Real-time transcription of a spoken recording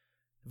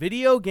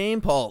Video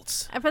Game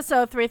Pulse.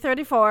 Episode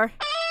 334.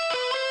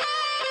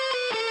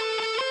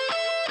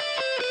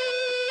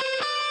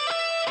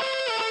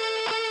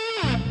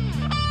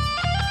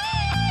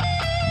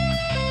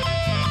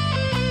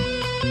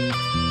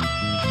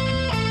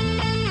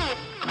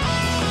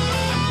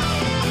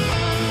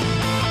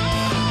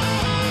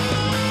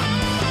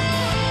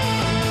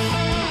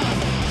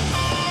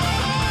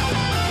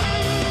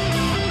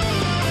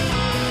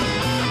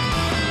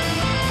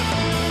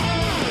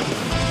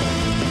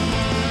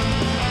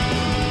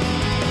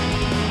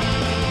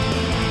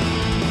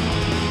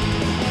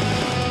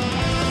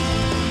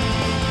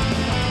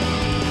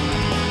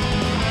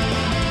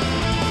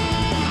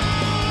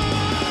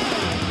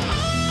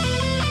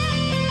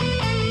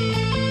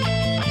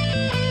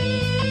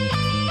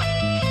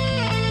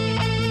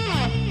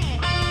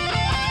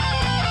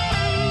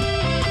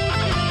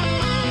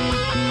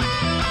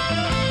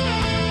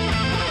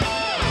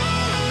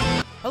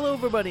 Hello,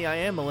 everybody. I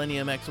am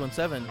Millennium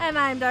X17. And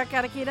I'm Dark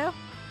Katakido.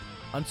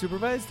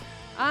 Unsupervised?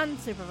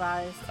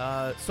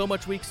 Unsupervised. So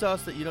much weak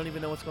sauce that you don't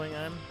even know what's going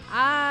on?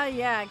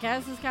 Yeah,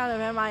 Cass is kind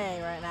of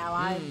MIA right now.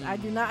 I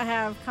do not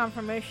have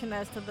confirmation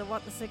as to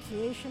what the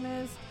situation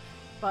is,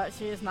 but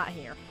she is not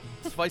here.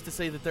 Suffice to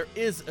say that there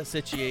is a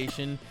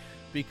situation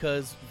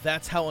because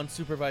that's how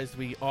unsupervised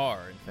we are,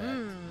 in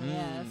fact.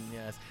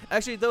 Yes.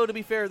 Actually, though, to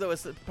be fair, though,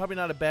 it's probably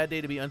not a bad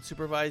day to be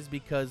unsupervised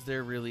because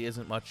there really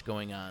isn't much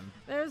going on.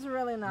 There's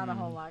really not a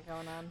whole lot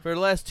going on. For the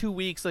last 2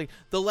 weeks, like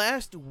the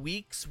last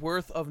week's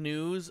worth of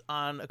news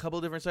on a couple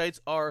of different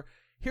sites are,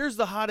 here's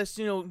the hottest,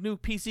 new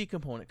PC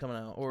component coming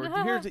out, or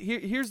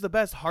here's the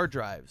best hard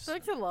drives. I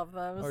actually love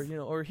those.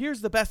 Or here's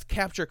the best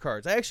capture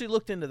cards. I actually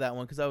looked into that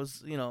one because I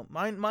was,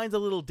 mine's a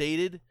little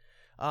dated,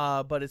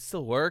 but it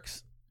still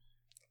works.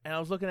 And I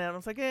was looking at it, and I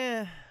was like,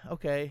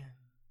 okay.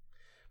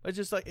 But it's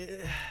just like,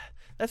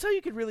 that's how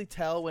you could really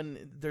tell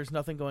when there's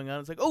nothing going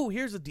on. It's like, oh,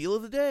 here's the deal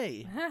of the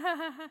day.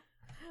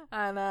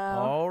 I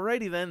know.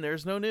 Alrighty then,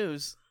 there's no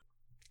news.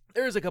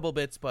 There's a couple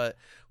bits, but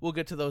we'll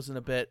get to those in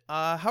a bit.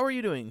 How are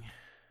you doing?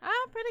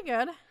 Pretty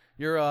good.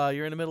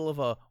 You're in the middle of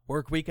a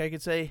work week, I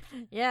could say.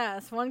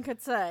 Yes, one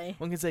could say.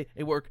 One could say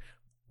a work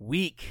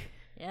week.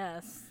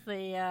 Yes,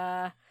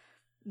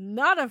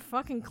 not a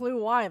fucking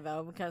clue why,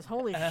 though, because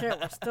holy shit,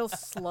 we're still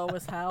slow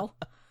as hell.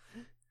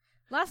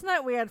 Last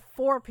night we had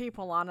 4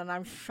 people on, and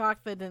I'm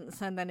shocked they didn't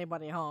send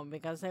anybody home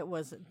because it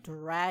was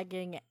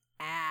dragging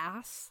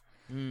ass.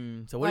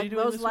 So what are you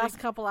doing those this last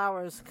week? couple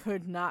hours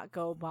could not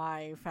go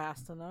by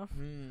fast enough.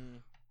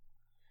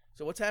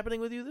 So what's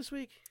happening with you this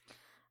week?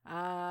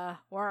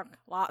 Work.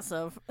 Lots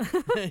of.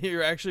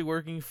 You're actually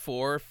working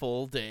 4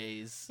 full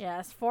days.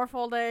 Yes, 4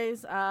 full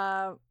days.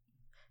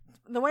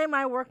 The way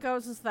my work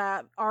goes is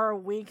that our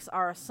weeks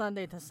are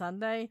Sunday to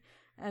Sunday,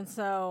 and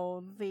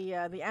so the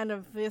end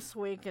of this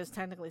week is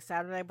technically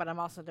Saturday, but I'm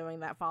also doing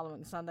that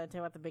following Sunday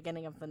too at the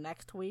beginning of the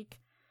next week.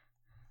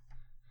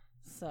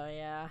 So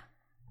yeah.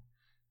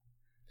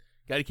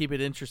 Got to keep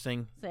it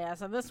interesting.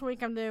 So this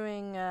week I'm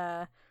doing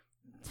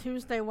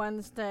Tuesday,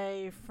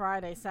 Wednesday,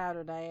 Friday,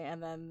 Saturday,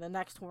 and then the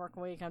next work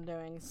week I'm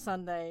doing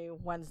Sunday,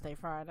 Wednesday,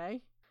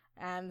 Friday.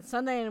 And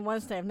Sunday and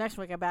Wednesday of next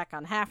week are back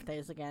on half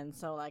days again,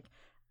 so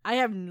I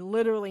have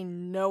literally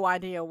no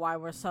idea why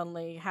we're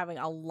suddenly having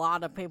a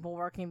lot of people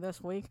working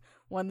this week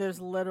when there's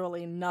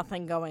literally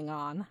nothing going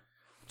on.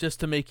 Just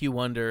to make you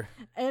wonder.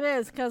 It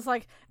is, because,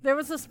 there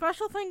was a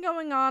special thing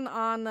going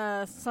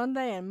on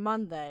Sunday and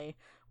Monday,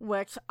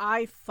 which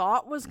I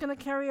thought was going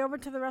to carry over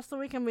to the rest of the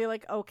week and be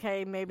like,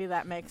 okay, maybe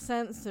that makes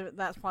sense.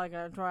 That's probably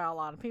going to draw a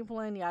lot of people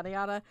in, yada,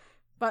 yada.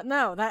 But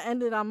no, that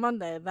ended on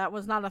Monday. That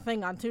was not a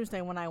thing on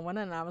Tuesday when I went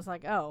in. I was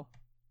like, oh,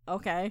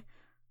 okay.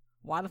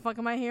 Why the fuck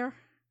am I here?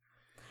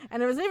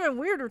 And it was even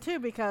weirder, too,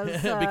 because...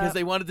 because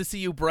they wanted to see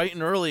you bright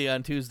and early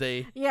on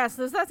Tuesday. Yes,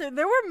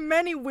 there were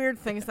many weird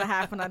things that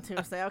happened on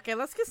Tuesday. Okay,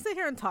 let's just sit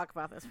here and talk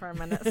about this for a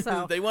minute.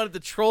 So they wanted to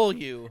troll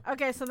you.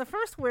 Okay, so the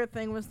first weird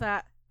thing was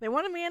that they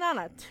wanted me in on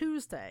a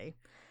Tuesday.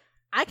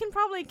 I can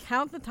probably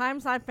count the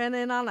times I've been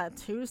in on a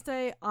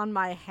Tuesday on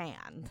my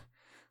hand.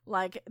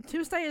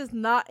 Tuesday is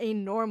not a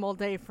normal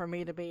day for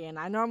me to be in.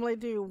 I normally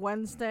do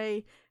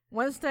Wednesday,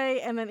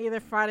 and then either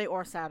Friday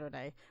or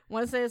Saturday.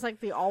 Wednesday is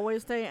the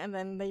always day, and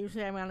then they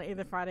usually have me on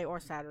either Friday or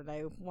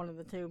Saturday. One of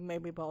the two,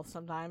 maybe both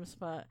sometimes.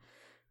 But,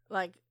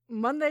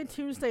 Monday,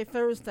 Tuesday,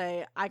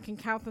 Thursday, I can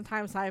count the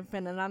times I've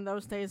been in on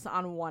those days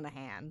on one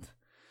hand.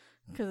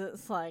 Because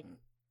it's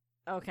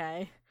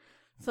okay.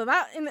 So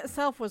that in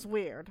itself was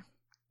weird.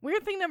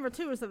 Weird thing number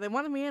 2 is that they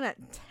wanted me in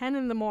at 10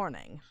 in the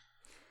morning.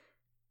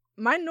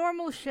 My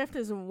normal shift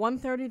is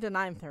 1:30 to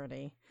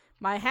 9:30.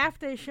 My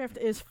half-day shift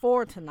is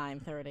 4 to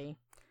 9:30.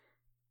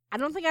 I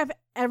don't think I've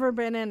ever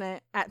been in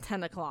it at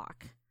 10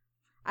 o'clock.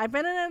 I've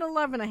been in at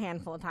 11 a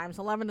handful of times.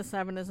 11 to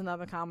 7 is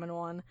another common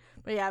one.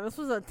 But yeah, this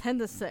was a 10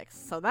 to 6.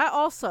 So that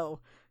also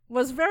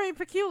was very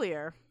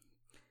peculiar.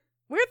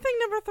 Weird thing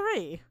number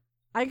 3.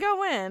 I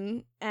go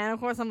in, and of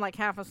course I'm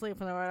half asleep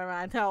and whatever.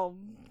 I tell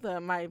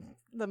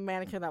the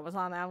manicure that was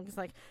on, I'm just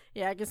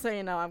yeah, just so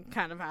you know, I'm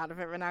kind of out of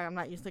it right now. I'm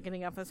not used to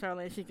getting up this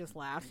early. She just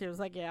laughed. She was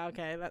like, yeah,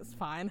 okay, that's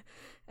fine.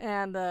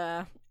 And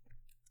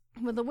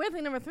But the weird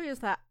thing number 3 is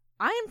that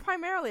I am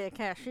primarily a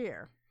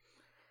cashier.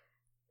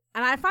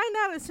 And I find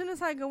out as soon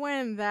as I go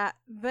in that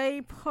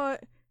they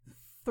put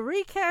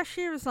 3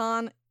 cashiers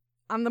on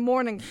the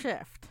morning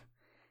shift.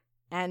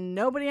 And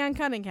nobody on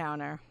cutting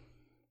counter.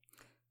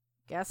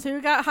 Guess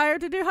who got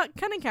hired to do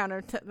cutting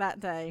counter that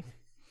day?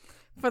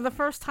 For the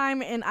first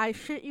time in, I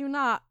shit you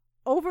not,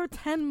 over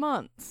 10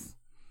 months.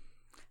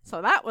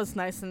 So that was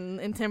nice and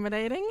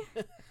intimidating.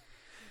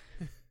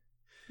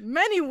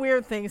 Many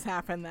weird things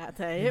happened that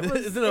day. It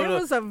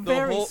was a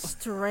very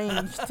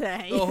strange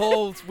day. The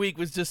whole week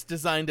was just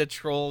designed to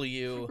troll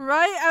you.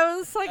 Right? I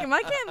was like, am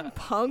I getting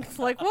punked?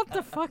 Like, what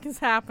the fuck is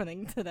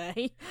happening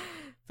today?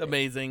 It's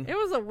amazing. It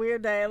was a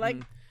weird day. Like,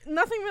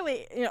 nothing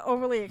really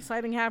overly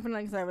exciting happened.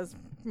 Like, I was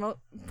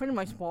pretty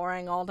much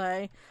boring all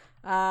day.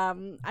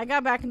 I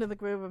got back into the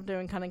groove of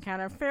doing cutting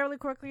counter fairly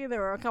quickly. There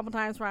were a couple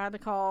times where I had to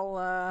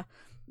call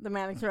the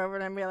manager over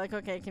and be like,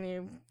 okay, can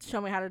you show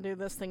me how to do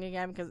this thing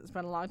again because it's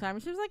been a long time?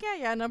 And she was like,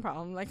 yeah, no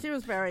problem. Like, she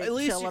was very chill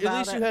about it. At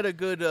least you had a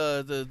good,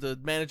 the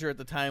manager at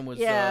the time was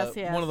yes.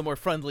 one of the more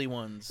friendly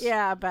ones.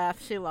 Yeah,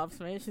 Beth, she loves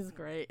me. She's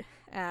great.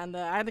 And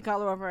I had to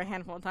call her over a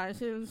handful of times.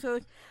 She was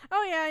like,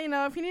 oh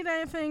yeah, if you need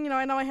anything,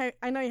 I know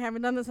you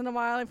haven't done this in a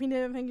while. If you need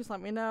anything, just let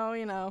me know,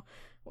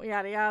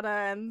 yada yada.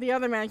 And the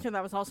other manager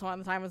that was also on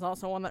the time is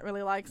also one that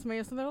really likes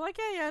me. So they're like,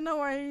 yeah, no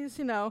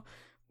worries,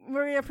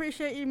 we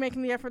appreciate you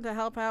making the effort to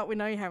help out. We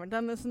know you haven't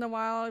done this in a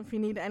while. If you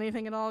need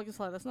anything at all, just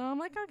let us know. I'm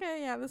like, okay,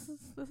 yeah, this is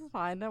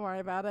fine. Don't worry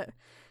about it.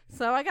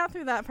 So I got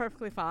through that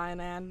perfectly fine,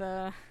 and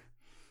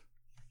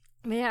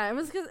yeah,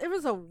 it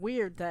was a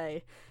weird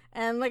day.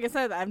 And like I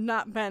said, I've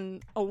not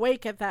been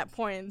awake at that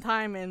point in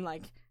time in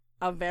like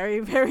a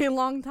very, very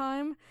long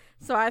time.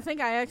 So I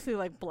think I actually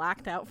like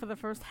blacked out for the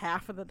first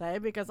half of the day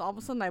because all of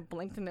a sudden I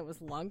blinked and it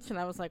was lunch, and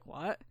I was like,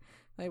 what?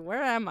 Like,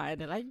 where am I?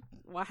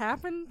 What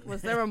happened?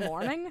 Was there a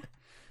morning?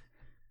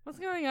 What's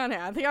going on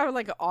here? I think I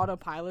like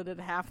autopiloted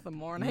half the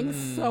morning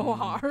so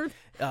hard.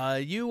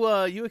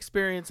 You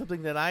experienced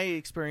something that I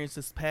experienced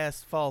this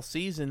past fall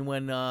season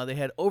when they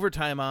had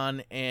overtime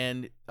on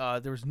and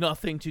there was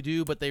nothing to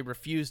do, but they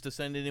refused to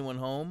send anyone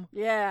home.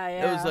 Yeah.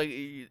 It was like,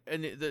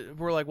 and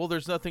we're like, well,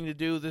 there's nothing to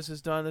do. This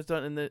is done. That's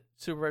done. And the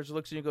supervisor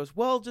looks at you and goes,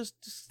 well, just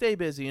stay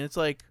busy. And it's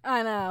like,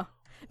 I know.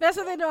 That's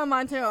what they do on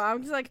mine, too. I'm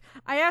just like,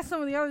 I asked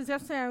some of the others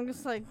yesterday, I'm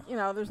just like,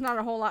 there's not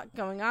a whole lot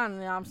going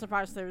on. I'm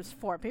surprised there's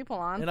 4 people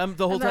on. And I'm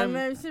the whole time.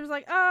 She was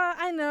like,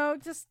 I know,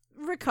 just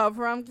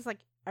recover. I'm just like,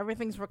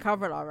 everything's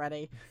recovered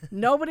already.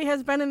 Nobody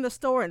has been in the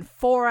store in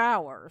 4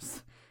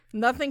 hours.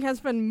 Nothing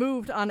has been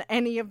moved on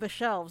any of the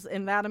shelves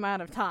in that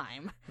amount of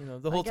time.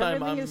 The whole time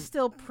everything is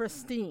still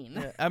pristine.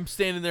 Yeah, I'm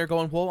standing there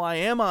going, well, I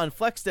am on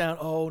flex down.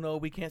 Oh, no,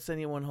 we can't send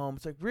anyone home.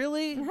 It's like,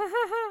 really?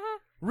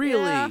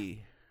 Really? Yeah.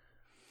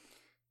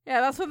 Yeah,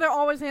 that's what they're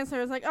always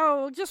answering. Is like,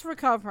 oh, just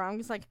recover. I'm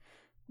just like,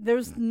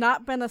 there's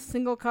not been a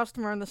single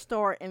customer in the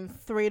store in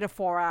 3 to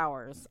 4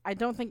 hours. I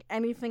don't think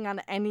anything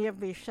on any of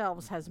these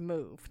shelves has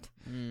moved.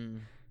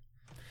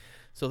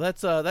 So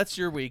that's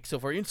your week so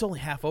far. It's only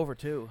half over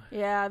too.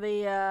 Yeah,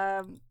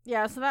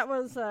 so that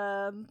was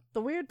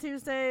the weird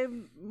Tuesday.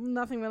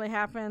 Nothing really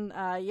happened.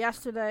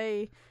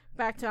 Yesterday,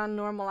 back to on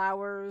normal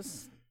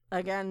hours.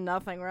 Again,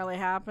 nothing really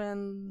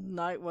happened.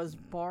 Night was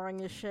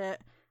boring as shit.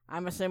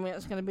 I'm assuming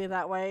it's going to be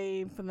that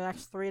way for the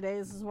next 3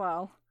 days as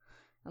well.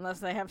 Unless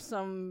they have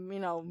some,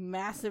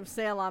 massive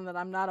sale on that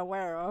I'm not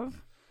aware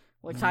of.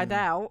 Which I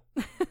doubt.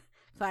 So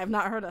I have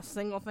not heard a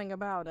single thing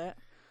about it.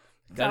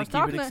 Gotta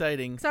keep it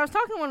exciting. So I was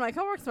talking to one of my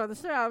coworkers about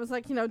this. I was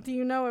like, do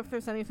you know if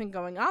there's anything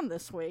going on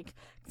this week?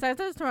 Because I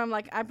said to her, I'm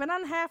like, I've been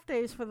on half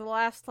days for the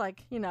last,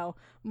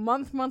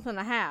 month and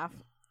a half.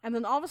 And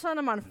then all of a sudden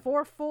I'm on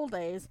 4 full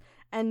days.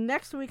 And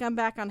next week I'm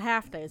back on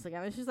half days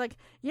again. And she's like,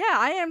 yeah,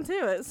 I am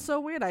too. It's so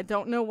weird. I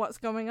don't know what's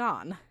going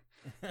on.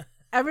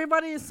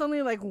 Everybody is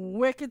suddenly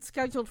wicked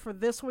scheduled for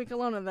this week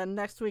alone. And then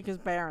next week is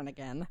barren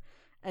again.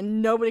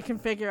 And nobody can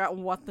figure out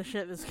what the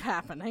shit is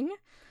happening.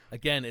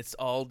 Again, it's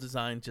all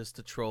designed just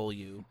to troll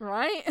you.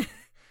 Right? It's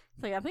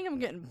like, I think I'm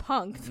getting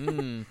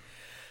punked.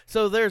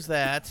 So there's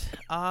that.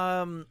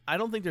 I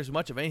don't think there's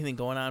much of anything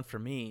going on for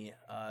me.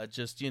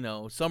 Just,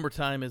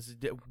 summertime is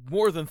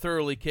more than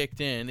thoroughly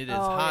kicked in. It is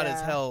hot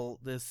as hell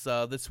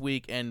this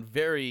week and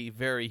very,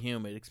 very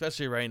humid,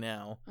 especially right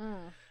now.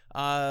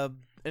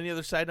 Any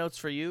other side notes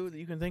for you that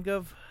you can think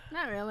of?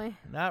 Not really.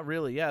 Not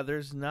really. Yeah,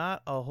 there's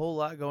not a whole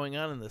lot going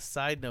on in the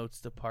side notes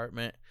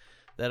department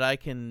that I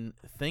can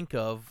think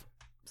of.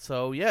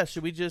 So, yeah,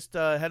 should we just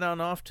head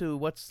on off to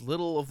what's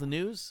little of the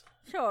news?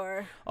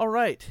 Sure. All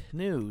right,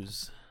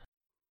 news.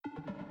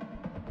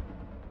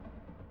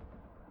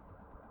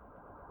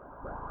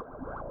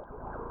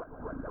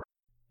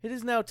 It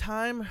is now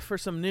time for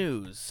some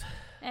news.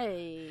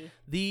 Hey.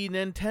 The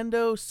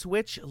Nintendo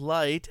Switch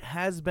Lite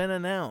has been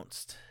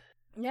announced.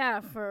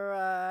 Yeah,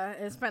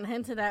 it's been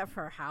hinted at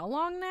for how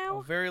long now?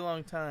 A very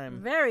long time.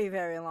 Very,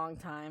 very long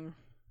time.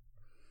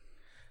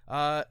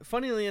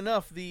 Funnily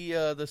enough,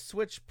 the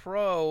Switch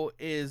Pro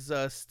is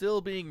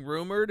still being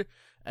rumored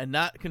and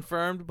not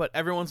confirmed, but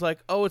everyone's like,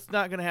 oh, it's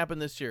not going to happen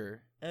this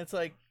year. And it's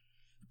like,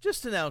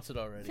 Just announce it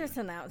already. Just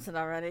announce it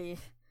already.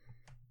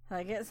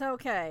 Like, it's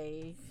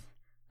okay.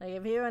 Like,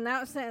 if you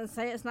announce it and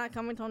say it's not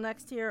coming till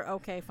next year,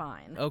 okay,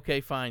 fine.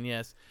 Okay, fine,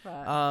 yes.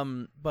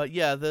 But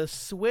yeah, the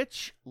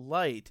Switch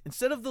Lite,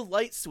 instead of the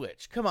light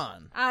switch, come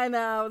on. I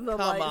know, the Come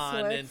light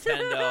on, switch.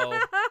 Nintendo.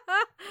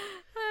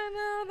 I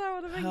know, that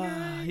would have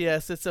been great.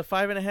 Yes, it's a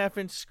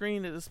 5.5-inch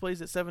screen. It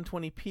displays at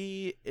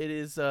 720p. It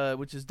is,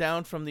 which is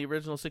down from the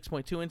original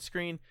 6.2-inch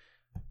screen.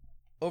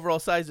 Overall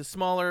size is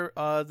smaller.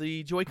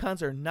 The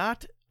Joy-Cons are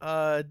not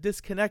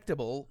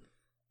disconnectable.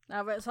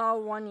 No, but it's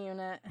all one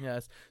unit.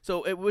 Yes.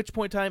 So at which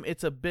point in time,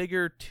 it's a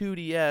bigger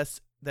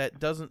 2DS that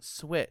doesn't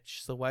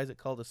switch. So why is it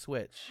called a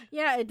Switch?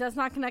 Yeah, it does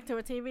not connect to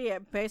a TV.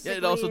 It basically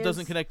It also is,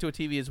 doesn't connect to a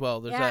TV as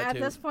well. There's yeah, that at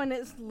too. this point,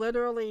 it's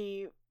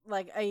literally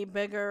like a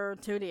bigger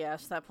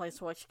 2DS that plays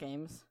Switch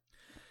games.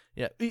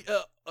 Yeah,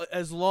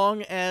 as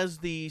long as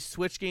the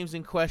Switch games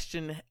in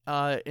question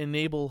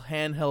enable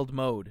handheld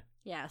mode.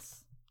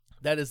 Yes.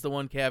 That is the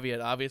one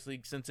caveat.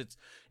 Obviously, since it's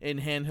in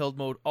handheld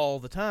mode all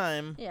the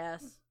time.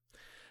 Yes.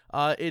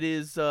 It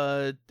is.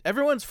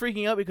 Everyone's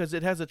freaking out because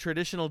it has a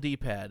traditional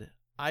D-pad.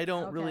 I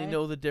don't really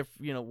know the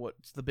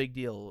what's the big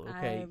deal?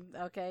 Okay.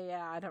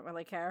 Yeah, I don't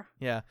really care.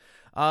 Yeah.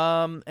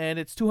 And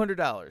it's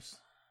 $200.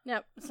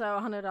 Yep. So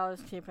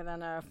 $100 cheaper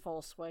than a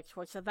full Switch.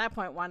 Which at that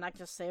point, why not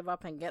just save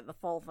up and get the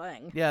full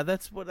thing? Yeah,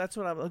 that's what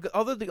I'm.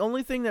 Although the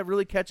only thing that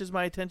really catches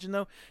my attention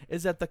though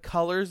is that the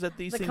colors that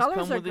these things come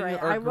with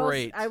are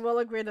great. I will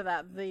agree to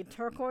that. The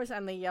turquoise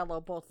and the yellow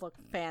both look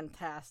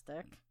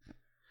fantastic.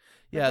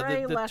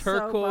 Yeah,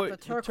 the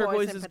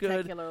turquoise is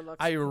good.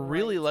 I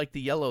really great. like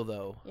the yellow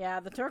though. Yeah,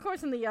 the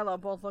turquoise and the yellow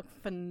both look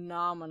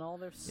phenomenal.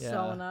 They're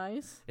so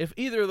nice. If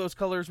either of those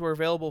colors were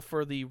available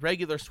for the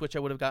regular Switch, I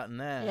would have gotten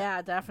that.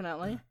 Yeah,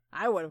 definitely.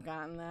 I would have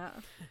gotten that.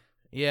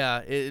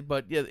 Yeah,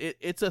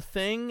 it's a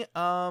thing.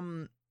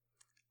 I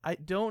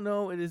don't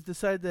know. It is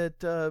decided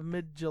that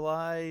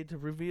mid-July to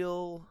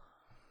reveal.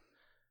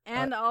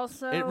 And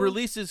also, it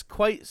releases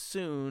quite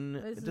soon.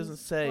 It doesn't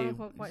say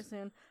quite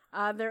soon.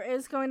 There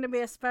is going to be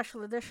a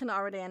special edition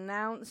already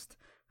announced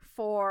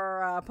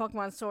for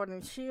Pokemon Sword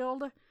and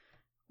Shield,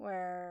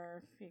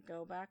 where if you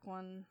go back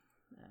one,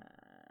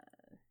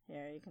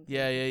 here you can.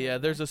 Yeah.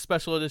 There's a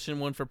special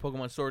edition one for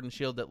Pokemon Sword and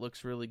Shield that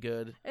looks really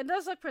good. It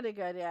does look pretty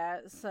good.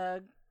 Yeah, it's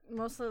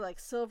mostly like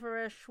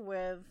silverish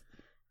with.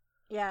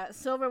 Yeah,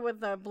 silver with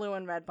the blue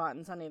and red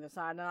buttons on either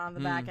side, and on the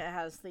back it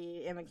has the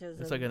images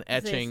it's of like an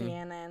etching.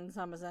 Zacian and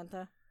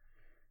Zamazenta.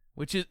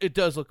 Which it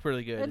does look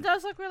really good. It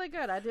does look really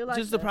good. I do like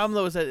Just the problem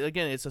though is that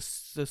again,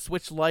 the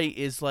Switch Lite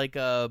is like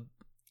I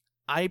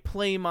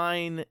play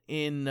mine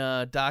in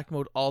dock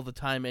mode all the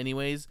time,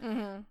 anyways.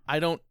 Mm-hmm. I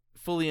don't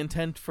fully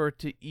intend for it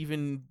to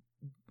even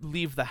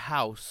leave the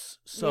house,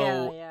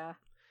 so yeah.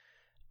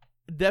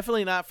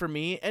 Definitely not for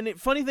me. And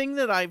funny thing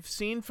that I've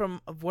seen from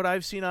what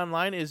I've seen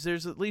online is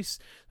there's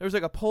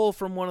like a poll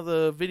from one of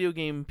the video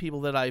game people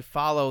that I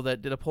follow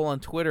that did a poll on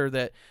Twitter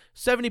that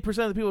 70%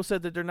 of the people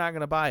said that they're not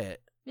going to buy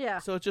it. Yeah.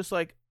 So it's just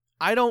like,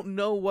 I don't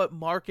know what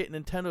market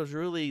Nintendo's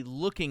really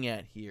looking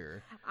at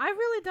here. I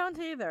really don't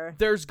either.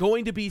 There's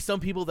going to be some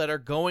people that are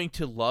going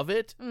to love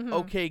it. Mm-hmm.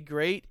 Okay,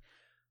 great.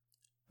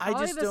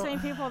 Probably the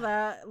same people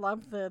that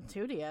love the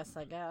 2DS,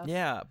 I guess.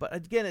 Yeah, but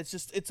again,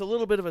 it's a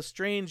little bit of a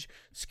strange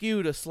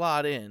skew to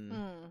slot in.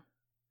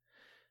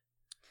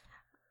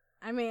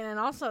 I mean, and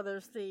also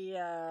there's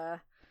the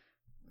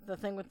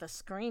thing with the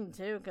screen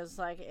too, because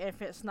like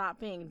if it's not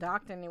being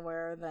docked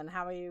anywhere, then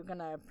how are you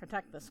gonna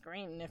protect the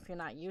screen if you're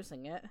not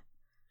using it?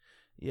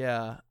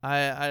 Yeah, I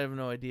have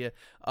no idea.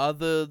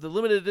 The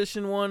limited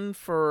edition one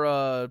for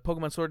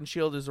Pokemon Sword and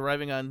Shield is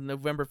arriving on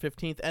November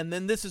 15th, and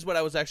then this is what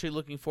I was actually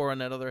looking for on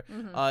that other.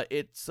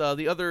 It's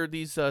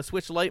these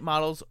Switch Lite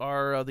models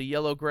are the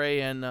yellow,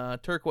 gray, and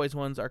turquoise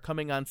ones are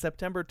coming on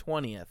September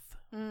 20th.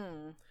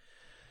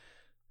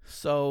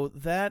 So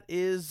that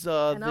is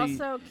and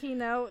also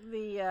keynote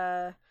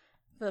the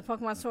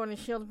Pokemon Sword and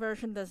Shield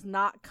version does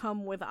not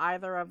come with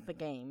either of the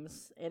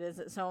games. It is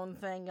its own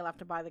thing. You'll have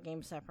to buy the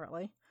game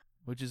separately.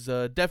 Which is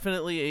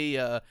definitely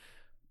a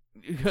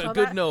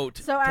good note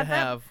to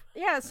have.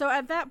 So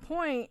at that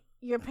point,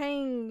 you're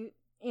paying,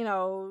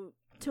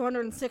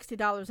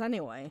 $260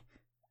 anyway.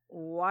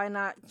 Why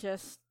not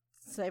just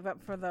save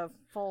up for the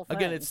full thing?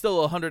 Again, it's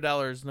still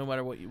 $100 no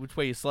matter which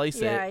way you slice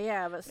it.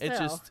 Yeah, but still. It's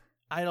just,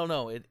 I don't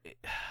know.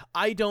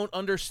 I don't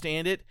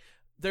understand it.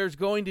 There's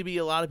going to be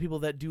a lot of people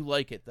that do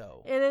like it,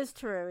 though. It is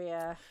true,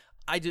 yeah.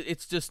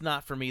 It's just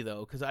not for me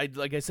though, because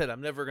like I said,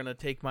 I'm never gonna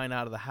take mine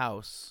out of the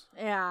house.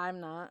 Yeah, I'm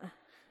not.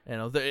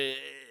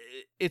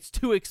 It's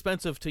too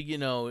expensive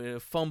to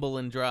fumble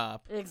and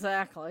drop.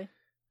 Exactly.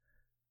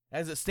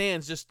 As it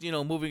stands, just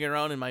moving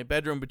around in my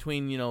bedroom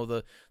between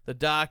the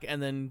dock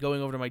and then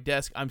going over to my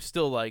desk, I'm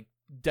still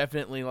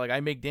definitely I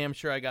make damn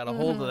sure I got a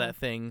hold of that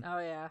thing. Oh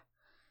yeah.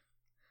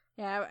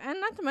 Yeah, and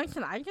not to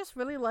mention, I just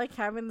really like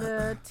having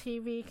the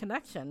TV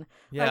connection.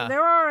 Yeah.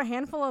 There are a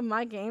handful of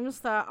my games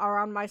that are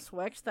on my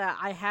Switch that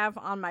I have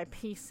on my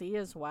PC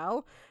as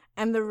well.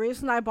 And the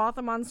reason I bought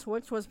them on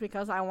Switch was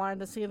because I wanted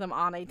to see them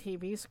on a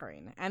TV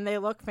screen. And they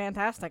look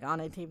fantastic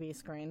on a TV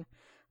screen.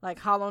 like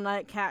Hollow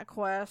Knight, Cat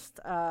Quest,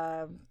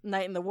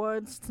 Night in the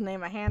Woods, to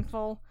name a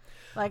handful.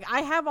 Like,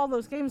 I have all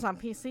those games on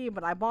PC,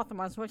 but I bought them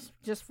on Switch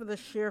just for the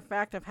sheer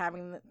fact of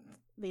having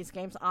these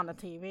games on a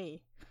TV.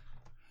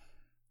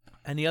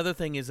 And the other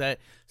thing is that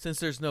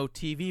since there's no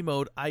TV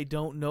mode, I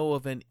don't know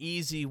of an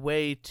easy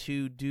way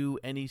to do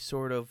any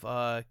sort of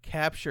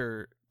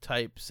capture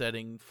type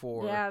setting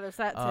for there's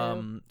that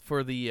too.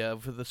 For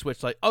the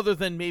Switch, like other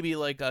than maybe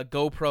like a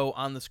GoPro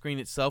on the screen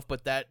itself,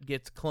 but that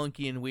gets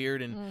clunky and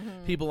weird,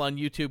 and people on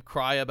YouTube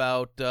cry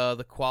about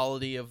the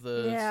quality of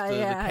the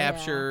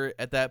capture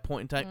at that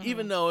point in time,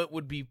 even though it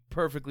would be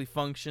perfectly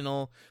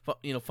functional,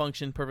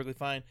 function perfectly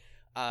fine.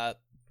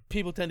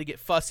 People tend to get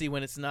fussy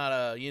when it's not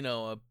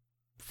a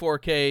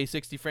 4K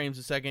 60 frames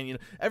a second.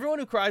 Everyone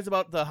who cries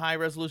about the high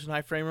resolution,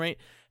 high frame rate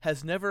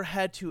has never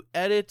had to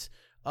edit,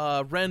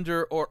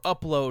 render, or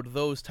upload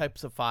those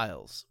types of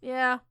files.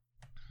 Yeah.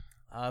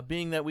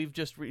 Being that we've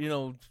just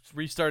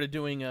restarted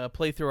doing a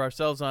playthrough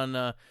ourselves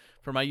on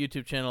for my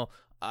YouTube channel,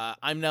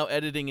 I'm now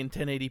editing in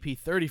 1080p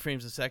 30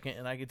 frames a second,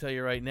 and I can tell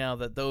you right now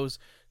that those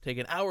take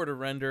an hour to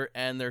render,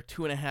 and they're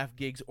 2.5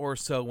 gigs or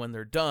so when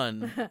they're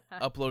done.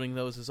 Uploading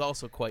those is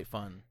also quite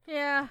fun.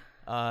 Yeah.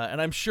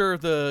 And I'm sure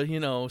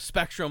the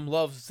Spectrum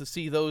loves to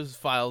see those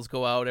files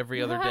go out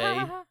every other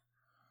day.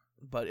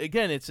 But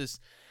again, it's just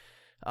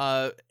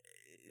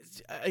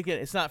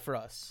it's not for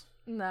us.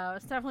 No,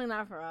 it's definitely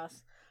not for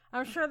us.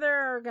 I'm sure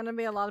there are going to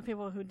be a lot of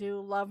people who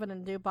do love it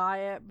and do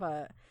buy it,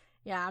 but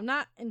yeah, I'm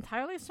not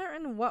entirely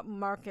certain what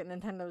market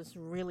Nintendo's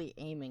really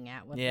aiming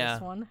at with this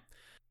one.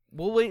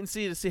 We'll wait and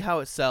see to see how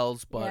it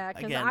sells, but yeah,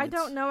 because again, I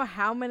don't know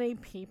how many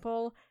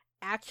people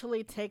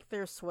actually take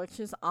their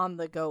Switches on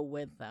the go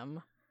with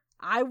them.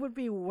 I would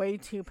be way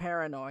too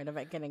paranoid of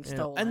it getting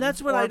stolen. And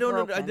that's what I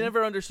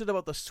never understood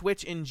about the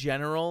Switch in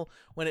general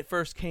when it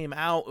first came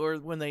out, or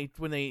when they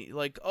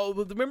like,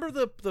 remember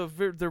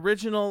the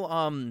original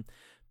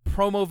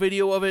promo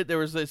video of it? There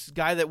was this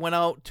guy that went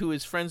out to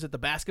his friends at the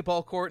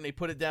basketball court and they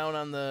put it down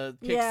on the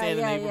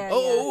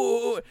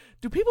kickstand.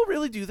 Do people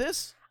really do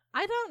this?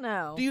 I don't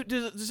know.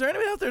 Is there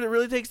anybody out there that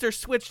really takes their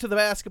Switch to the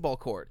basketball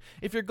court?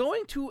 If you're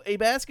going to a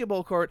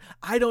basketball court,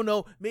 I don't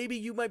know, maybe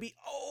you might be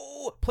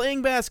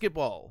playing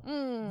basketball.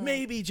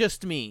 Maybe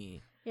just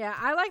me. Yeah,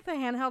 I like the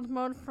handheld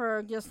mode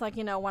for just like,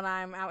 when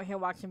I'm out here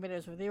watching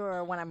videos with you,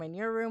 or when I'm in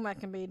your room, I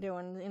can be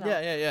doing, You can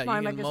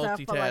multitask. Stuff,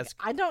 but like,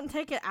 I don't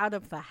take it out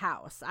of the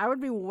house. I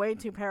would be way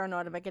too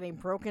paranoid about getting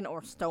broken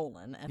or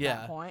stolen at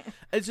that point.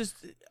 It's just,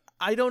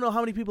 I don't know how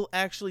many people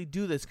actually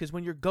do this, because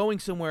when you're going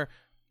somewhere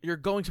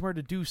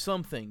to do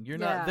something. You're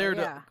not there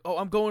to,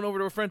 I'm going over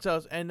to a friend's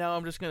house, and now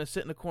I'm just going to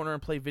sit in the corner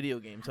and play video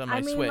games on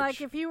my Switch.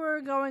 Like, if you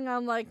were going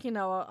on, like, a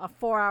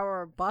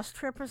 4-hour bus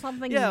trip or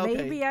something,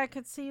 maybe I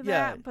could see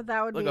that, but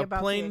that would like be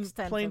about the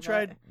extent of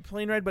it.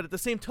 Plane ride, but at the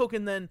same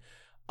token, then,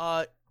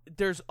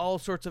 there's all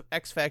sorts of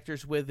X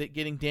factors with it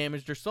getting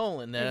damaged or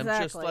stolen. And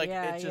I'm just like,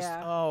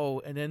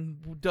 and then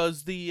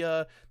does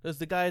the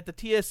guy at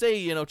the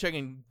TSA,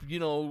 checking,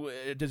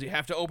 does he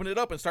have to open it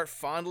up and start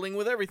fondling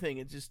with everything?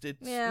 There's too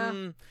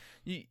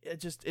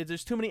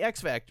many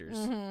X factors.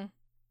 Mm-hmm.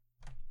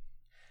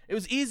 It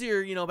was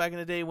easier, back in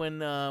the day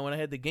when I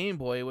had the Game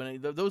Boy,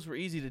 those were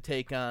easy to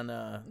take on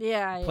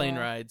plane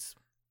rides.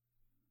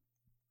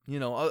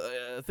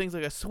 Things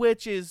like a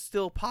Switch is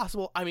still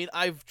possible. I mean,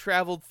 I've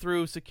traveled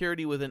through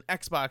security with an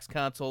Xbox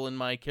console in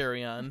my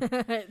carry-on.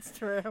 It's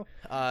true.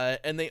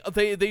 And they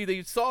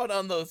saw it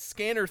on the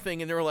scanner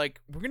thing, and they were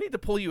like, "We're gonna need to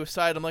pull you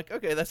aside." I'm like,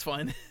 "Okay, that's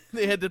fine."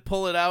 They had to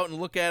pull it out and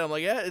look at it. I'm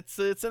like, "Yeah, it's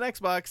an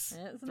Xbox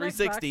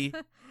 360."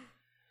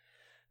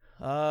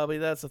 But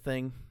that's the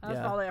thing. That's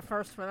probably a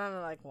first for them.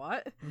 They're like,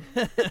 "What?"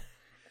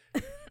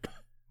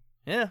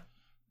 Yeah.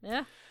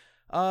 Yeah.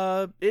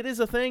 It is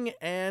a thing,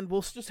 and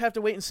we'll just have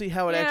to wait and see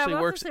how it actually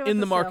works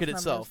in the market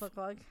itself. Look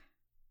like.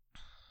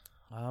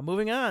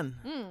 Moving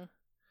on.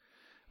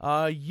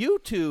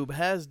 YouTube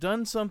has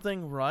done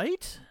something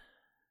right.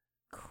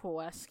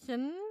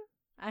 Question?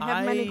 I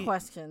have many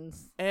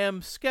questions.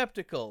 Am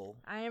skeptical.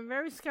 I am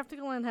very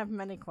skeptical and have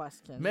many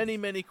questions.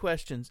 Many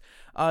questions.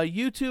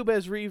 YouTube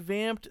has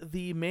revamped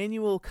the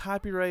manual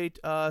copyright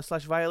 /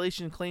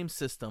 violation claim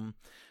system.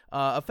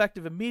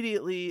 Effective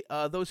immediately,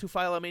 those who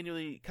file a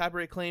manually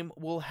copyright claim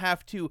will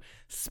have to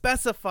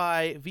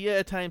specify via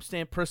a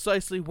timestamp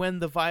precisely when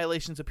the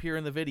violations appear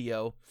in the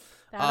video.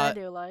 That I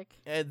do like.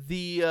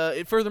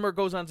 It furthermore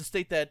goes on to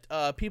state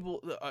that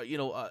people,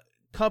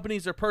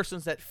 companies or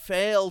persons that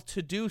fail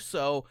to do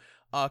so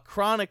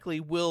chronically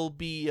will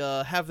be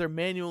have their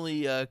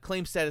manually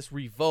claim status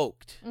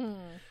revoked,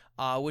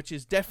 which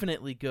is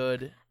definitely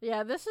good.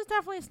 Yeah, this is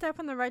definitely a step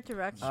in the right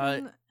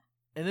direction.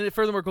 And then it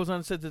furthermore goes on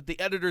and says that the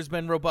editor's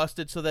been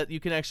robusted so that you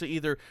can actually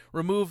either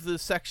remove the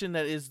section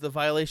that is the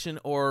violation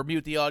or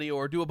mute the audio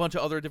or do a bunch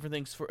of other different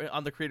things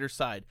on the creator's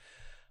side.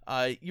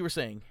 You were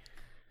saying?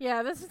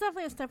 Yeah, this is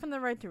definitely a step in the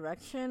right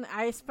direction.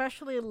 I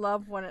especially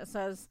love when it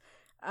says,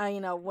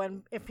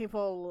 if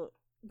people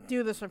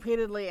do this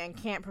repeatedly and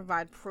can't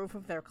provide proof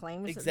of their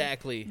claims.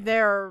 Exactly.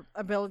 Their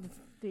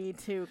ability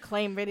to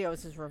claim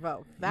videos is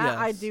revoked. That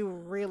I do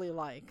really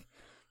like.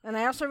 And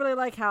I also really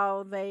like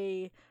how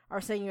they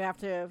are saying you have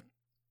to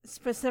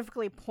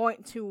specifically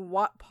point to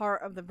what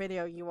part of the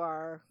video you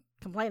are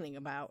complaining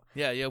about.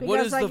 Yeah. Because, What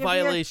is like, the if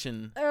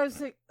violation?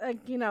 If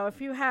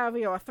you have, a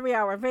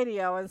 3-hour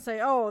video and say,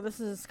 oh, this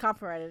is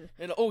copyrighted.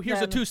 And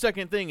here's a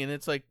 2-second thing, and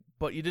it's like,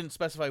 but you didn't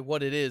specify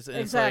what it is. And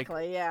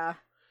Exactly, it's like, yeah.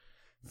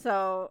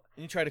 So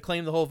and you try to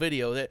claim the whole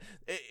video.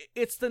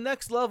 It's the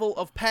next level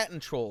of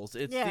patent trolls.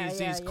 It's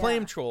these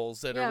claim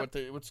trolls that are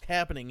what's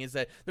happening is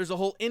that there's a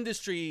whole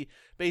industry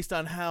based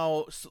on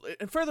how,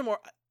 and furthermore,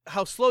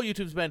 how slow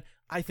YouTube's been.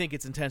 I think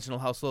it's intentional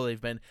how slow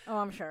they've been. Oh,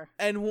 I'm sure.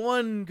 And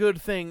one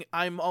good thing,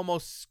 I'm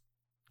almost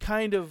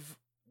kind of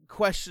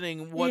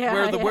questioning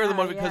where the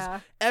motive,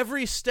 because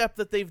every step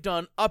that they've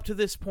done up to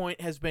this point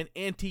has been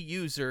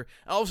anti-user.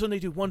 All of a sudden they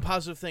do one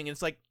positive thing, and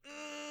it's like,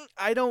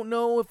 I don't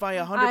know if I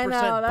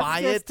 100% buy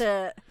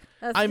it.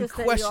 I'm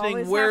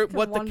questioning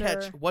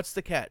what's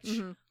the catch.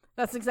 Mm-hmm.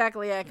 That's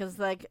exactly it, because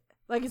like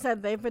you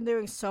said, they've been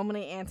doing so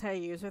many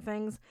anti-user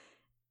things.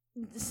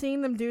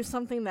 Seeing them do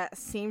something that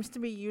seems to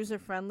be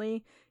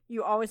user-friendly,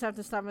 you always have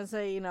to stop and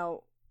say,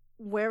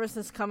 where is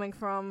this coming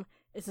from?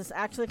 Is this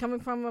actually coming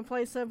from a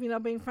place of,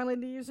 being friendly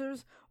to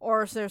users?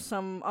 Or is there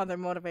some other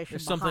motivation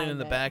There's something in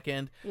the back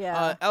end.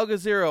 Yeah.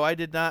 Algazero, I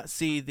did not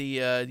see the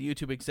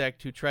YouTube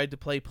exec who tried to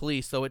play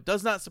police, so it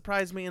does not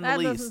surprise me in the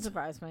least. That doesn't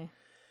surprise me.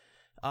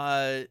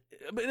 But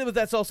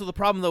that's also the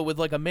problem, though, with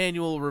like a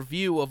manual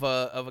review of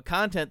a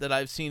content that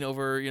I've seen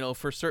over,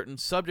 for certain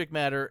subject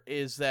matter,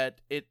 is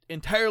that it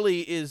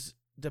entirely is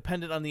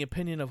dependent on the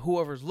opinion of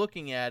whoever's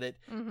looking at it.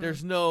 Mm-hmm.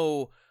 There's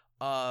no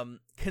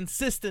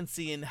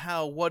consistency in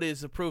what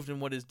is approved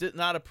and what is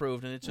not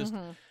approved, and it's just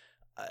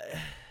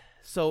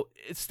so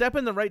it's a step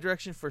in the right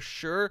direction for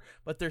sure,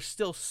 but there's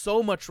still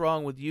so much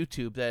wrong with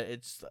YouTube that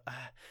it's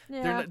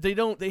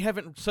they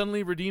haven't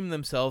suddenly redeemed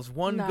themselves.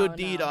 One good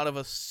deed out of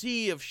a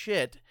sea of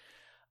shit.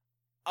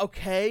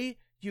 Okay,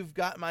 you've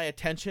got my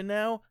attention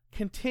now.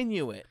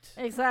 Continue it.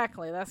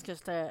 Exactly, that's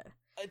just it.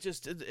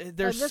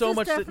 There's so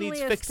much that needs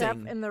fixing. This is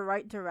definitely a step in the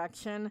right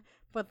direction,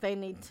 but they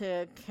need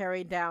to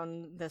carry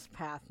down this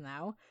path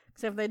now.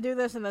 Because if they do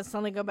this and then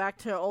suddenly go back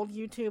to old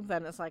YouTube,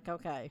 then it's like,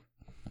 okay.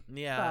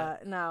 Yeah.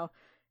 No.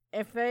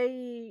 If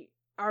they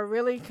are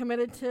really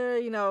committed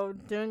to,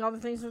 doing all the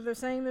things that they're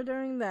saying they're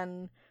doing,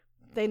 then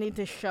they need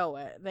to show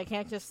it. They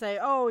can't just say,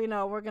 oh,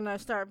 we're going to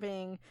start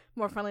being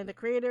more friendly to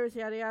creators,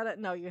 yada, yada.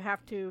 No, you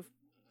have to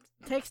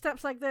take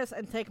steps like this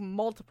and take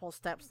multiple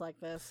steps like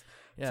this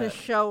to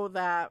show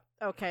that,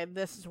 okay,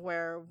 this is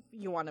where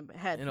you want to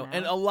head now.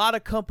 And a lot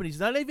of companies,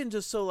 not even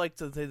just so like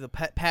the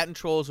patent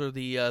trolls or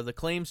the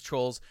claims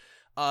trolls,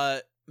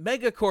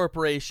 mega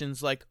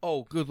corporations like,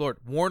 oh, good Lord,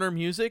 Warner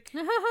Music,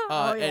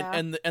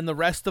 and the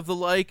rest of the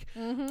like,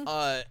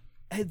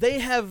 they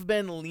have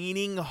been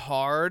leaning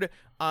hard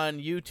on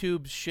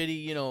YouTube's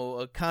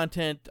shitty,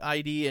 content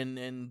ID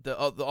and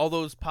all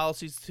those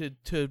policies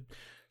to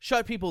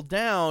shut people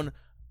down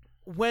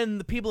when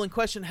the people in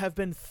question have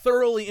been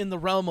thoroughly in the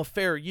realm of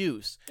fair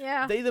use.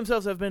 Yeah. They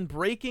themselves have been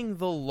breaking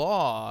the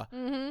law,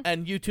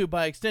 and YouTube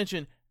by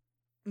extension,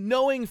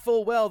 knowing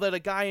full well that a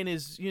guy in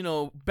his,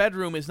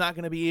 bedroom is not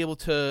going to be able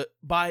to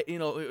buy,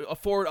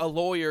 afford a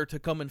lawyer to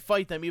come and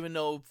fight them, even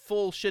though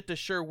full shit to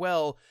sure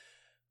well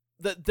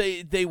that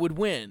they would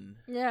win.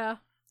 Yeah.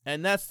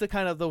 And that's the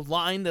kind of the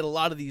line that a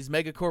lot of these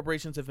mega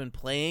corporations have been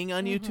playing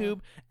on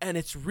YouTube, and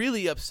it's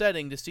really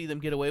upsetting to see them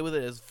get away with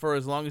it for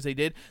as long as they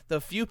did. The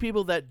few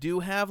people that do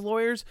have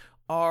lawyers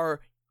they're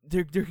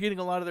getting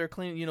a lot of their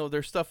claim,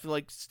 their stuff.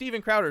 Like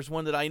Steven Crowder's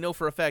one that I know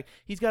for a fact.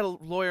 He's got a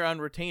lawyer on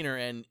retainer,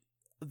 and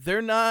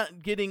they're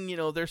not getting,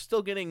 they're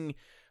still getting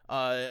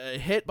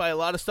hit by a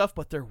lot of stuff,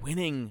 but they're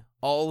winning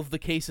all of the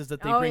cases that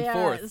they bring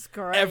forth. It's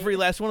great. Every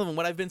last one of them.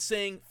 What I've been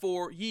saying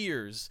for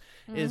years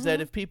is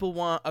that if people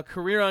want a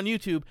career on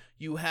YouTube,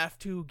 you have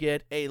to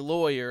get a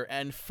lawyer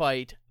and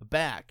fight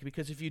back.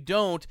 Because if you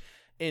don't,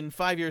 in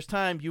 5 years'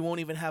 time, you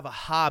won't even have a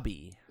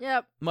hobby.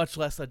 Yep. Much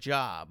less a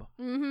job.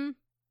 Mm-hmm.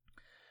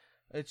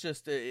 It's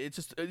just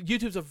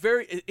YouTube's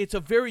a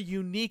very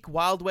unique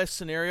Wild West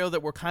scenario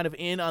that we're kind of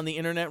in on the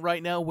internet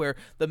right now, where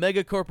the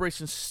mega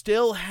corporations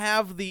still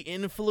have the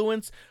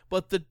influence,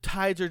 but the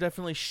tides are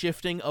definitely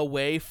shifting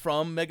away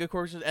from mega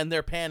corporations, and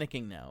they're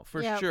panicking now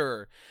for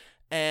sure.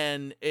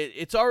 And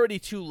it's already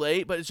too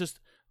late, but it's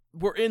just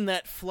we're in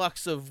that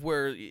flux of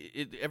where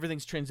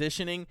everything's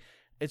transitioning.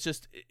 It's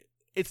just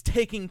it's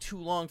taking too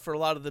long for a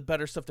lot of the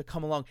better stuff to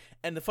come along.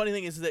 And the funny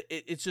thing is that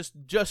it's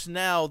just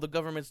now the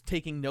government's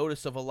taking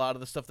notice of a lot of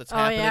the stuff that's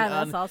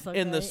happening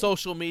in the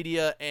social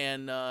media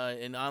and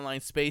in online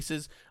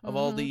spaces of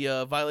all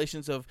the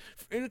violations of,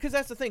 because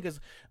that's the thing, because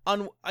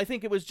I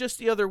think it was just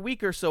the other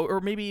week or so, or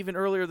maybe even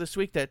earlier this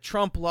week, that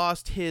Trump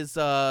lost his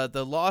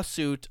the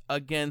lawsuit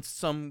against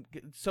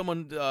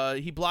someone.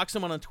 He blocked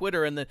someone on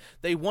Twitter, and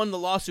they won the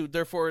lawsuit.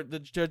 Therefore, the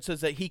judge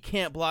says that he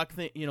can't block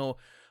someone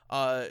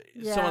on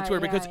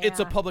Twitter because it's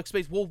a public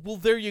space. Well,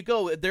 there you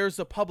go. There's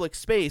a public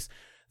space.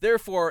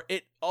 Therefore,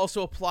 it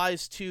also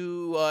applies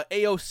to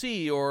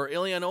AOC or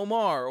Ilhan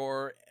Omar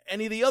or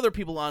any of the other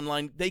people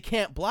online. They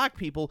can't block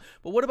people,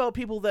 but what about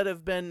people that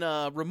have been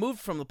removed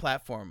from the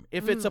platform?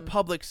 If it's a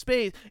public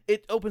space,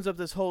 it opens up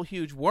this whole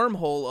huge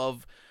wormhole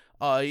of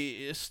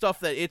stuff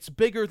that it's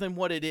bigger than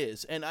what it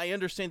is. And I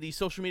understand these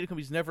social media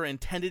companies never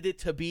intended it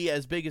to be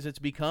as big as it's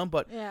become,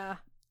 but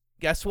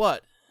guess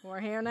what? We're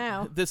here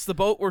now. This is the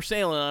boat we're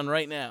sailing on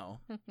right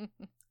now.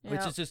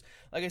 Which is just,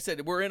 like I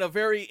said, we're in a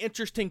very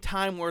interesting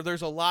time where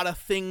there's a lot of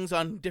things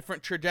on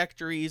different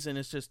trajectories, and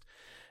it's just,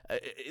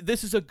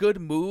 this is a good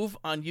move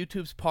on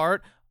YouTube's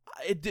part.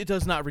 It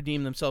does not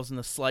redeem themselves in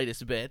the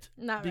slightest bit.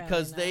 Not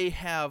because really, no. they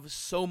have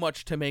so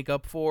much to make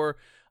up for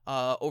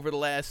over the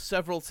last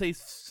several, say,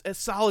 a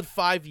solid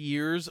 5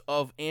 years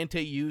of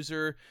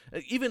anti-user,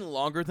 even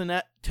longer than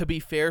that, to be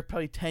fair,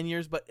 probably 10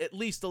 years, but at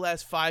least the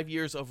last 5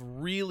 years of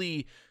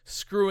really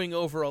screwing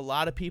over a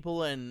lot of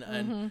people,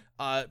 and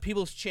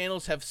people's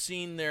channels have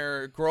seen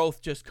their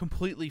growth just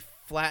completely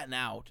flatten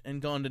out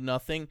and gone to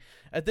nothing.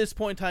 At this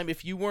point in time,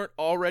 if you weren't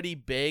already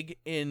big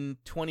in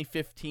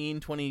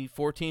 2015,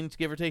 2014,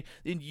 give or take,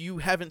 then you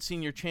haven't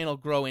seen your channel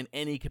grow in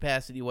any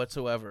capacity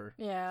whatsoever.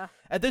 Yeah.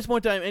 At this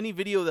point in time, any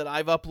video that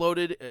I've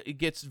uploaded, it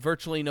gets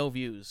virtually no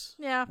views.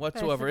 Yeah,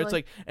 whatsoever.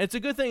 basically. It's a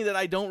good thing that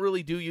I don't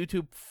really do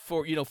YouTube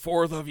for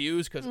the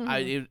views, because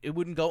it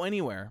wouldn't go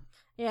anywhere.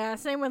 Yeah,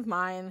 same with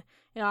mine.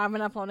 I've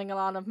been uploading a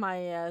lot of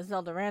my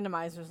Zelda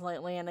randomizers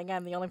lately, and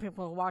again, the only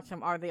people who watch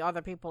them are the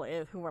other people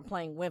who were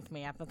playing with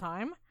me at the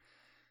time.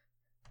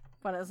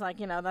 But it's like,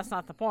 that's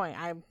not the point.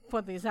 I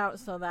put these out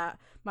so that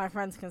my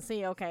friends can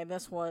see, okay,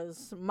 this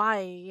was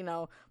my,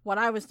 what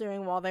I was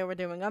doing while they were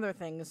doing other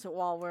things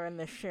while we're in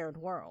this shared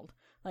world.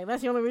 Like,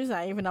 that's the only reason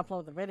I even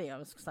upload the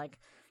videos. Because, like,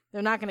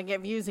 they're not going to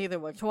get views either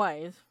which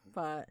ways,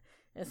 but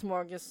it's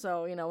more just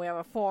so, we have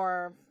a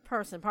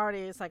 4-person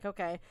party. It's like,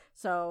 okay,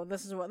 so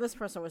this is what this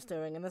person was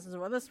doing, and this is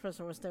what this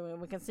person was doing.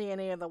 We can see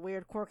any of the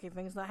weird, quirky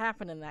things that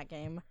happen in that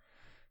game,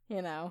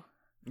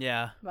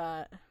 Yeah.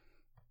 But,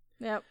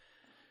 yep.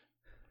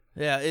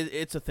 Yeah,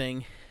 it's a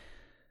thing.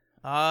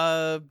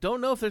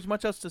 Don't know if there's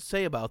much else to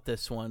say about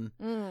this one.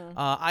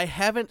 I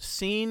haven't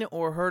seen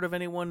or heard of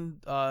anyone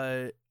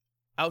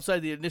outside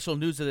the initial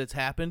news that it's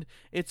happened.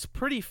 It's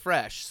pretty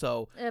fresh,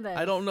 so it is.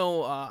 I don't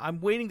know. I'm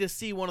waiting to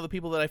see one of the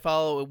people that I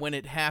follow when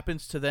it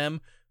happens to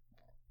them,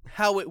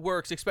 how it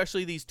works,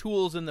 especially these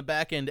tools in the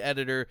back-end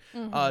editor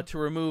to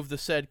remove the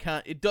said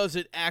does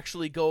it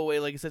actually go away,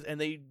 like it says, and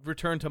they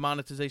return to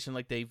monetization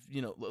like they've,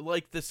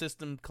 like the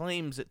system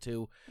claims it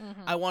to.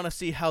 I want to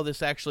see how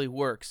this actually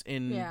works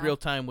in real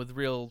time with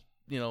real,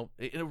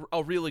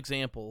 a real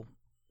example.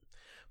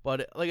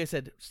 But like I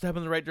said, step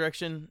in the right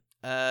direction.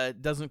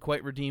 Doesn't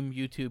quite redeem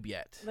YouTube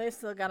yet. They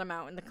still got a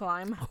mountain to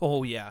climb.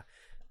 Oh, yeah.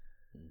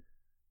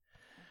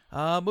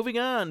 Moving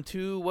on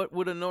to what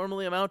would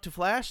normally amount to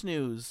flash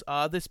news.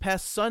 This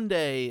past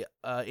Sunday,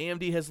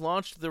 AMD has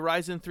launched the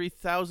Ryzen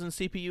 3000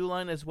 CPU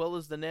line as well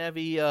as the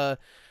Navi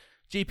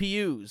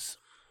GPUs.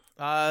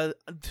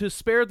 To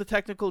spare the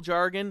technical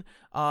jargon,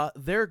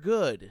 they're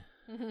good.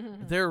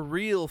 They're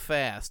real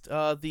fast.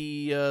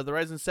 The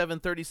Ryzen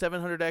 7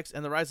 3700X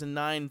and the Ryzen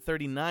 9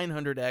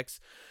 3900X.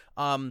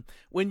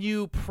 When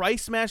you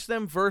price match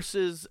them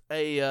versus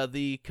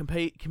the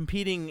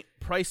competing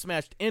price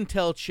matched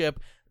Intel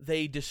chip,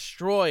 they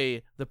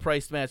destroy the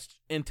price matched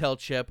Intel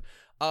chip.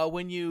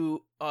 When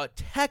you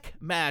tech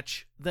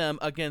match them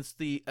against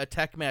the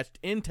tech matched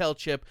Intel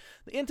chip,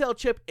 the Intel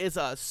chip is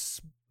a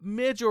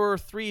smidge or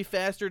 3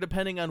 faster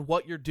depending on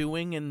what you're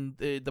doing in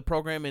the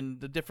program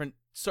and the different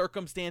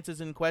circumstances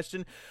in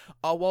question,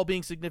 while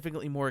being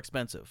significantly more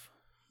expensive.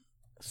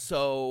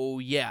 So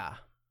yeah,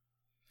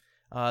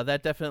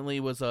 that definitely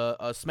was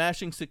a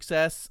smashing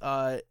success.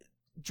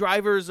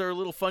 Drivers are a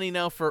little funny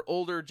now for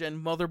older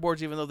gen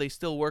motherboards, even though they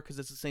still work because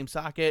it's the same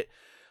socket.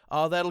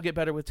 That'll get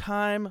better with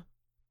time.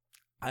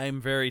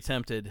 I'm very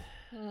tempted.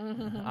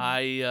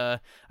 I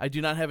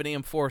do not have an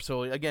AM4,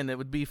 so again, it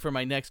would be for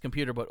my next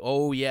computer. But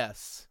oh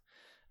yes,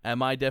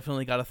 I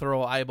definitely got to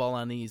throw an eyeball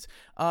on these.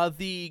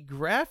 The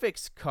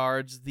graphics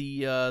cards,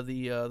 the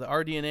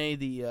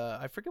RDNA,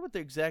 I forget what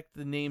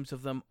the names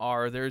of them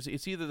are.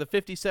 It's either the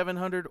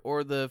 5700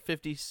 or the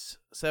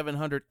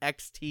 5700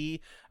 XT.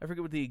 I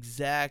forget what the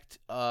exact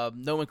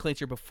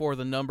nomenclature before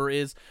the number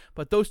is,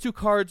 but those two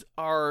cards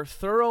are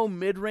thorough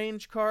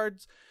mid-range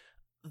cards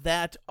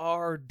that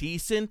are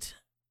decent,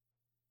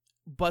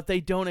 but they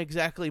don't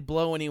exactly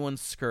blow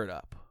anyone's skirt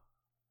up.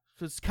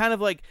 So it's kind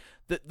of like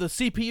the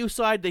CPU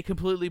side, they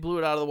completely blew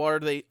it out of the water.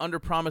 They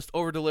underpromised,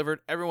 over-delivered.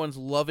 Everyone's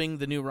loving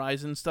the new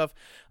Ryzen stuff.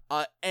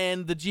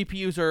 And the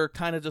GPUs are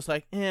kind of just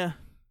like, eh.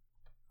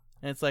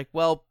 And it's like,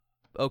 well,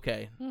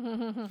 okay.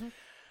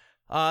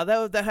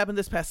 That happened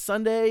this past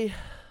Sunday.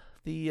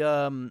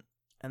 And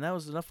that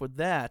was enough with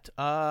that.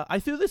 I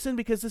threw this in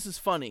because this is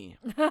funny.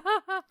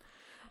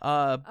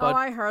 But,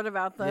 I heard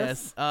about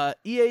this. Yes.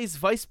 EA's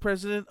Vice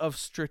President of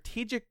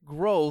Strategic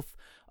Growth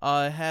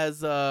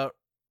has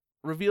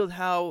revealed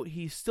how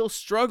he still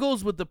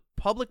struggles with the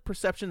public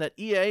perception that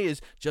EA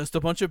is just a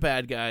bunch of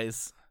bad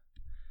guys.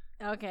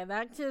 Okay,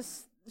 that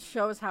just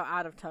shows how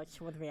out of touch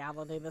with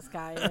reality this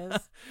guy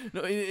is.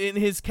 No, in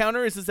his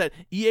counter is that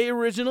EA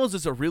Originals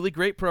is a really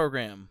great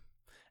program.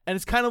 And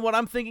it's kind of what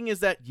I'm thinking is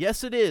that,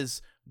 yes, it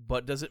is,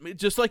 but does it,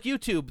 just like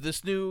YouTube,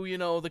 this new,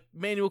 the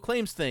manual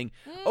claims thing.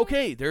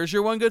 Okay, there's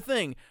your one good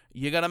thing.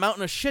 You got a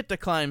mountain of shit to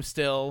climb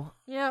still.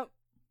 Yep.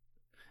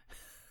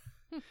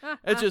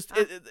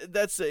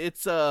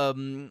 It's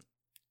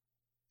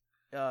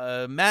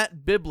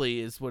Matt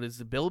Bilbey is what is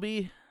it,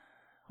 Bilby?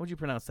 How'd you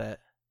pronounce that?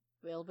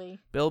 Bilby.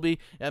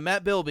 Yeah,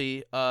 Matt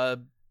Bilbey,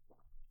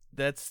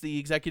 that's the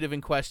executive in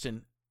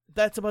question.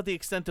 That's about the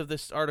extent of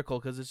this article,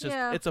 because it's just,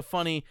 it's a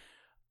funny,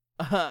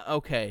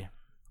 okay.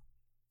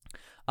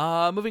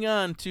 Moving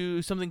on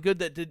to something good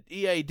that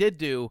EA did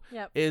do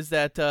is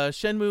that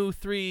Shenmue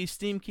 3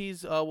 Steam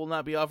keys will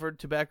not be offered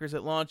to backers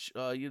at launch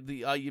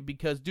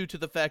because due to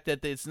the fact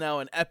that it's now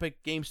an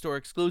Epic Game Store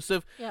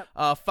exclusive.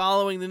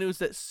 Following the news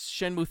that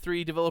Shenmue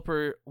 3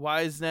 developer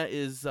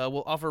Wisenet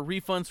will offer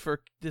refunds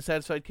for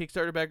dissatisfied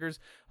Kickstarter backers,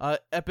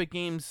 Epic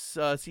Games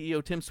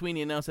CEO Tim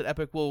Sweeney announced that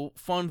Epic will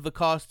fund the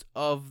cost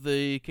of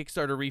the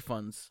Kickstarter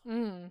refunds.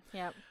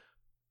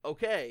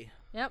 Okay.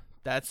 Yep.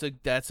 That's a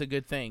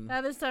good thing.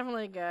 That is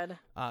definitely good.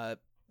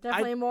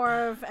 Definitely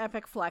more of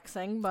Epic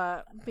flexing,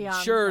 but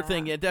beyond sure that,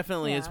 thing, yeah,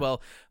 definitely as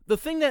well. The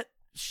thing that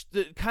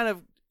kind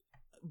of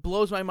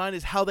blows my mind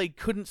is how they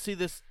couldn't see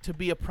this to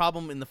be a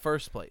problem in the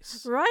first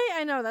place. Right,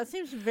 I know that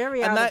seems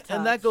very out of touch.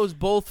 And that goes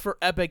both for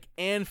Epic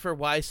and for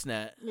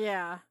Wisenet.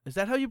 Yeah. Is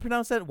that how you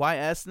pronounce that?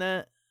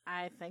 YSNet?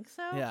 I think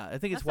so. Yeah, I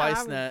think it's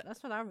Wisenet.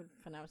 That's what I would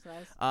pronounce it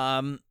as.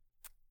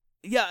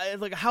 Yeah,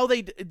 like how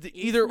they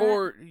either Yeastnet?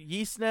 or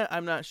Yeastnet,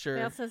 I'm not sure.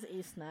 Yeah, it says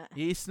Eastnet.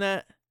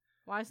 Yeastnet?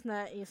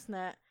 Wisenet,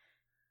 Eastnet.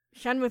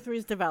 Shenmue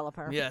 3's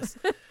developer. Yes.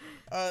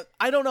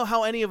 I don't know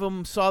how any of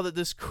them saw that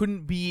this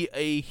couldn't be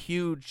a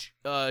huge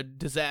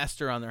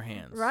disaster on their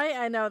hands. Right?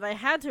 I know. They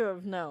had to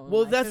have known.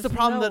 Well, that's the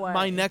problem that way.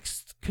 my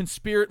next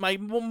my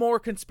more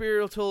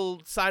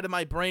conspiratorial side of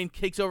my brain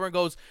kicks over and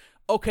goes,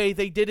 okay,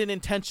 they did it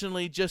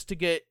intentionally just to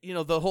get,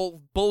 the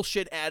whole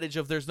bullshit adage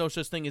of there's no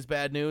such thing as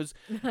bad news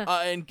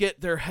and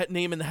get their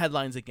name in the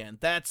headlines again.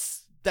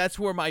 That's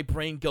where my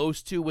brain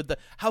goes to with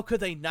how could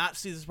they not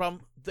see this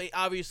problem? They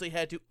obviously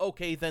had to.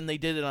 Okay, then they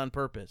did it on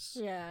purpose.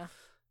 Yeah.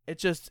 It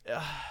just,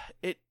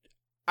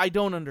 I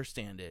don't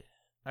understand it.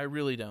 I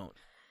really don't.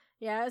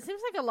 Yeah, it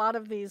seems like a lot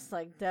of these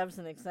devs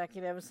and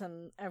executives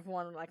and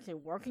everyone actually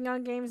working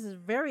on games is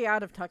very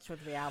out of touch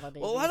with reality.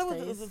 Well,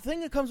 the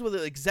thing that comes with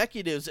the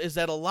executives is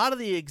that a lot of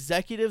the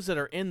executives that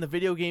are in the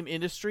video game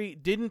industry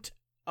didn't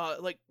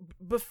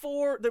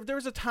before. There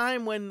was a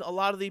time when a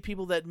lot of the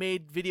people that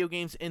made video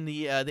games in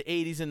the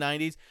 80s and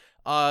 90s.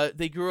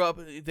 They grew up,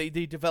 they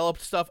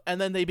developed stuff,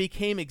 and then they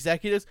became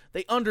executives.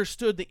 They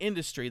understood the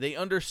industry. They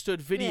understood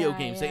video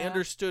games. They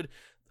understood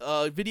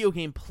video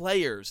game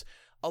players.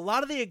 A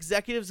lot of the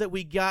executives that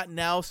we got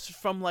now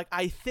from, rough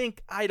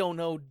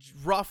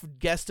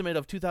guesstimate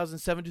of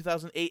 2007,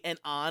 2008, and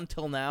on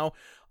till now,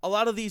 a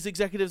lot of these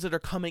executives that are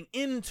coming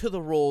into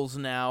the roles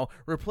now,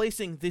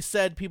 replacing the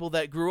said people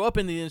that grew up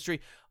in the industry,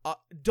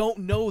 don't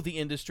know the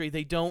industry.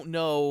 They don't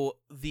know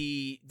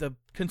the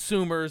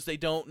consumers. They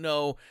don't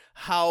know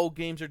how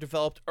games are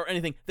developed or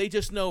anything. They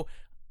just know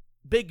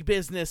big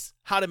business,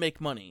 how to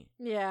make money.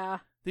 Yeah.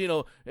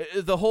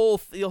 The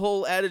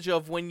whole adage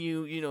of when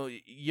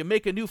you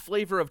make a new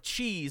flavor of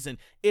cheese and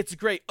it's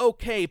great.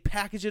 Okay,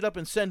 package it up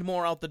and send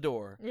more out the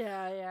door.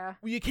 Yeah.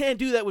 Well, you can't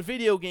do that with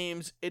video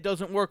games. It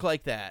doesn't work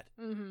like that.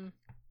 Mm-hmm.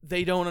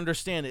 They don't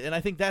understand it, and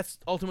I think that's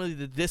ultimately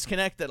the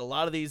disconnect that a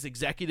lot of these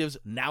executives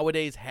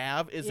nowadays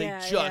have. Is they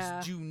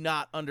just do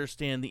not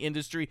understand the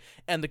industry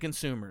and the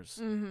consumers.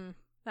 Mm-hmm.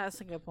 That's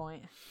a good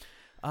point.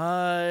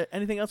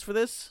 Anything else for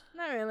this?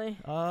 Not really.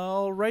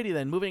 Alrighty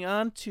then. Moving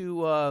on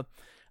to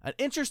an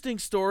interesting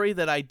story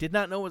that I did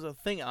not know was a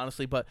thing,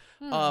 honestly, but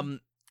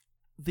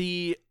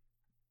the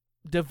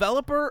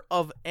developer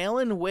of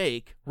Alan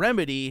Wake,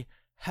 Remedy,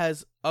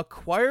 has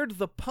acquired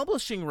the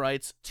publishing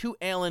rights to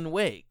Alan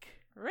Wake.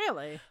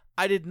 Really?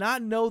 I did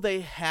not know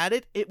they had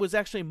it. It was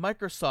actually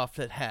Microsoft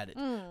that had it.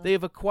 They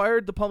have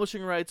acquired the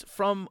publishing rights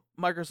from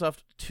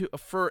Microsoft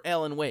for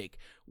Alan Wake,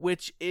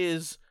 which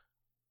is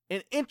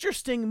an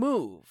interesting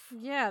move.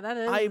 Yeah, that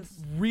is. I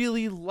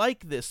really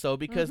like this, though,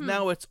 because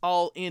now it's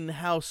all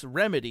in-house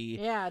Remedy.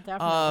 Yeah,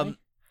 definitely.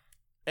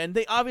 And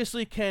they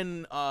obviously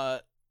can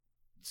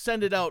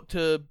send it out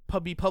to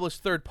be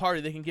published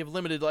third-party. They can give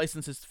limited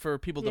licenses for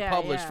people to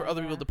publish, for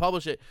other people to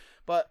publish it.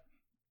 But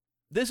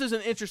this is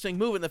an interesting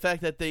move in the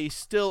fact that they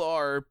still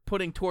are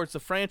putting towards the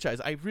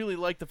franchise. I really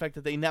like the fact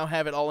that they now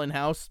have it all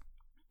in-house.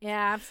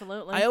 Yeah,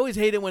 absolutely. I always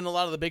hate it when a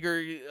lot of the bigger,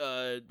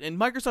 and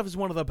Microsoft is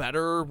one of the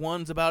better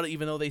ones about it,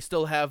 even though they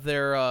still have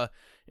their,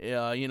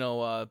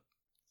 IPs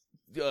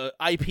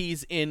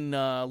in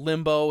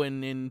limbo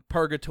and in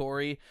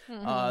purgatory.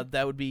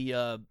 That would be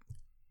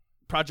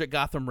Project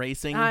Gotham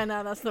Racing. I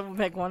know, that's the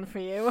big one for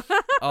you.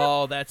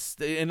 Oh,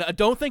 and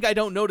don't think I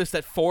don't notice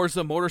that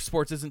Forza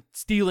Motorsports isn't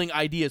stealing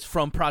ideas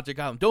from Project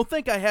Gotham. Don't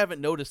think I haven't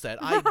noticed that.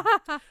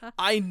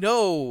 I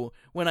know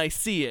when I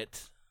see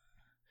it.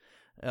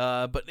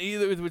 But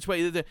either which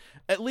way,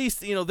 at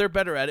least they're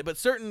better at it. But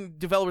certain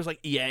developers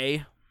like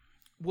EA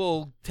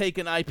will take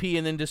an IP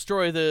and then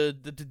destroy the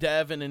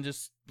dev and then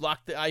just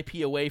lock the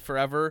IP away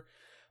forever.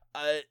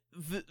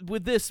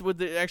 With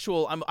the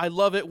actual, I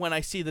love it when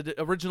I see the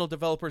original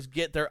developers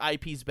get their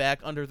IPs back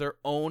under their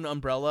own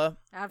umbrella.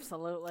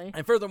 Absolutely.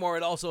 And furthermore,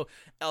 it also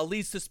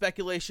leads to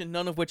speculation,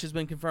 none of which has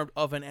been confirmed,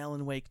 of an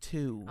Alan Wake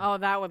 2. Oh,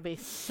 that would be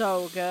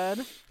so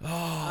good.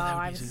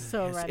 I'm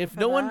so ready for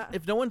that.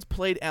 If no one's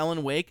played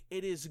Alan Wake,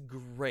 it is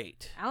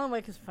great. Alan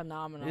Wake is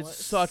phenomenal.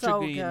 It's such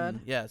so a good good.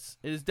 Yes,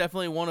 it is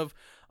definitely one of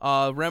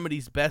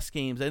Remedy's best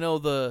games. I know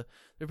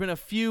there've been a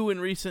few in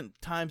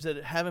recent times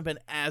that haven't been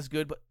as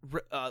good, but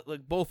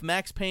like both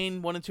Max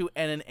Payne 1 and 2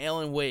 and an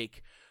Alan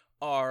Wake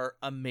are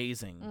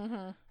amazing.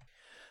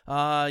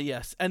 Mm-hmm.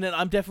 Yes, and then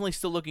I'm definitely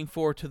still looking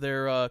forward to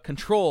their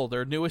Control,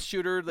 their newest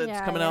shooter that's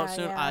coming out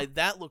soon. Yeah.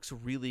 That looks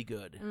really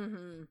good.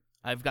 Mm-hmm.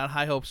 I've got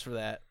high hopes for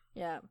that.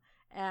 Yeah,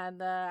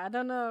 and I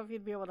don't know if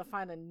you'd be able to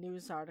find a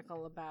news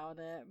article about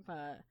it,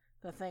 but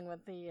the thing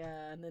with the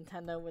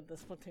Nintendo with the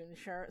Splatoon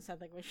shirts, I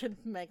think we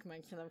should make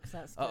mention of because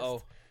that's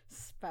just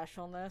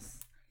specialness.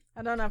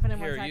 I don't know if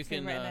anyone's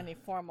actually written any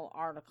formal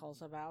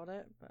articles about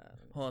it, but...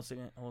 Hold on a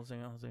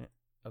second.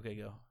 Okay,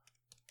 go.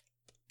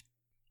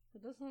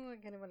 It doesn't look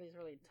like anybody's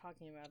really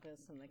talking about this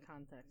in the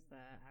context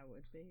that I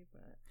would be,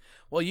 but...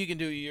 Well, you can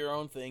do your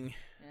own thing.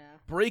 Yeah.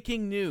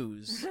 Breaking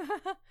news.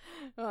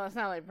 Well, it's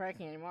not really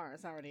breaking anymore.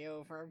 It's already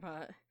over,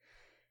 but...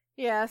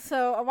 Yeah,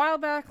 so a while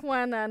back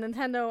when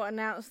Nintendo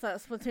announced that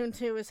Splatoon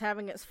 2 is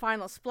having its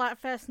final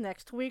Splatfest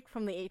next week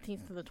from the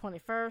 18th to the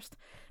 21st,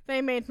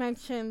 they made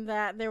mention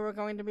that there were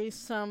going to be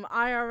some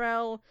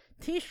IRL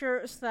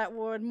t-shirts that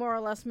would more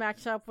or less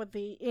match up with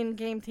the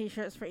in-game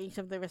t-shirts for each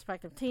of the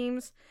respective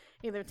teams,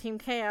 either Team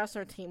Chaos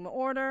or Team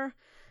Order.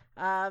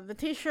 The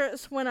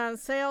t-shirts went on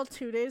sale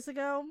 2 days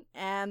ago,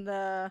 and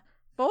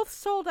both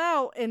sold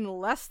out in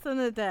less than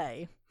a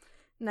day.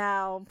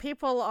 Now,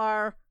 people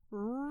are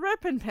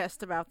ripping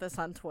pissed about this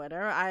on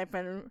Twitter. I've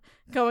been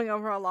going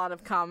over a lot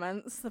of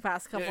comments the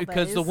past couple days.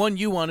 Because the one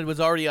you wanted was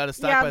already out of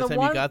stock by the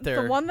time you got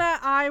there. The one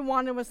that I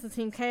wanted was the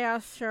Team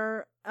Chaos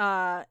shirt.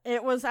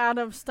 It was out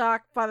of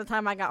stock by the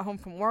time I got home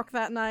from work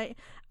that night.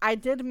 I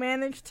did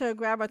manage to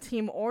grab a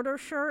Team Order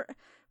shirt,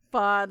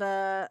 but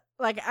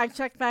I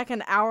checked back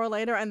an hour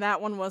later and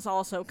that one was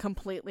also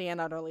completely and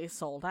utterly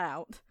sold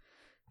out.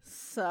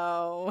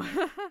 So,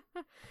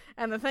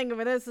 and the thing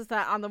of it is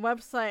that on the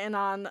website and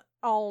on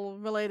all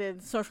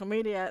related social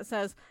media, it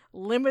says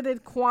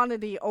limited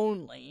quantity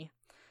only.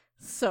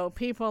 So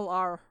people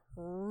are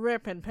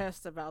ripping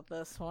pissed about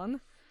this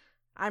one.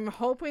 I'm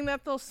hoping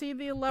that they'll see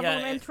the level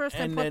of interest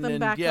and put them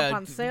back up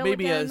on sale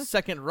maybe again. Maybe a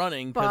second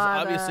running, because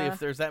obviously if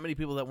there's that many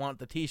people that want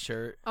the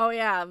t-shirt. Oh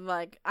yeah,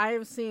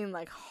 I've seen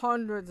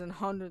hundreds and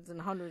hundreds and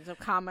hundreds of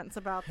comments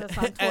about this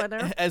on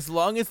Twitter. As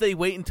long as they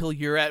wait until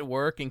you're at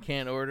work and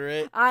can't order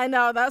it. I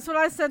know, that's what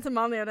I said to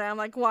Mom the other day. I'm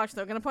like, watch,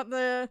 they're going to put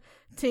the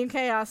Team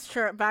Chaos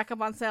shirt back up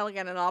on sale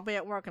again and I'll be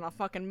at work and I'll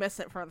fucking miss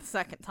it for the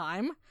second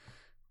time.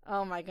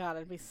 Oh my god,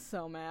 I'd be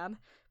so mad.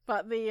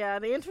 But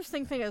the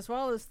interesting thing as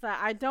well is that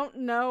I don't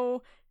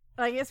know,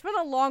 it's been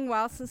a long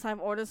while since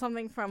I've ordered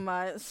something from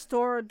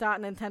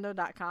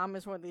store.nintendo.com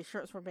is where these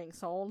shirts were being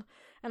sold.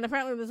 And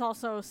apparently there's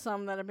also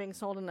some that are being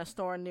sold in a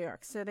store in New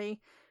York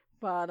City.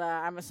 But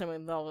I'm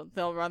assuming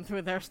they'll run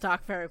through their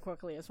stock very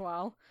quickly as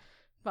well.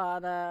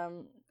 But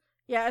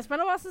yeah, it's been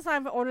a while since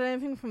I've ordered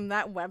anything from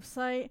that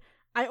website.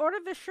 I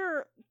ordered the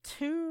shirt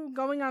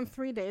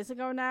 3 days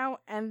ago now,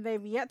 and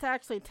they've yet to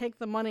actually take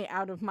the money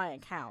out of my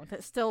account.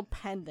 It's still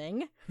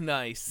pending.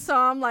 Nice. So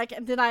I'm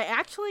like, did I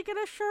actually get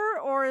a shirt,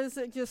 or is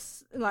it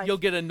just You'll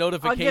get a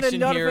notification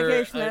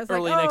here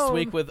early next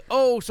week with,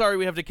 sorry,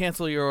 we have to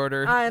cancel your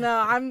order. I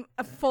know, I'm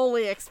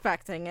fully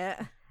expecting it.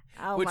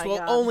 Oh Which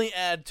will only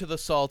add to the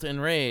salt and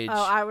rage.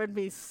 Oh, I would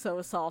be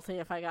so salty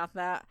if I got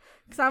that.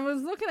 Because I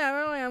was looking at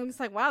it earlier, and I'm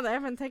just like, wow, they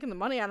haven't taken the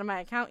money out of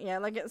my account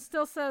yet. It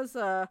still says,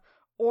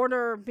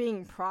 order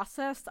being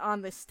processed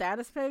on the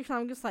status page, and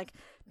I'm just like,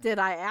 did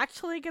I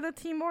actually get a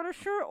Team Order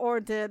shirt, or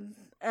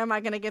am I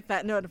going to get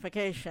that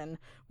notification?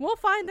 We'll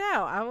find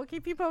out. I will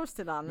keep you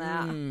posted on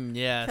that.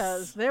 Yes.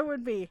 Because there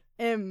would be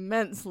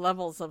immense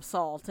levels of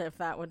salt if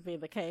that would be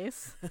the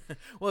case.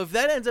 Well, if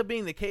that ends up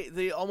being the case,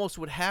 they almost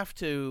would have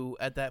to,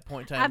 at that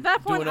point in time, at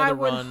that point, I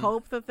would run.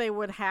 hope that they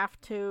would have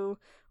to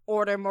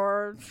order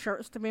more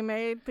shirts to be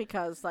made,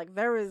 because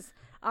there is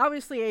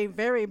obviously a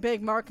very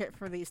big market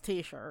for these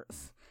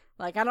t-shirts.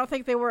 I don't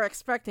think they were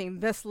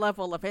expecting this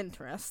level of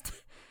interest.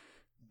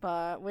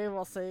 But we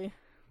will see.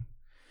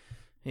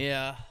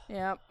 Yeah.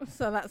 Yep,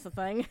 so that's the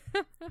thing.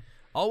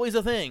 Always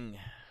a thing.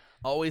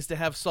 Always to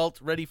have salt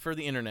ready for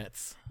the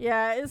internets.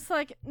 Yeah, it's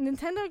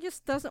Nintendo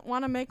just doesn't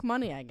want to make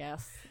money, I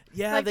guess.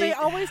 Yeah, they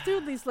always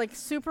do these,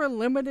 super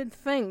limited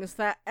things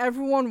that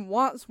everyone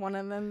wants one,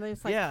 and then they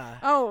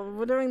oh,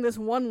 we're doing this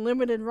one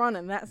limited run,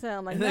 and that's it.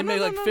 I'm like, and they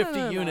make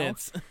 50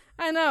 units.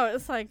 I know,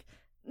 it's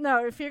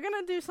no, if you're going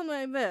to do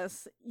something like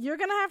this, you're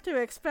going to have to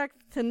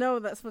expect to know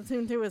that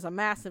Splatoon 2 is a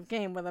massive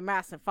game with a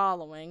massive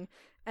following,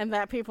 and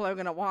that people are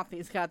going to want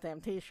these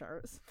goddamn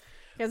t-shirts.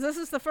 Because this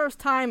is the first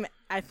time,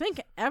 I think,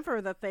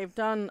 ever that they've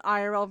done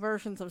IRL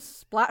versions of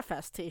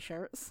Splatfest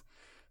t-shirts.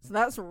 So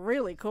that's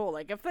really cool.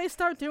 Like, if they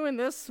start doing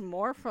this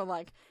more for,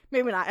 like,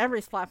 maybe not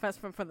every Splatfest,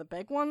 but for the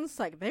big ones,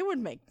 like, they would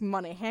make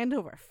money hand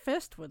over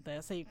fist with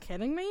this. Are you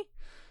kidding me?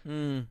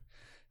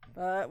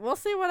 But we'll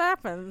see what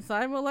happens.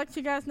 I will let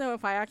you guys know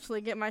if I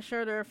actually get my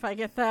shirt or if I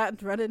get that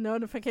dreaded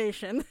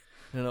notification.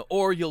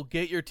 Or you'll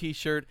get your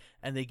t-shirt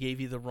and they gave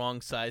you the wrong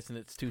size and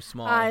it's too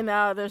small. I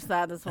know, there's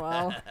that as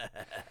well.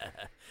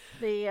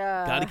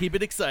 Gotta keep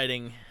it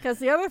exciting. Because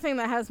the other thing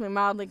that has me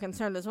mildly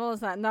concerned as well is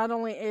that not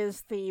only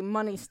is the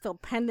money still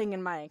pending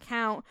in my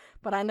account,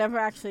 but I never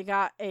actually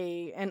got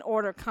an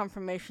order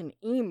confirmation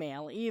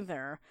email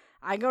either.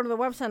 I go to the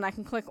website and I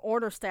can click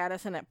order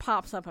status and it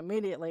pops up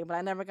immediately, but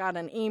I never got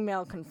an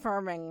email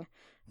confirming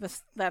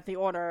that the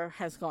order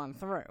has gone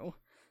through.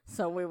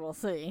 So we will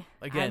see.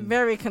 Again, I'm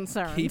very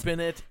concerned. Keeping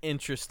it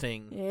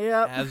interesting.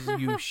 Yep. As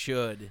you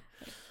should.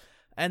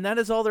 And that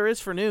is all there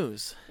is for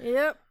news.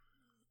 Yep.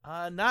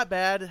 Not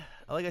bad.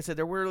 Like I said,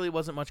 there really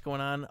wasn't much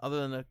going on other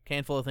than a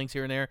handful of things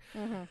here and there.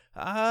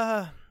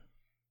 I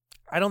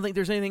don't think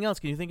there's anything else.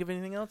 Can you think of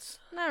anything else?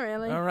 Not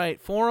really. All right.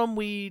 Forum,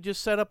 we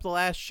just set up the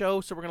last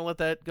show, so we're going to let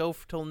that go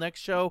till next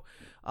show.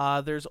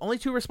 There's only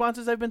 2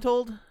 responses, I've been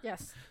told.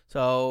 Yes.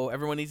 So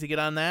everyone needs to get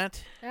on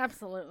that.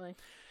 Absolutely.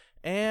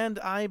 And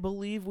I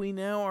believe we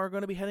now are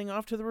going to be heading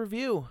off to the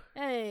review.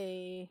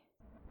 Hey.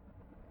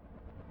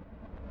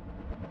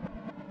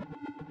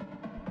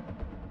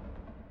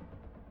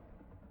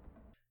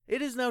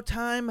 It is now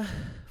time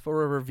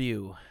for a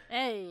review.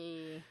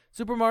 Hey.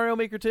 Super Mario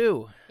Maker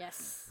 2.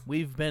 Yes.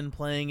 We've been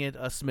playing it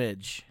a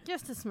smidge.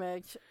 Just a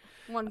smidge,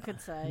 one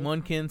could say.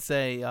 One can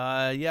say,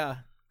 yeah.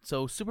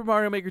 So Super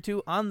Mario Maker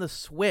 2 on the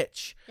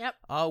Switch. Yep.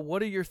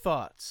 What are your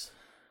thoughts?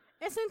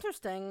 It's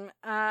interesting.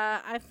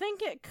 I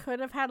think it could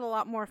have had a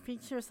lot more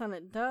features than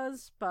it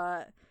does,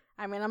 but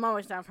I mean, I'm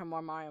always down for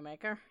more Mario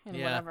Maker in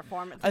whatever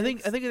form it takes.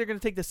 I think they're going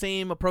to take the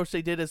same approach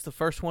they did as the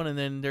first one, and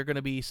then there are going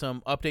to be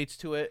some updates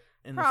to it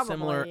in the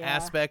similar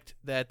aspect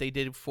that they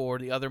did for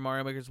the other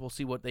Mario Makers. We'll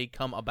see what they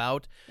come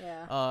about.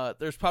 Yeah.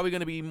 There's probably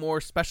going to be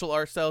more special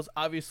art styles.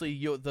 Obviously,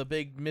 the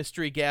big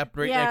mystery gap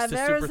next to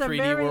Super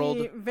 3D World.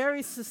 Yeah, there's a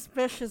very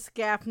suspicious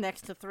gap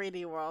next to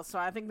 3D World, so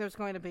I think there's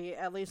going to be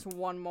at least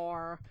one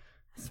more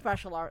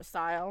special art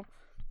style.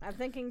 I'm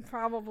thinking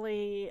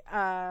probably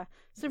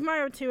Super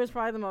Mario 2 is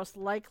probably the most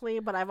likely,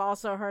 but I've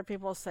also heard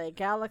people say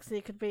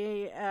Galaxy could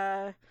be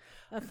a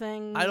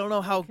thing. I don't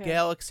know how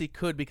Galaxy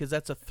could, because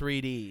that's a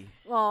 3D.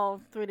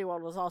 Well, 3D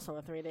World was also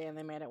a 3D, and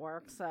they made it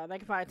work. So they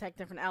could probably take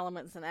different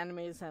elements and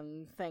enemies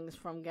and things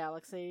from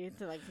Galaxy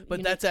to like.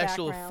 But that's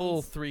actual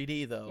full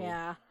 3D though.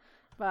 Yeah.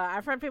 But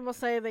I've heard people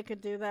say they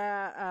could do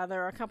that.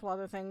 There are a couple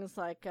other things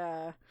like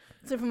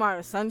Super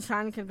Mario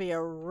Sunshine could be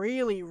a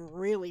really,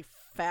 really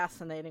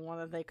fascinating one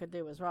that they could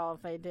do as well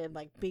if they did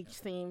like beach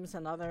themes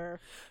and other.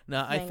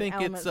 No, I think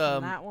it's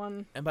that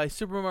one. And by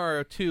Super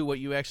Mario 2, what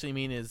you actually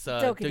mean is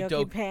Doki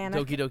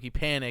Doki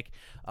Panic,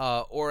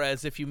 or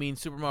as if you mean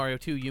Super Mario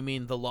 2, you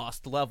mean the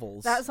Lost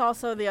Levels. That's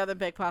also the other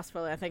big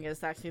possibility. I think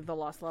is actually the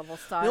Lost Level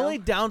style. The only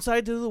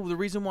downside to the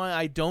reason why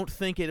I don't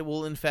think it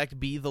will in fact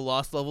be the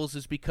Lost Levels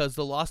is because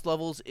the Lost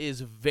Levels is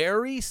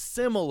very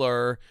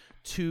similar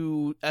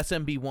to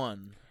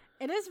SMB1.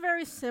 It is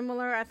very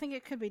similar. I think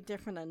it could be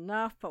different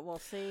enough, but we'll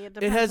see.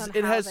 It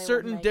has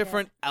certain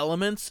different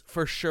elements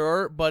for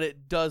sure, but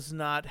it does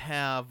not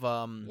have.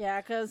 Yeah,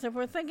 because if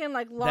we're thinking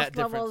like Lost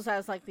Levels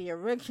as like the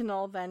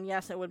original, then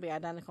yes, it would be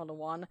identical to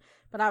 1.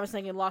 But I was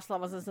thinking Lost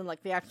Levels is in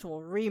like the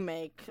actual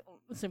remake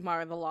Super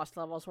Mario The Lost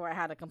Levels, where it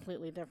had a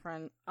completely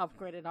different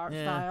upgraded art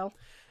style.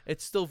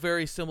 It's still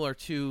very similar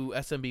to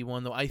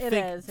SMB1, though. I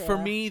think is, for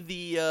me,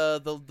 the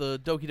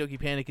Doki Doki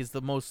Panic is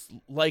the most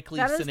likely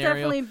that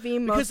scenario. That is definitely the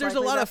most because there's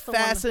likely. a lot of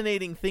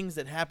fascinating things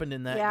that happened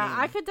in that game. Yeah,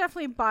 I could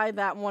definitely buy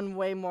that one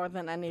way more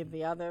than any of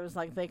the others.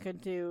 Like, they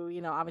could do,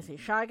 obviously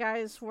Shy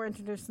Guys were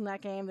introduced in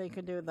that game. They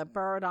could do the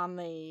bird on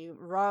the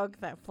rug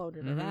that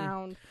floated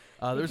around.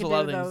 There's a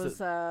lot of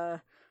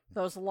things.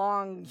 Those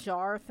long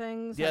jar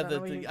things. Yeah,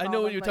 I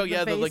know what you're talking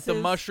about. Yeah, like the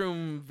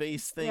mushroom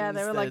vase things. Yeah,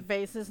 they were like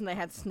vases and they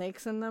had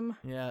snakes in them.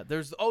 Yeah,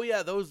 those. I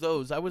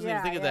wasn't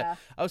even thinking of that.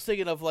 I was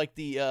thinking of like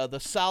the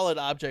solid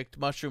object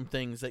mushroom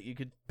things that you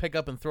could pick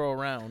up and throw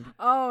around.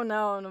 Oh,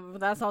 no,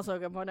 that's also a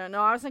good point.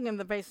 No, I was thinking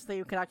the vases that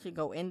you could actually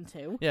go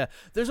into. Yeah,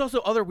 there's also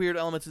other weird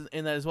elements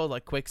in that as well,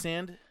 like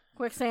quicksand.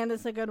 Quicksand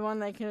is a good one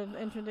they could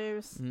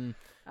introduce.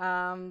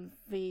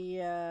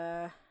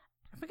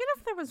 I forget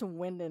if there was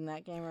wind in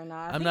that game or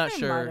not. I'm not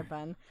sure. Might have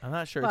been. I'm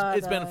not sure.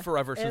 It's been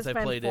forever since I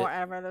played it. It's been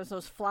forever. There's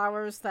those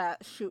flowers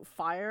that shoot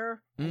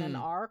fire in an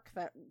arc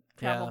that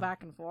travel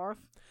back and forth.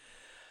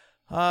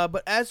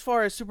 But as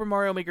far as Super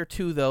Mario Maker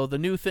 2, though, the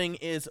new thing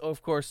is,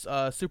 of course,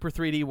 Super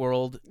 3D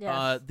World.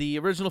 Yes. The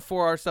original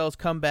 4 art styles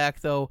come back,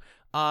 though.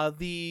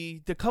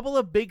 The couple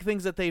of big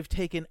things that they've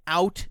taken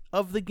out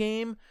of the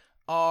game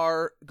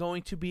are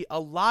going to be a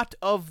lot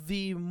of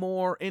the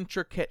more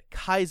intricate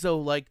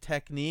Kaizo-like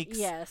techniques.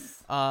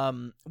 Yes.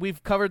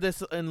 We've covered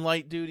this in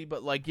Light Duty,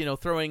 but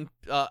throwing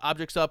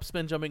objects up,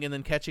 spin jumping, and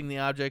then catching the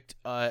object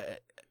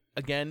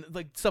again,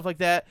 like stuff like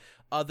that.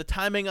 The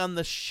timing on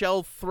the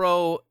shell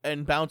throw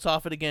and bounce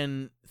off it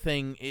again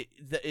thing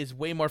is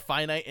way more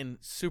finite and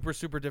super,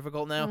 super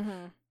difficult now,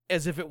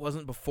 as if it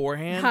wasn't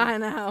beforehand. I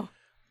know.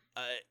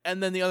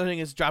 And then the other thing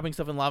is dropping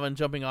stuff in lava and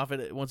jumping off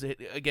it once it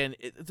hit. Again,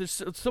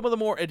 there's some of the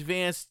more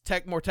advanced,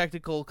 more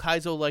technical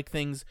Kaizo-like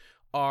things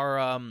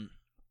are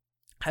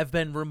have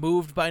been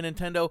removed by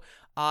Nintendo.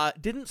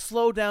 Didn't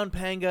slow down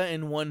Panga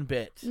in one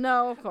bit.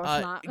 No, of course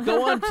not.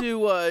 Go on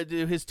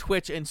to his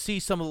Twitch and see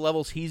some of the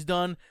levels he's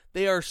done.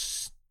 They are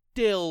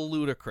still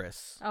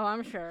ludicrous. Oh,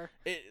 I'm sure.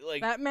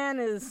 That man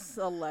is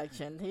a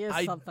legend. He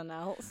is something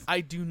else.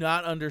 I do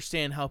not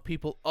understand how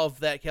people of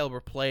that caliber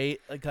play.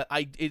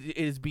 It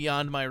is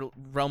beyond my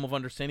realm of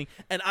understanding.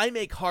 And I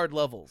make hard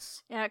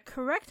levels. Yeah,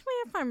 correct me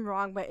if I'm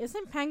wrong, but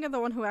isn't Panga the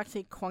one who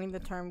actually coined the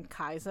term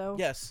Kaizo?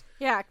 Yes.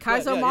 Yeah,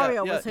 Kaizo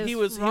Mario was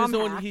his ROM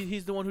hack.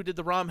 He's the one who did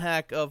the ROM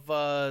hack of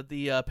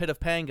the Pit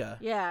of Panga.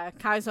 Yeah,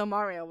 Kaizo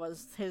Mario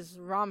was his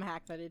ROM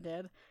hack that he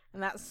did,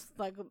 and that's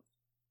like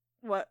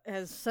what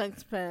has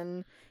since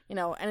been,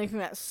 anything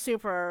that's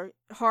super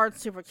hard,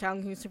 super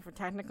challenging, super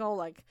technical.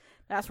 Like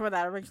that's where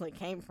that originally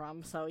came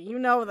from. So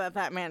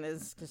that man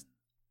is just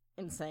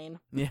insane.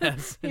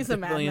 Yes, he's a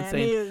madman.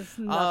 Insane.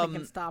 Nothing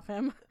can stop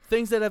him.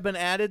 Things that have been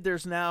added.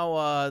 There's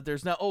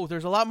there's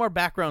a lot more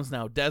backgrounds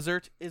now.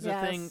 Desert is a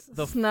thing.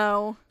 The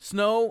snow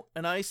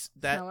and ice.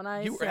 Snow and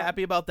ice, you were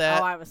happy about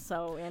that. Oh, I was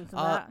so into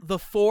that. The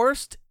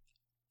forest.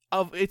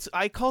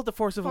 I call it the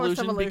Force of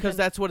Illusion because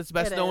that's what it's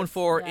best known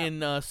for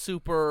in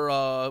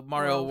Super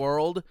Mario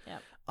World.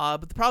 Yep.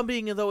 But the problem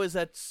being though is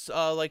that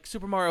like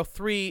Super Mario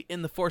 3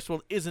 in the Forest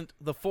World isn't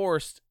the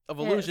Forest of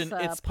Illusion.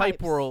 It's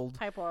Pipe World.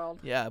 Pipe World.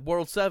 Yeah,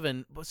 World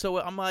 7. So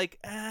I'm like,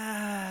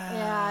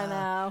 yeah, I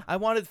know. I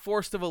wanted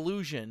Forest of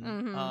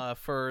Illusion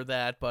for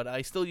that, but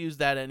I still use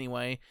that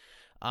anyway.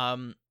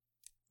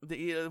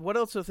 What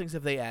else of things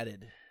have they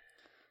added?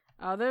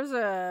 There's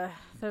a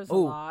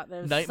lot.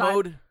 There's night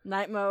mode.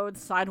 Night mode.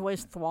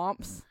 Sideways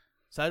thwomps.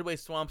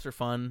 Sideways thwomps are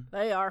fun.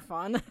 They are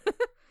fun.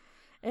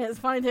 And it's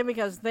funny too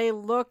because they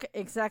look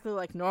exactly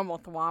like normal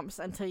thwomps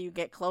until you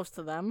get close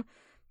to them.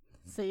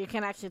 So you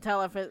can actually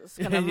tell if it's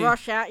gonna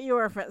rush at you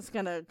or if it's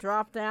gonna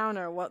drop down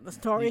or what the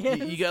story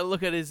is. You gotta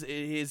look at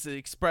his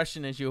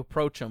expression as you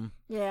approach him.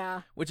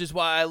 Yeah. Which is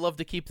why I love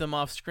to keep them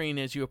off screen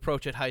as you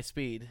approach at high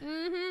speed.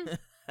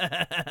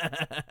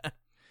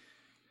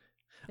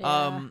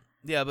 Yeah.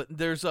 Yeah, but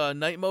there's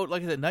night mode.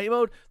 Like I said, night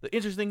mode. The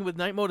interesting thing with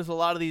night mode is a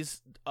lot of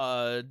these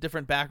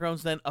different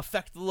backgrounds then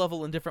affect the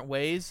level in different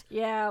ways.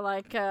 Yeah,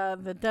 like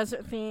the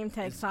desert theme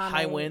takes on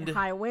high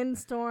wind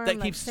storm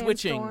that keeps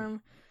switching.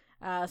 Storm.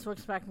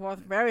 Switch back and forth.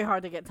 Very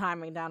hard to get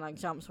timing down on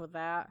jumps with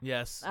that.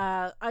 Yes.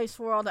 Ice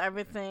World,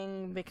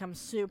 everything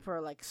becomes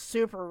super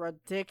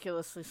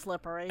ridiculously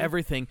slippery.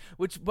 Everything.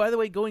 Which, by the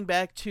way, going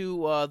back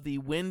to the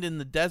wind in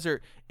the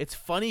desert, it's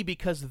funny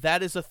because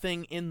that is a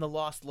thing in the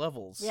Lost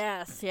Levels.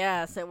 Yes,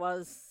 it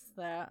was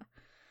that.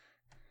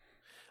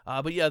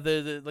 But yeah,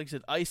 the like I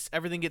said, ice,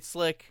 everything gets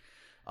slick.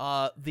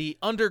 The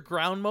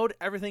underground mode,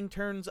 everything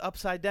turns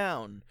upside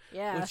down.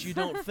 Yes. Which you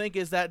don't think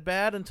is that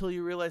bad until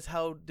you realize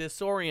how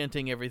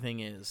disorienting everything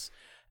is.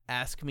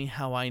 Ask me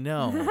how I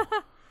know.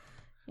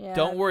 Yeah,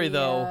 don't worry,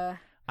 though.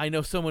 I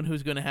know someone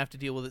who's going to have to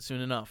deal with it soon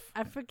enough.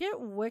 I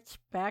forget which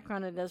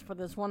background it is, but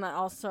there's one that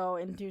also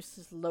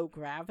induces low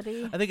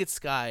gravity. I think it's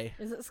Sky.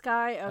 Is it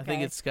Sky? Okay. I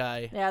think it's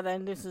Sky. Yeah, that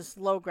induces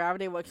low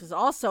gravity, which is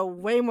also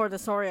way more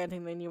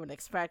disorienting than you would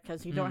expect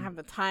because you don't have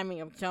the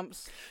timing of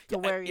jumps to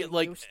where you're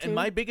used to. And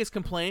my biggest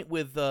complaint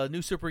with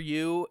New Super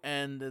U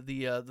and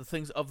the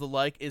things of the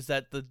like is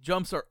that the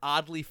jumps are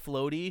oddly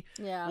floaty.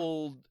 Yeah.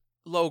 Well,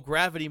 low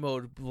gravity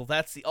mode,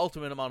 that's the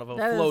ultimate amount of a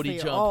that floaty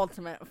is the jump.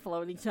 Ultimate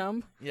floaty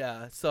jump.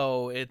 Yeah,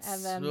 so it's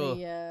and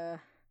then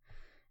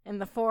in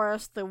the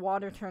forest the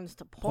water turns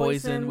to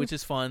poison, which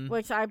is fun.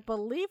 Which I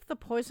believe the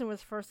poison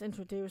was first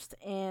introduced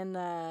in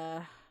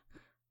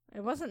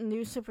it wasn't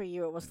New Super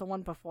U, it was the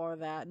one before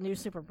that. New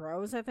Super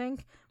Bros, I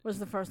think, was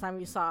the first time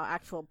you saw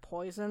actual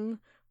poison,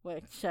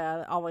 which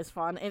always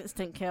fun.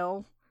 Instant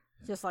kill,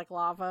 just like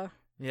lava.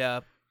 Yeah.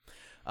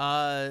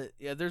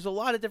 There's a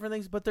lot of different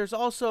things, but there's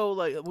also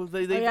like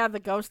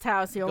the ghost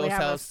house. You only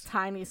have a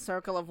tiny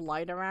circle of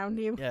light around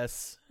you.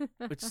 Yes,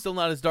 which is still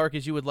not as dark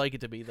as you would like it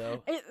to be,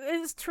 though. It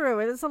is true.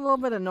 It is a little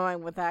bit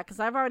annoying with that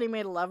because I've already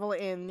made a level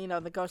in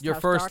the ghost your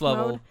house first dark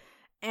level, mode,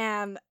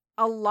 and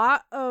a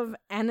lot of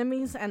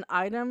enemies and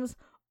items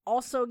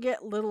also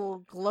get little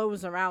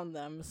glows around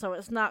them, so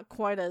it's not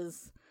quite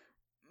as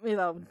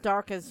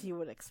dark as you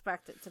would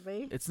expect it to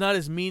be. It's not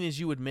as mean as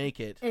you would make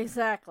it.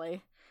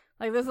 Exactly.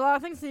 Like, there's a lot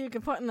of things that you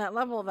can put in that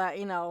level that,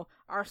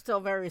 are still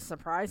very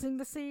surprising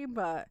to see,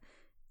 but,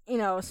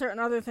 certain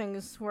other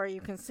things where you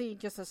can see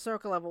just a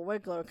circle of a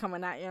wiggler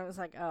coming at you, and it's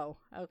like, oh,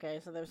 okay,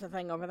 so there's a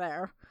thing over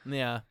there.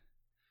 Yeah.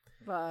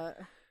 But,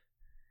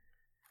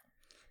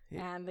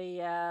 and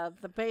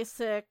the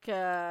basic,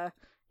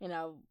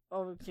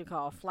 what would you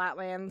call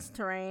flatlands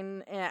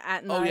terrain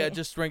at night? Oh, yeah,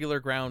 just regular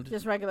ground.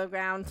 Just regular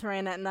ground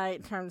terrain at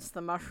night turns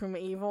the mushroom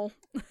evil.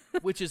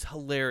 Which is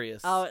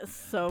hilarious. Oh, it's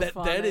so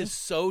funny. That is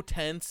so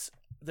tense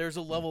there's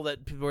a level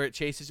where it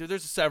chases you.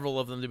 There's several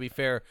of them, to be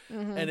fair,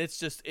 and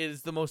it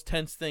is the most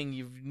tense thing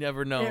you've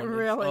never known. It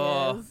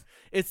really is.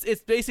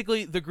 It's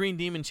basically the Green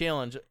Demon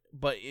Challenge,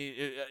 but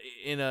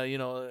in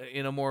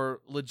a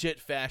more legit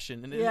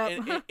fashion,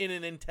 and in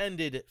an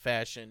intended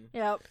fashion.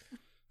 Yep.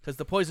 Because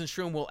the poison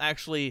shroom will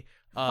actually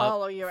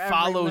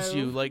follows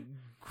you like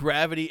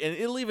gravity, and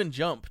it'll even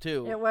jump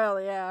too. It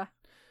will, yeah.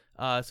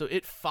 So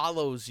it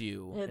follows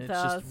you. It and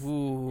does. It's just,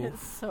 ooh.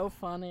 It's so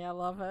funny. I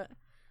love it.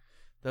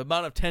 The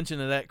amount of tension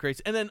that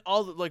creates, and then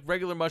all the like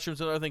regular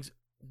mushrooms and other things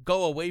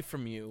go away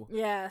from you.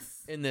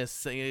 Yes. In this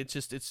thing,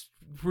 it's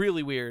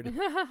really weird.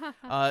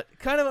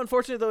 Kind of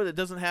unfortunate though that it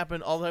doesn't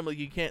happen all the time. Like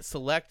you can't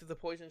select the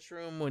poison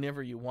shroom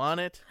whenever you want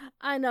it.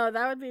 I know,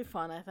 that would be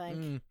fun. I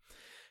think.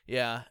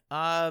 Yeah.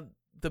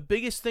 The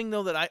biggest thing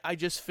though that I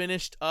just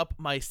finished up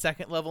my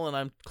second level and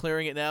I'm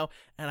clearing it now,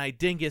 and I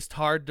dingest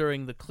hard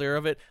during the clear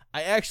of it.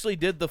 I actually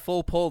did the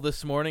full pull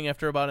this morning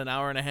after about an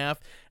hour and a half.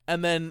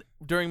 And then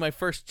during my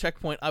first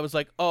checkpoint, I was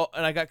like, oh,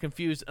 and I got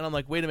confused. And I'm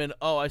like, wait a minute.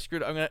 Oh, I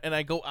screwed up. And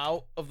I go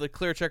out of the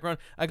clear check run.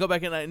 I go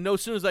back in. And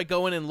as soon as I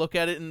go in and look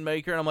at it in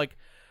Maker, and I'm like,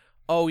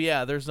 oh,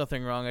 yeah, there's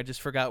nothing wrong. I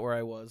just forgot where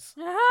I was.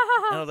 And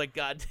I was like,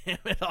 God damn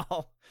it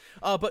all.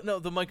 But no,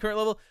 my current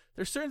level,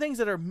 there's certain things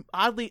that are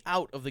oddly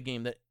out of the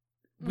game that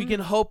we can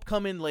hope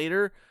come in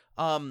later.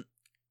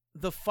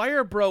 The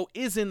Fire Bro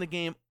is in the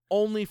game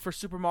only for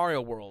Super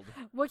Mario World.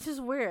 Which is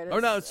weird. Or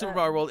no, it's Super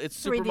Mario World. It's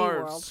Super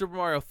Mario World. Super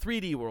Mario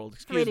 3D World.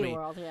 Excuse 3D me.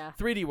 World, yeah.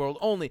 3D World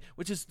only,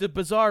 which is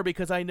bizarre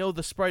because I know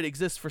the sprite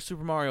exists for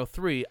Super Mario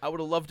 3. I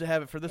would have loved to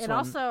have it for this one. And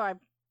also,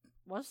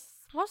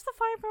 was the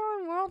Fire Bro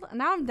in World?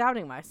 Now I'm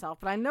doubting myself,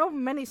 but I know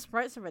many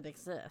sprites of it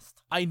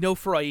exist. I know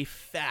for a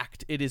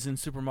fact it is in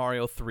Super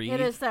Mario 3.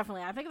 It is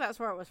definitely. I think that's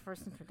where it was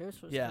first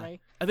introduced. Was 3.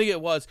 I think it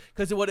was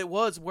because what it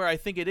was, where I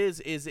think it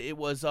is it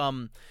was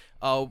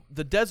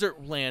the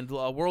Desert Land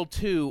World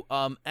 2.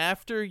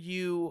 After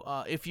you,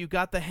 if you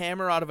got the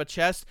hammer out of a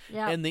chest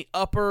in the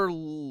upper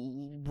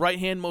right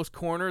handmost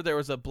corner, there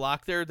was a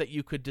block there that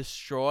you could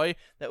destroy.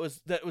 That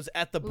was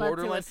at the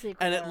borderline,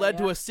 and it led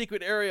to a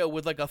secret area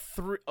with like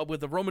with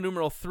the Roman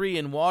numeral 3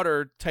 in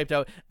water typed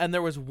out, and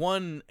there was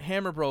one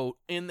hammer bro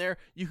in there.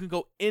 You can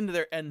go into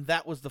there, and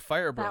that was the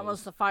Fire Bro. That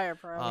was the Fire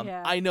Bro.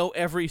 I know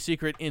every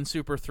secret in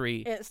Super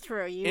 3. It's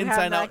true. You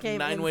Inside have that Out, game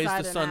 9 Ways to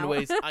inside and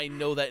Sunways. out. I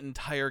know that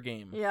entire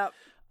game. Yep.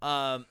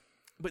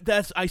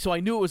 But so I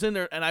knew it was in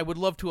there, and I would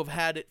love to have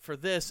had it for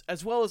this,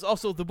 as well as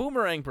also the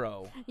Boomerang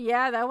Bro.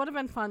 Yeah, that would have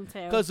been fun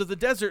too. Because of the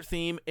desert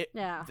theme,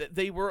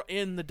 they were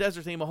in the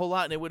desert theme a whole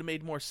lot, and it would have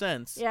made more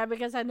sense. Yeah,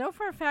 because I know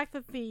for a fact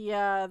that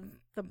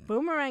the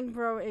Boomerang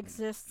Bro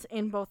exists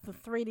in both the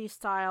 3D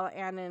style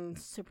and in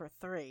Super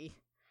 3.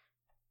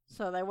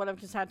 So they would have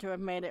just had to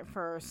have made it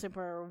for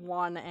Super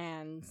 1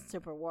 and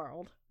Super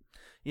World.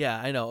 Yeah,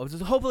 I know.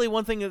 Hopefully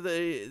one thing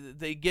that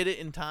they get it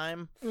in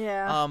time.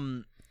 Yeah.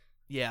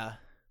 Yeah.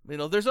 You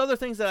know, there's other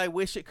things that I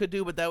wish it could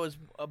do, but that was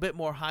a bit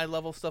more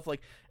high-level stuff. Like,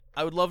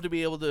 I would love to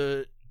be able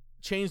to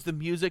change the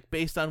music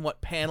based on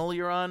what panel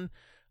you're on,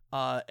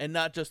 and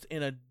not just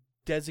in a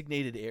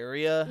designated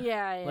area.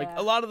 Yeah. Like,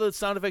 a lot of the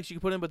sound effects you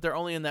can put in, but they're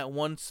only in that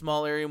one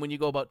small area. When you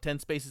go about 10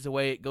 spaces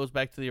away, it goes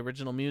back to the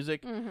original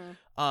music.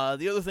 Mm-hmm.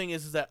 The other thing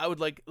is that I would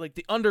like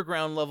the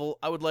underground level,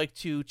 I would like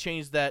to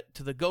change that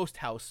to the Ghost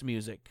House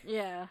music.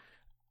 Yeah.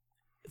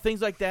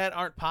 Things like that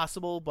aren't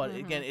possible, but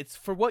again, it's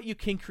for what you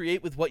can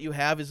create with what you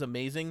have is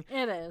amazing.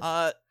 It is.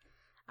 I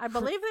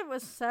believe it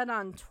was said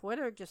on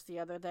Twitter just the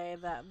other day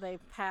that they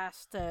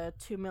passed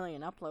 2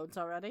 million uploads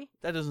already.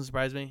 That doesn't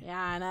surprise me.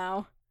 Yeah, I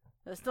know.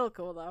 It's still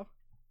cool, though.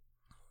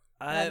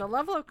 The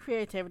level of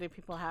creativity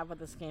people have with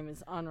this game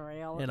is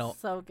unreal.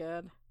 It's so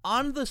good.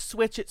 On the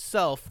Switch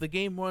itself, the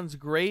game runs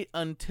great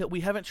until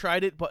we haven't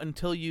tried it, but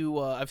until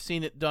I've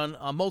seen it done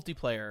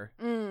multiplayer.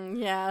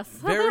 Yes.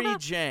 Very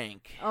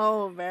jank.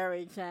 Oh,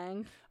 very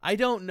jank. I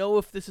don't know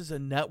if this is a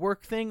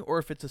network thing or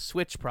if it's a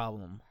Switch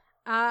problem.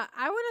 I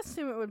would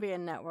assume it would be a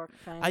network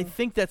thing. I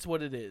think that's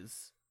what it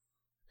is.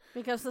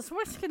 Because the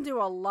Switch can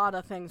do a lot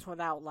of things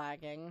without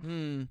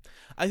lagging.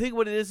 I think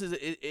what it is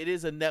it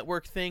is a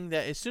network thing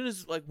that as soon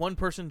as like one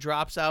person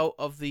drops out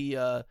of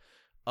the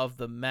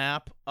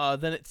map,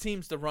 then it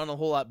seems to run a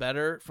whole lot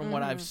better from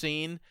what I've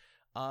seen.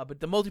 But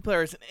the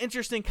multiplayer is an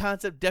interesting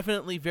concept,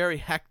 definitely very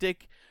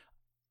hectic.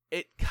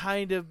 It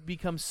kind of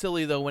becomes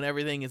silly though when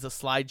everything is a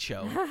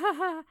slideshow.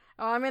 Oh,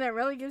 I mean, it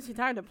really gives you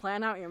time to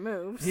plan out your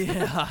moves.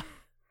 Yeah.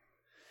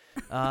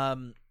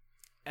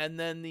 And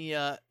then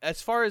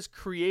as far as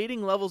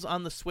creating levels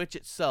on the Switch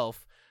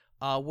itself,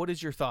 what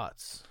is your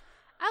thoughts?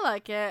 I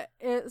like it.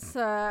 It's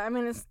I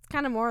mean, it's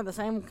kind of more of the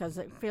same because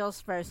it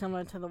feels very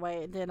similar to the way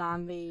it did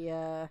on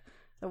the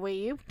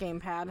Wii U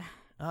gamepad.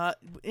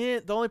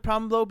 The only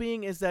problem though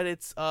being is that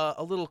it's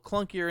a little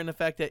clunkier in the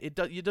fact that it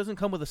doesn't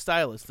come with a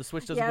stylus. The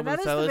Switch doesn't come with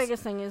a stylus. Yeah, that is the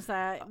biggest thing is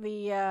that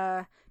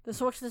the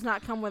Switch does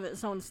not come with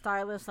its own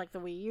stylus like the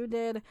Wii U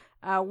did.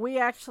 We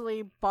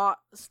actually bought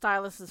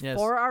styluses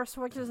for our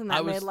Switches, and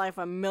that made life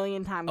a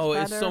million times better. Oh,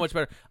 it's so much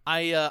better.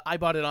 I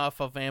bought it off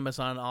of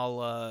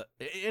Amazon.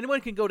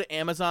 Anyone can go to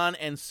Amazon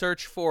and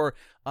search for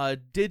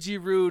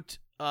Digiroot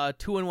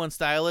 2-in-1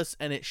 stylus,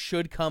 and it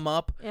should come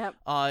up. Yep.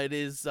 It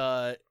is.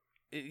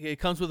 It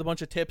comes with a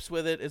bunch of tips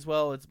with it as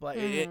well. It's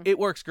it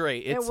works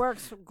great. It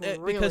works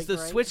really because the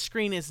great. Switch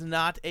screen is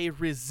not a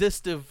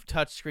resistive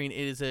touchscreen. It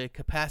is a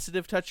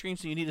capacitive touchscreen,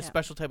 so you need a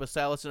special type of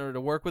stylus in order to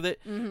work with it.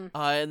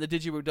 And the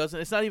DigiBoot doesn't.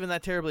 It's not even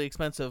that terribly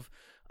expensive.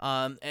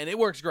 And it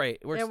works great.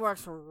 It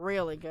works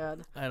really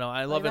good. I know.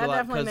 I love it a that lot.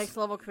 That definitely makes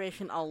level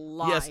creation a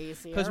lot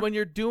easier. Because when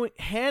you're doing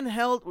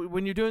handheld,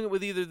 when you're doing it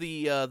with either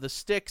the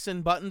sticks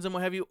and buttons and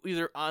what have you,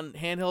 either on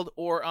handheld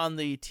or on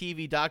the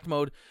TV docked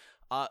mode,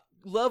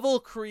 level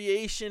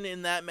creation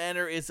in that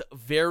manner is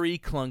very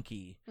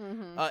clunky.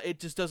 It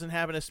just doesn't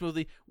happen as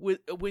smoothly.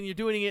 When you're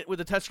doing it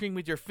with a touchscreen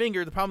with your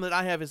finger, the problem that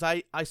I have is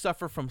I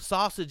suffer from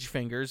sausage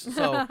fingers,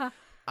 so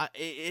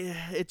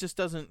it just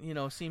doesn't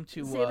seem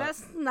to. See,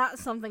 that's not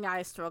something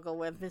I struggle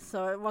with,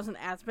 so it wasn't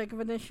as big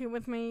of an issue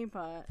with me.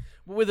 But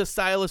with a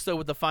stylus though,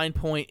 with the fine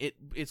point,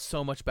 it's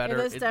so much better.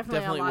 It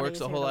definitely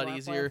works a whole lot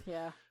easier. With,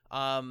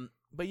 yeah.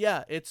 But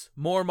yeah, it's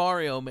more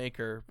Mario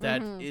Maker.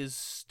 That is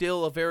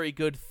still a very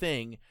good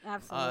thing.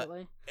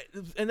 Absolutely.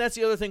 And that's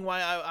the other thing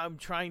why I'm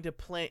trying to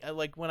play.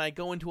 Like when I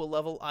go into a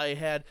level, I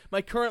had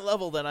my current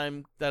level that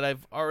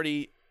I've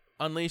already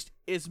unleashed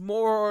is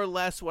more or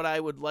less what I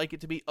would like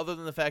it to be. Other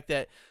than the fact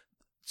that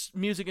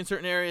music in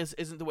certain areas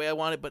isn't the way I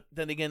want it, but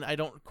then again, I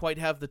don't quite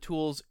have the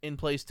tools in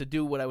place to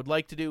do what I would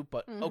like to do.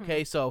 But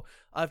okay, so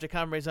I have to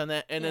compromise on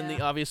that. And then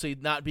the obviously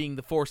not being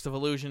the Forest of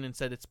Illusion,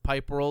 instead it's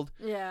pipe rolled.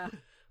 Yeah.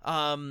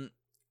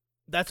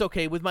 That's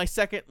okay. With my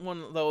second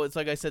one, though, it's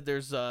like I said,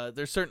 there's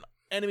certain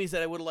enemies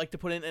that I would like to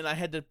put in, and I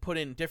had to put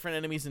in different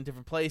enemies in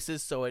different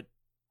places, so it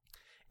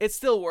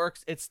still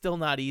works. It's still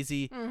not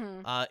easy.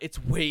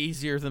 It's way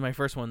easier than my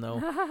first one, though.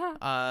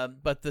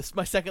 But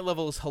my second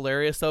level is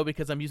hilarious, though,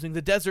 because I'm using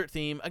the desert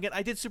theme. Again,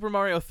 I did Super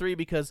Mario 3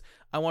 because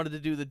I wanted to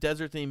do the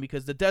desert theme,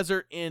 because the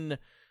desert in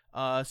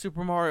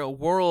Super Mario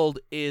World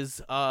is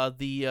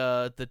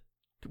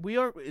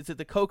is it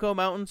the Cocoa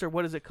Mountains, or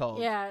what is it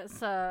called? Yeah, it's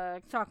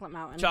Chocolate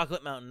Mountain.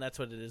 Chocolate Mountain, that's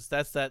what it is.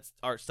 That's that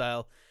art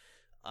style.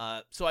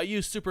 So I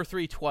used Super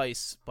 3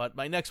 twice, but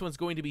my next one's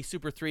going to be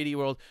Super 3D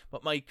World.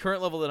 But my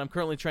current level that I'm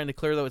currently trying to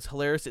clear, though, it's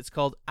hilarious. It's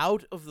called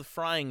Out of the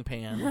Frying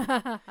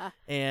Pan.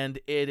 And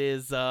it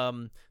is,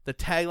 the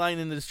tagline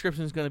in the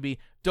description is going to be,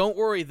 "Don't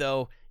worry,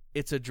 though,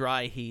 it's a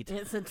dry heat."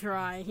 It's a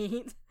dry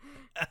heat.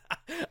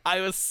 I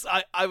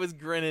was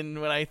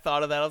grinning when I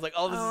thought of that. I was like,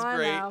 "Oh, this is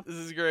great. Know. This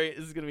is great.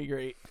 This is gonna be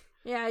great."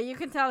 Yeah, you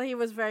can tell he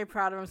was very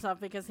proud of himself,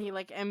 because he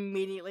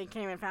immediately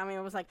came and found me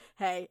and was like,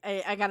 "Hey,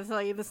 I gotta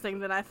tell you this thing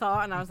that I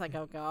thought," and I was like,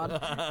 "Oh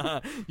God."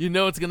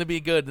 It's gonna be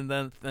good, and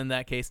then in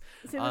that case.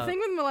 See, the thing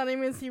with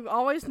Millennium is you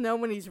always know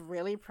when he's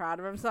really proud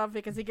of himself,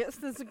 because he gets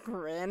this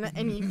grin,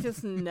 and you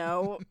just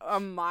know a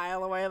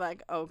mile away,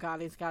 like, "Oh God,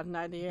 he's got an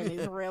idea, and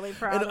he's really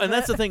proud." And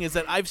that's the thing, is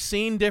that I've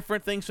seen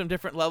different things from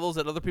different levels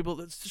that other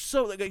people. It's just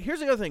so here's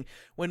the other thing: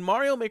 when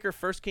Mario Maker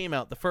first came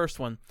out, the first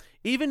one,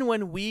 even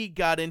when we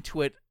got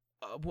into it.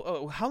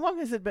 How long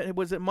has it been?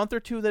 Was it a month or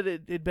two that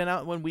it had been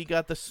out when we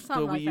got the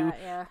Wii U? Like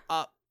that,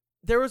 yeah.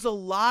 There was a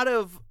lot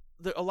of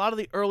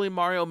the early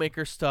Mario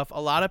Maker stuff. A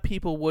lot of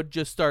people would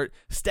just start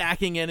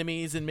stacking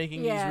enemies and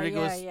making these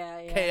ridiculous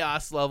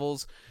chaos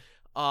levels,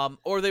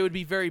 or they would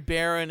be very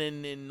barren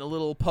and a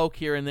little poke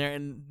here and there,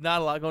 and not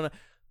a lot going on.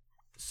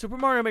 Super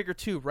Mario Maker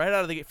 2, right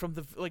out of the gate, from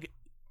the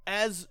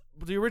as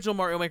the original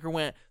Mario Maker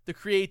went, the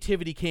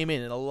creativity came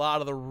in, and a lot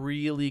of the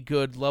really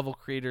good level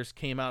creators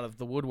came out of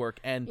the woodwork.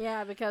 And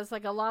yeah, because a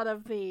lot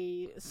of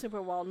the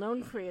super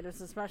well-known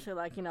creators, especially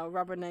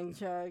Rubber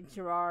Ninja,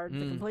 Gerard, the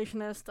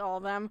Completionist, all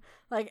of them,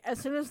 as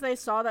soon as they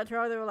saw that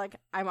trailer, they were like,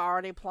 "I'm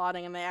already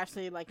plotting," and they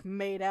actually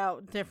made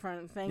out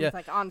different things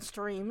on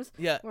streams.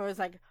 Yeah, where it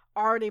was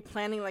already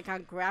planning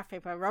on graph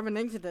paper. Rubber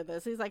Ninja did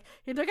this.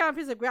 He took out a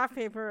piece of graph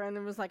paper and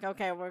it was like,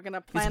 "Okay, we're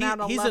gonna plan out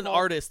a he's level." an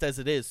artist as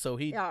it is, so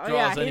he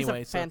draws anyway.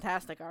 He's a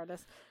fantastic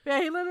artist. Yeah,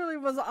 he literally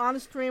was on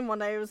stream one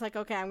day. He was like,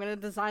 "Okay, I'm gonna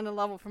design a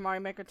level for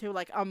Mario Maker 2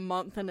 a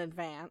month in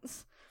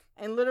advance,"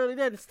 and literally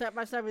did step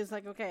by step. He's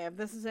like, "Okay, if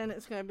this is in,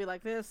 it's gonna be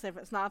like this. If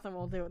it's not, then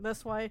we'll do it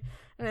this way."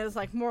 And it was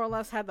more or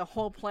less had the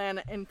whole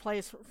plan in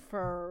place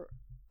for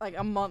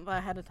a month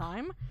ahead of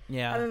time.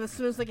 Yeah. And then as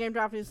soon as the game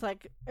dropped, he's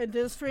like, it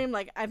did stream,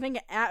 I think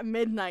at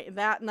midnight,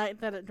 that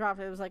night that it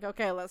dropped, it was like,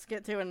 "Okay, let's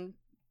get to and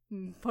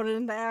put it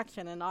into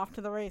action and off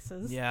to the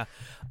races." Yeah.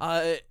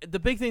 The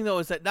big thing, though,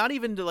 is that not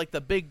even to the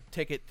big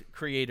ticket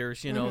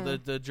creators,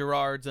 the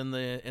Gerards and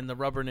the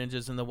Rubber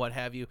Ninjas and the what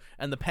have you,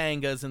 and the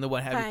Pangas and the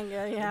what have you.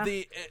 Panga,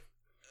 yeah.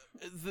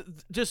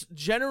 Just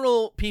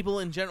general people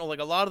in general,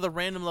 a lot of the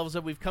random levels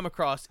that we've come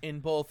across in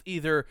both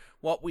either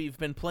what we've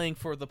been playing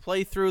for the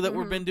playthrough that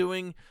we've been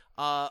doing,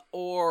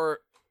 or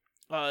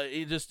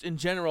just in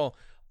general,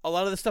 a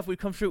lot of the stuff we've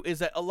come through is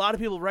that a lot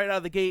of people right out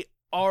of the gate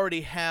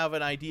already have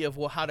an idea of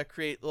how to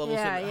create levels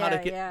and how to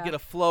get a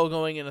flow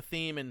going and a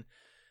theme, and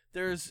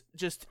there's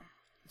just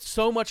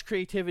so much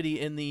creativity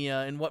in the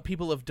in what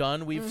people have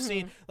done. We've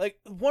seen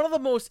one of the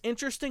most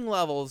interesting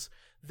levels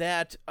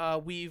that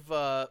we've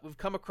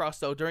come across,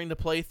 though, during the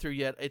playthrough,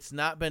 yet it's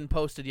not been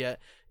posted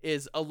yet,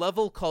 is a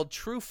level called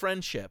True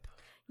Friendship.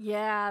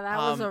 Yeah, that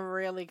was a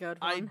really good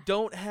one. I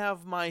don't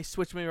have my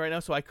Switch Mini right now,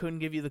 so I couldn't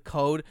give you the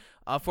code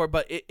for it,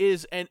 but it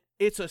is, and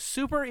it's a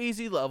super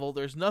easy level.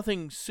 There's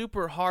nothing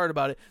super hard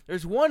about it.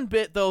 There's one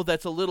bit, though,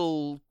 that's a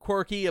little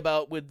quirky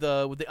about with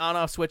the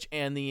on-off switch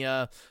and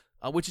the,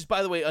 which is,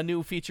 by the way, a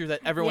new feature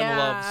that everyone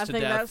loves to death. I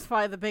think that's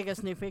probably the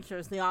biggest new feature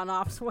is the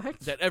on-off switch.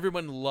 That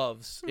everyone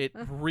loves. It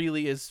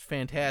really is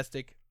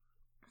fantastic.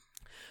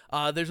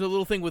 There's a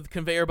little thing with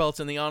conveyor belts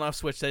and the on-off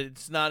switch that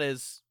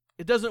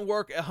it doesn't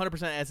work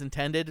 100% as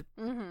intended.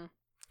 Mm-hmm.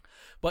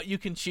 But you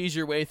can cheese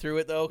your way through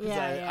it, though, because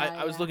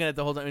I was looking at it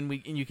the whole time,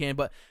 and you can,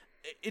 but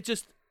it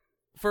just,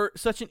 for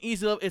such an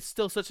easy level, it's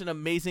still such an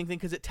amazing thing,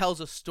 because it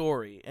tells a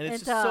story, and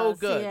it's just so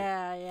good.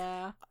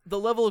 Yeah. The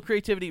level of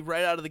creativity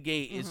right out of the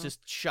gate is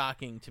just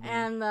shocking to me.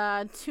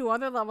 And 2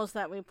 other levels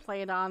that we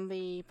played on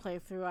the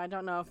playthrough, I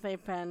don't know if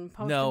they've been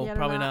posted no, yet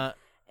probably or not.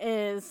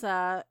 Is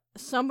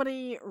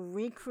somebody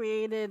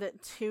recreated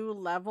 2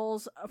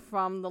 levels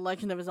from The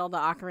Legend of Zelda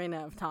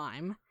Ocarina of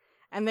Time.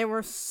 And they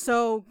were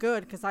so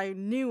good because I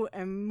knew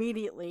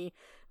immediately,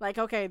 like,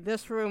 okay,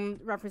 this room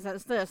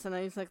represents this. And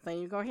then he's like, then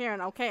you go here.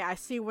 And okay, I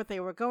see what they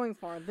were going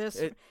for.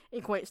 This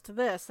equates to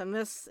this. And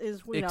this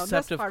is,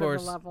 Except, this part of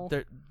course, of the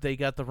level. They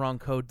got the wrong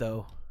code,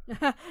 though.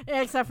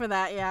 Except for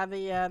that, yeah,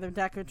 the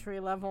Deku Tree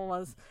level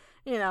was,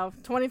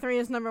 23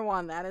 is number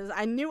 1. That is,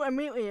 I knew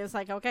immediately. It's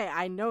like, okay,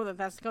 I know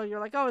that's the code. You're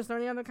like, oh, is there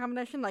any other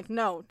combination? Like,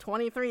 no,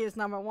 23 is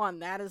number 1.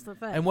 That is the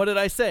thing. And what did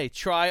I say?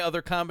 Try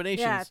other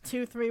combinations. Yeah,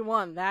 2, 3,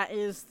 1. That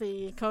is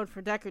the code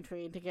for Deku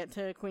Tree to get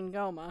to Queen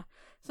Goma.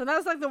 So that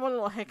was like the one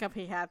little hiccup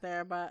he had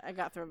there, but I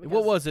got through it.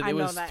 What was it? It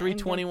was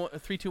 321,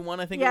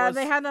 I think it was? Yeah,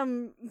 they had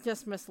them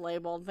just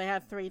mislabeled. They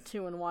had 3,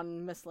 2, and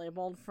 1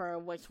 mislabeled for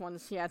which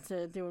ones he had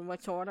to do in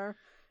which order.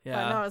 Yeah.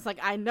 But no, it's like,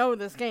 I know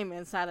this game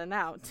inside and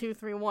out. 2,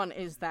 3, 1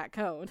 is that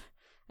code.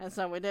 And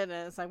so we did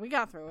it. It's like, we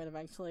got through it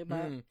eventually.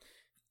 But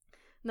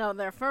no,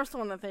 their first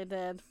one that they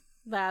did,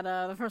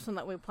 the first one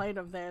that we played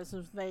of theirs,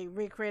 was they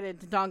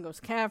recreated Dodongo's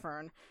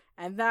Cavern.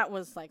 And that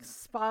was, like,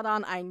 spot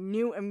on. I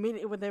knew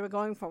immediately what they were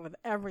going for with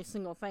every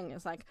single thing.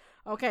 It's like,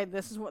 okay,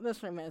 this is what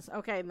this room is.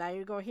 Okay, now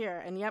you go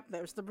here. And, yep,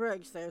 there's the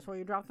bridge. There's where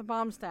you drop the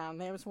bombs down.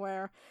 There's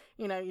where,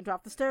 you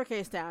drop the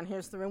staircase down.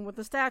 Here's the room with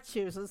the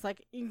statues. It's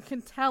like, you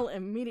can tell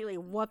immediately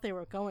what they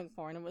were going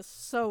for. And it was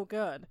so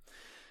good.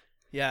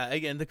 Yeah,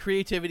 again, the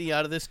creativity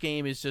out of this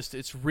game is just,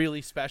 it's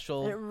really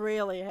special. It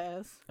really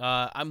is.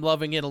 I'm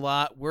loving it a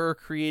lot. We're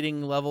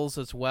creating levels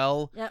as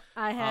well. Yep,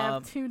 I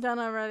have 2 done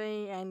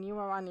already, and you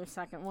are on your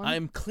second one.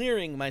 I'm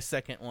clearing my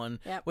second one,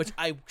 yep. Which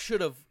I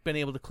should have been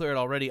able to clear it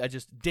already. I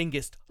just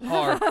dingused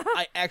hard.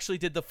 I actually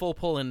did the full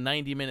pull in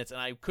 90 minutes, and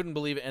I couldn't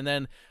believe it. And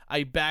then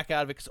I back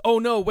out of it because, oh,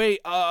 no,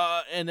 wait.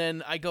 And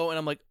then I go, and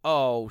I'm like,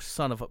 oh,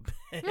 son of a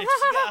bitch.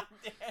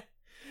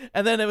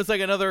 And then it was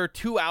like another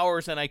 2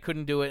 hours, and I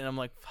couldn't do it. And I'm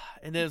like,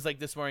 and then it was like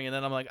this morning, and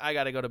then I'm like, I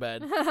got to go to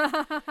bed.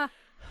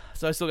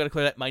 So I still got to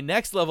clear that. My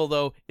next level,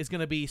 though, is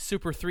going to be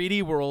Super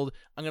 3D World.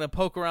 I'm going to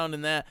poke around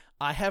in that.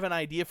 I have an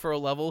idea for a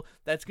level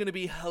that's going to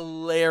be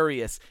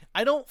hilarious.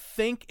 I don't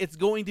think it's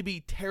going to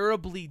be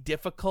terribly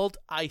difficult.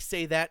 I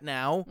say that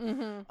now.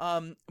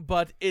 Mm-hmm.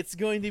 But it's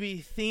going to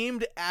be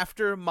themed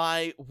after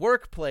my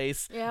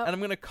workplace. Yep. And I'm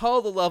going to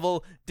call the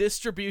level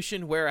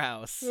Distribution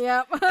Warehouse.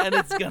 Yep. And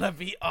it's going to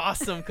be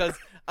awesome because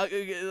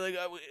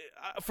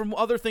from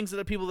other things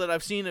that people that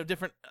I've seen of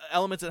different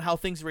elements and how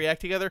things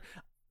react together,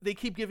 they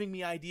keep giving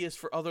me ideas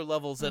for other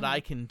levels that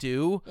I can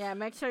do. Yeah,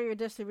 make sure your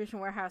distribution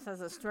warehouse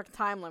has a strict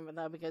time limit,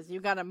 though, because you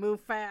got to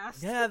move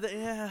fast.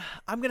 Yeah,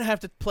 I'm going to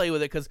have to play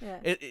with it because,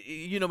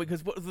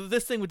 because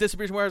this thing with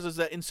distribution warehouse is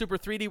that in Super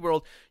 3D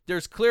World,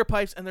 there's clear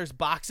pipes and there's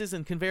boxes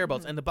and conveyor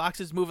belts, and the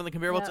boxes move on the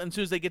conveyor belts, and as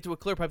soon as they get to a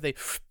clear pipe, they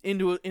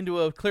into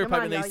a clear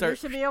pipe, and they start... You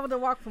should be able to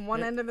walk from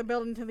one end of the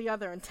building to the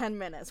other in 10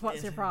 minutes.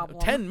 What's your problem?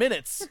 10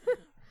 minutes?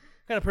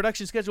 What kind of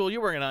production schedule are you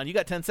working on? You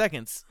got 10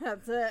 seconds.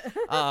 That's it.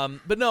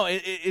 But no,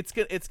 it's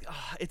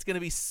gonna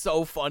be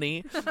so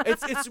funny.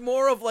 It's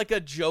more of like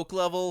a joke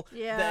level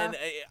than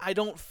I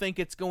don't think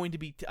it's going to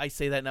be. I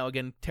say that now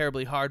again,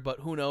 terribly hard,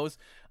 but who knows?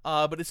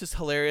 But it's just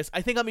hilarious.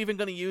 I think I'm even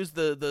going to use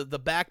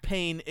the back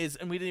pane is,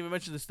 and we didn't even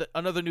mention this.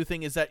 Another new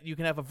thing is that you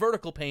can have a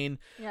vertical pane,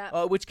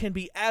 which can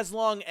be as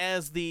long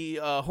as the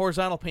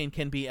horizontal pane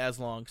can be as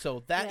long.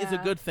 So that is a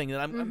good thing.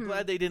 And I'm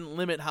glad they didn't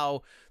limit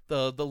how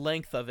the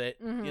length of it.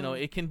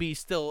 It can be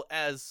still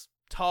as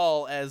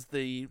tall as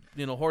the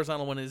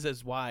horizontal one is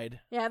as wide.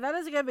 Yeah, that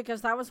is good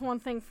because that was one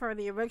thing for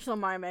the original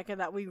Mario Maker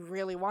that we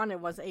really wanted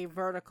was a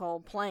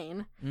vertical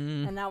plane,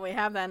 and now we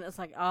have that. And it's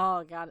like,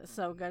 oh god, it's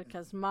so good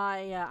because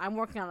I'm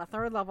working on a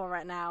 3rd level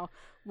right now,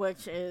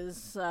 which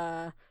is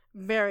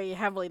very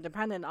heavily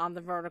dependent on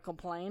the vertical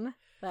plane.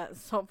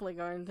 That's hopefully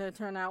going to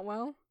turn out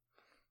well.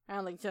 I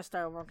only just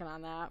started working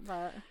on that,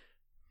 but.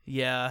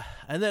 Yeah,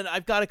 and then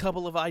I've got a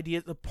couple of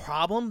ideas. The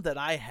problem that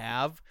I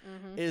have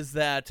is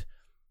that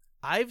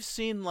I've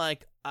seen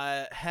like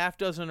a half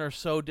dozen or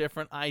so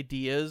different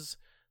ideas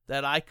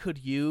that I could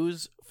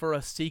use for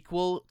a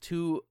sequel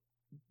to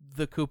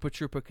the Koopa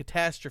Troopa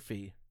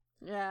Catastrophe.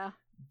 Yeah.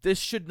 this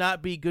should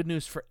not be good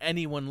news for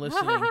anyone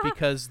listening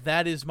because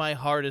that is my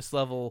hardest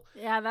level.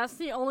 Yeah, that's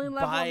the only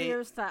level of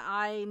yours that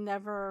I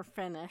never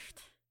finished.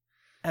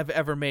 Have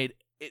ever made.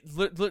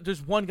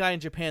 There's one guy in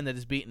Japan that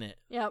has beaten it.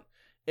 Yep.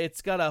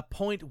 It's got a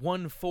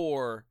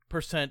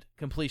 0.14%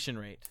 completion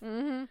rate.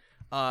 Mm-hmm.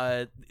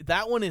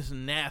 That one is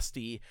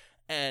nasty,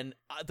 and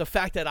the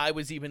fact that I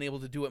was even able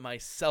to do it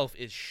myself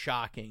is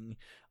shocking.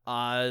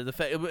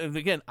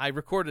 Again, I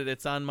recorded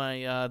it's on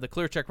my the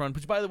clear check run,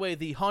 which, by the way,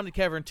 the Haunted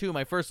Cavern 2,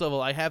 my first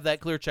level, I have that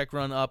clear check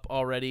run up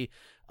already.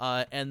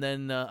 And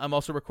then I'm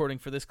also recording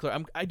for this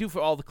clear. I do for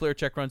all the clear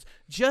check runs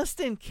just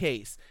in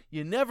case.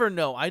 You never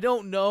know. I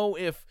don't know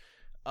if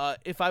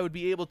I would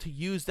be able to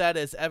use that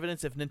as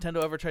evidence if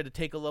Nintendo ever tried to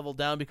take a level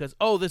down because,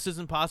 this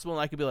isn't possible,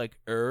 and I could be like,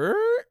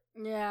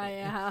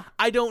 Yeah.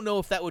 I don't know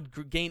if that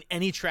would gain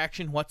any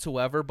traction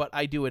whatsoever, but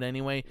I do it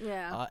anyway.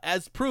 Yeah.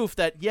 As proof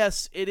that,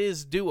 yes, it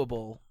is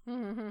doable.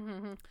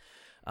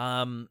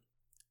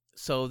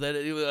 So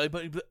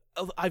that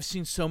I've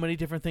seen so many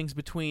different things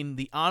between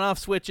the on-off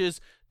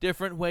switches,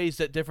 different ways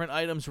that different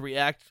items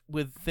react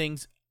with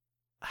things,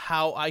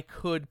 how I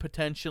could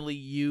potentially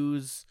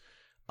use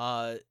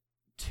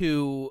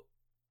to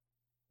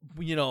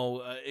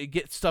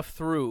get stuff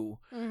through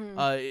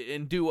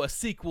and do a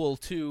sequel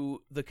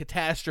to the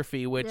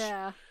Catastrophe, which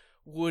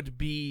would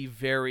be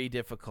very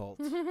difficult.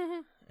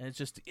 And it's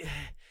just,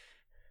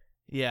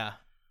 yeah,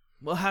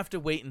 we'll have to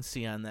wait and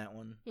see on that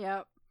one.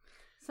 Yep.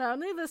 So,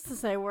 needless to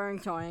say, we're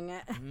enjoying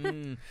it.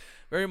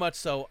 Very much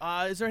so.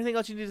 Is there anything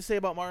else you need to say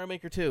about Mario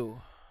Maker 2?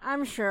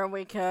 I'm sure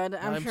we could.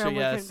 I'm sure we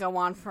could go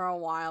on for a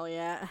while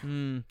yet.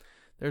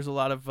 There's a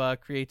lot of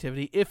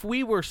creativity. If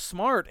we were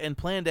smart and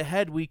planned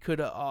ahead, we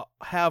could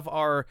have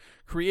our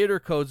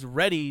creator codes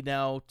ready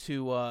now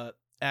to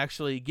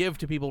actually give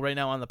to people right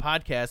now on the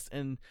podcast.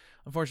 And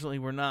unfortunately,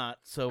 we're not.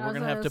 So we're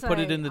going to have to put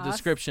it in the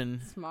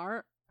description.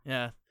 Smart.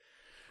 Yeah.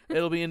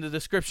 It'll be in the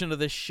description of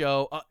this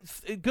show.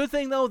 Good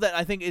thing, though, that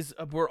I think is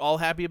we're all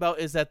happy about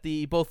is that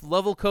the both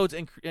level codes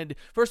and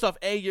first off,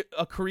 a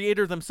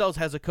creator themselves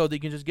has a code that you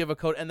can just give a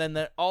code, and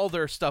then all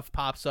their stuff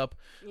pops up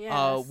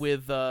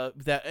with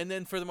that. And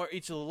then furthermore,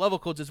 each of the level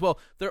codes as well,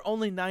 they're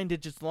only 9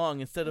 digits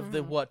long instead of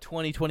the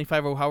 20,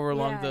 25, or however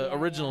long the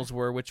originals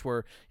were, which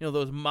were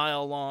those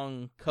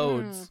mile-long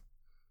codes.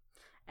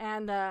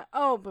 And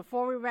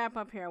before we wrap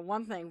up here,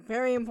 one thing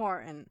very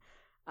important: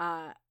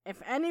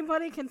 if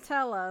anybody can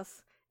tell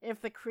us if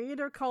the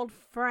creator called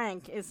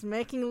Frank is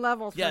making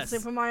levels for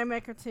Super Mario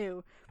Maker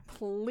 2,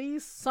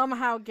 please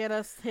somehow get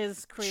us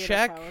his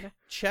creator code.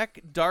 Check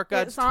Dark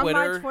God's Twitter.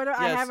 It's on my Twitter. Yes.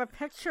 I have a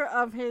picture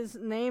of his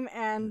name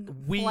and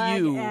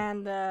flag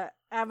and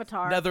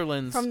avatar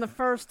Netherlands from the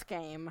first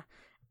game.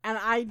 And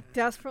I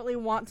desperately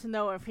want to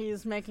know if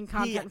he's making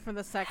content for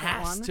the second one.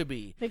 He has to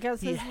be.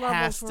 Because his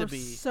levels were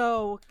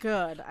so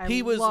good.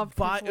 He was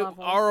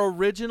our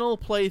original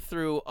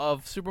playthrough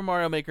of Super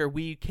Mario Maker.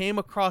 We came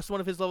across one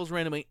of his levels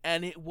randomly,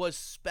 and it was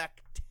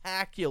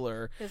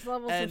spectacular. His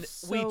levels and were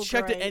so we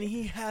checked great. it, and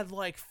he had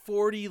like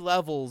 40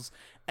 levels,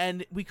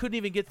 and we couldn't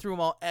even get through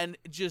them all. And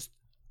just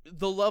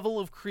the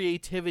level of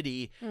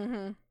creativity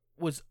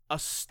was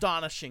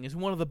astonishing. Is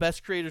one of the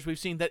best creators we've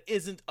seen that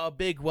isn't a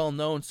big,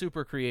 well-known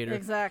super creator.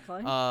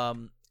 Exactly. I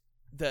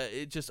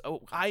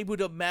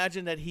would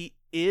imagine that he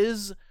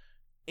is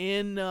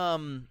in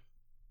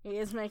he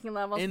is making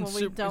levels in but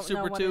we don't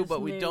Super know 2,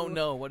 but we don't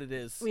know what it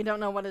is. We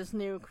don't know what his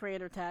new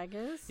creator tag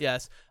is.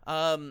 Yes.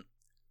 So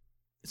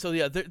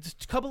yeah, there's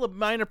a couple of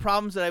minor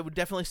problems that I would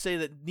definitely say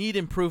that need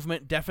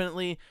improvement.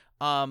 Definitely,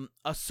 a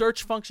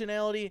search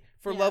functionality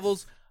for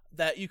levels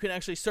that you can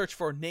actually search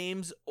for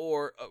names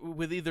or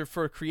with either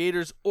for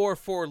creators or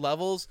for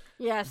levels.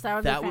 Yes, that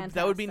would be fantastic.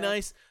 That would be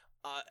nice.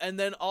 And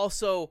then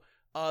also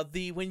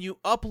when you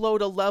upload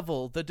a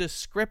level, the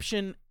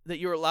description that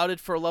you're allowed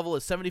for a level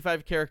is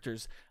 75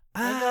 characters.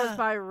 It goes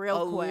by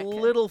real quick. A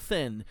little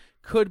thin.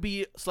 Could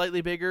be slightly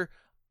bigger.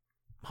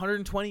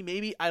 120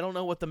 maybe. I don't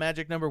know what the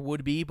magic number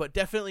would be, but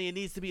definitely it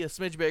needs to be a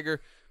smidge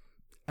bigger.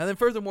 And then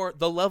furthermore,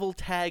 the level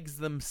tags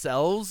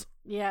themselves.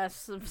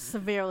 Yes,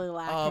 severely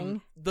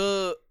lacking.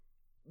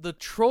 The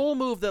troll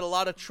move that a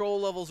lot of troll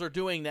levels are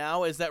doing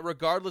now is that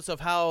regardless of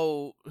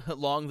how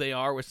long they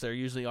are, which they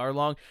usually are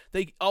long,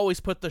 they always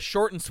put the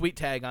short and sweet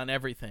tag on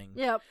everything.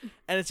 Yep.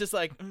 And it's just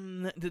like,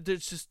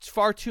 there's just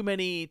far too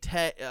many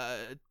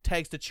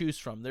tags to choose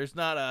from.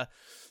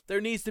 There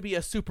needs to be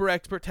a super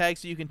expert tag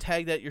so you can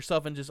tag that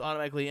yourself and just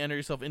automatically enter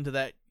yourself into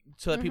that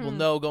so that people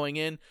know going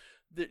in.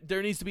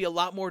 There needs to be a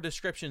lot more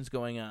descriptions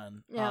going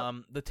on. Yep.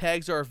 The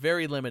tags are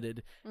very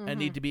limited and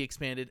need to be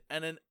expanded.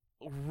 And then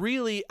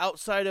really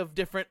outside of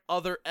different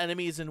other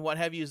enemies and what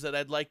have you that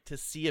I'd like to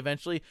see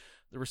eventually,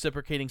 the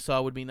reciprocating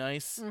saw would be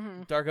nice.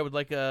 Dark, I would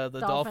like the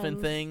dolphin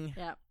thing.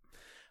 Yep.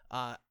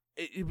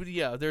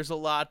 There's a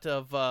lot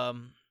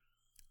of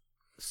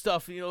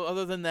stuff.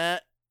 Other than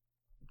that,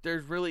 there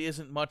really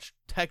isn't much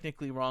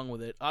technically wrong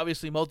with it.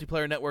 Obviously,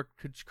 multiplayer network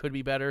could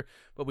be better,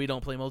 but we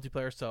don't play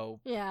multiplayer, so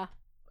yeah.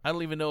 I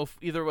don't even know if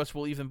either of us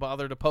will even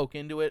bother to poke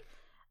into it.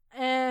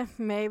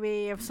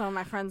 Maybe if some of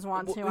my friends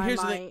want to, I Here's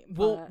the might. thing.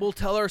 But We'll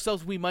tell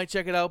ourselves we might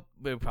check it out,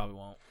 but we probably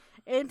won't.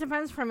 it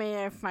depends for me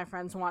if my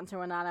friends want to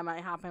or not. I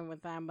might hop in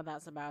with them, but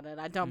that's about it.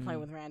 I don't play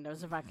with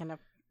randos if I can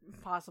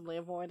possibly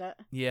avoid it.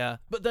 Yeah,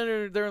 but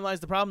then therein lies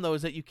the problem, though,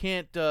 is that you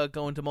can't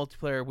go into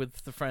multiplayer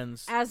with the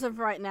friends. As of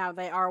right now,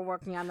 they are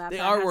working on that. They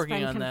That are has working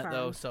been on that,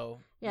 though, confirmed. so...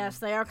 Yes,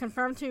 they are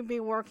confirmed to be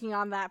working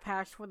on that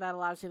patch that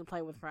allows you to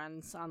play with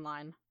friends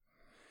online.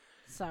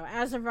 So,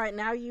 as of right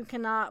now, you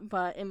cannot,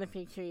 but in the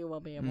future, you will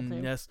be able to.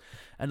 Yes.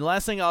 And the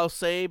last thing I'll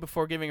say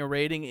before giving a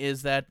rating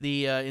is that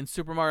the in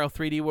Super Mario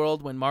 3D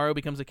World, when Mario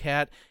becomes a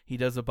cat, he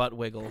does a butt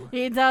wiggle.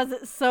 He does.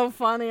 It's so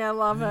funny. I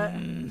love it.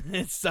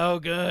 It's so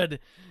good.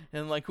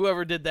 And, like,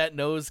 whoever did that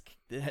knows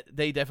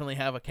they definitely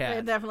have a They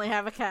cat. definitely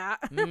have a cat.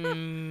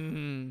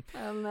 Mm.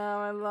 I know.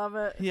 I love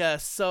it. Yeah,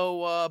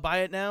 so buy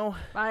it now.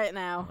 Buy it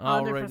now.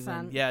 Alrighty 100%.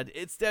 then. Yeah,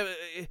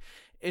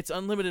 it's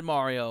unlimited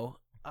Mario.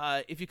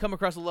 If you come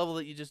across a level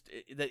that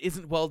that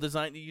isn't well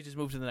designed, you just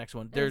move to the next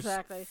one. There's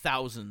Exactly.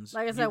 thousands.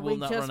 Like I You said, will we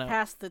not just run out.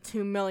 passed the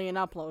 2 million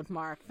upload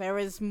mark. There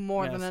is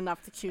more than Yes.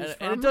 enough to choose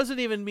from. And it doesn't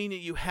even mean that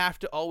you have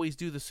to always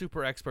do the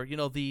super expert. You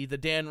know, the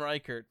Dan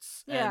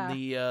Reicherts Yeah. and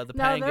the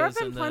No, Pangas there have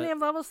been and plenty of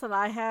levels that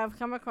I have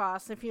come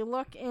across. If you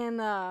look in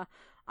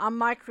on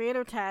my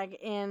creator tag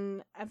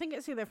in, I think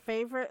it's either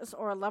favorites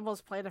or levels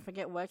played, I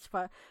forget which,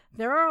 but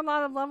there are a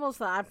lot of levels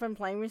that I've been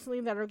playing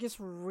recently that are just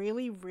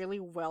really, really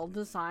well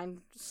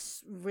designed,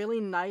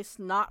 really nice,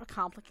 not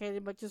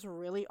complicated, but just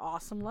really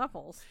awesome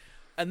levels.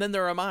 And then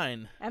there are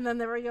mine. And then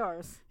there are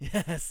yours.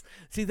 Yes.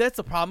 See, that's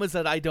the problem, is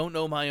that I don't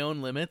know my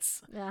own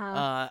limits.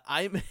 Uh-huh.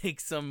 I make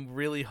some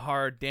really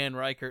hard Dan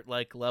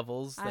Reichert-like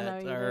levels I know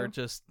that you are do.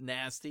 just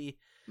nasty.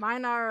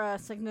 Mine are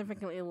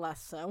significantly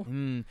less so.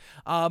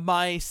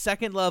 My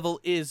second level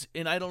is,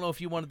 and I don't know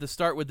if you wanted to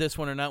start with this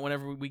one or not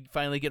whenever we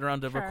finally get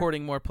around to Sure.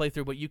 recording more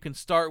playthrough, but you can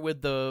start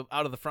with the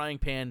Out of the Frying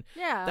Pan.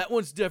 Yeah. That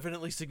one's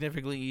definitely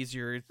significantly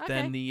easier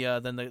than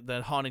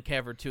the Haunted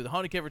Cavern 2. The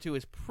Haunted Cavern 2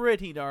 is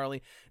pretty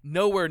gnarly.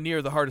 Nowhere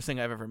near the hardest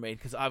thing I've ever made,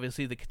 because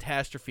obviously the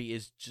catastrophe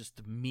is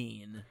just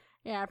mean.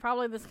 Yeah,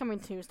 probably this coming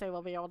Tuesday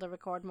we'll be able to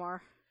record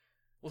more.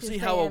 We'll see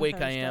Tuesday how and awake I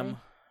Thursday. am.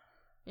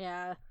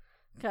 Yeah,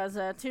 because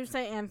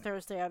Tuesday and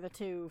Thursday are the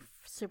 2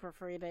 super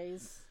free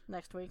days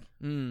next week.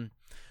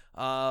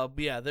 But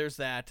yeah, there's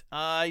that.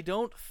 I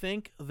don't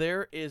think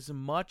there is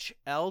much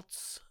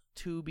else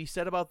to be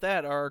said about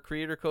that. Our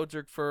creator codes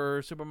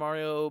for Super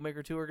Mario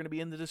Maker 2 are going to be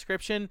in the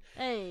description.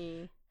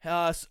 Hey.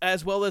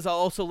 As well as I'll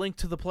also link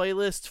to the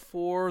playlist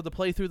for the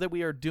playthrough that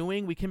we are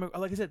doing. We came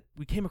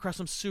across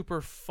some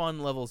super fun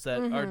levels that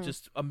are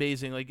just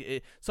amazing.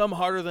 Like some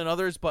harder than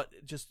others, but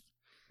just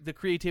the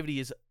creativity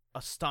is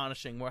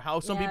astonishing. Where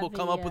how some people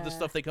come up with the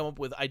stuff they come up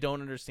with, I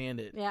don't understand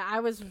it. Yeah, I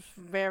was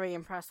very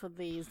impressed with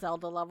the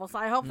Zelda levels.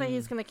 I hope that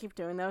he's going to keep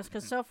doing those,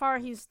 because so far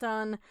he's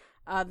done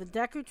the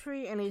Deku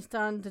Tree and he's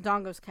done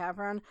Dodongo's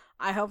Cavern.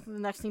 I hope the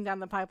next thing down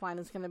the pipeline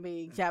is going to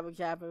be Jabu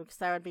Jabu, because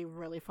that would be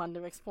really fun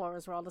to explore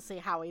as well, to see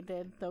how he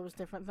did those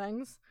different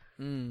things.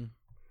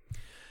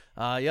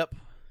 Yep.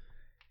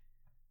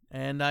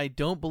 And I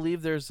don't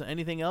believe there's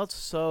anything else,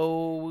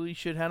 so we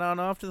should head on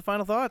off to the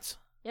final thoughts.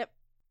 Yep.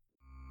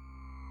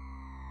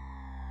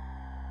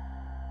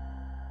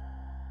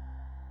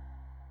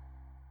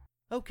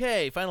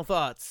 Okay, final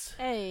thoughts.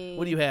 Hey.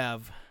 What do you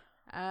have?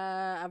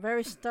 A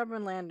very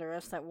stubborn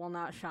Landorus that will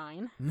not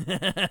shine.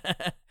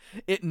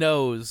 It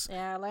knows.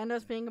 Yeah,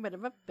 Lando's being a bit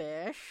of a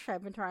bitch.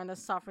 I've been trying to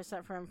soft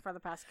reset for him for the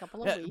past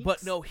couple of weeks.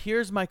 But no,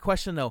 here's my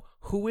question though.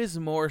 Who is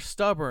more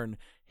stubborn,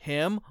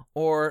 him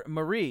or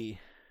Marie?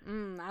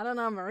 I don't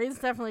know. Marie's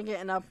definitely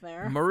getting up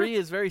there. Marie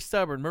is very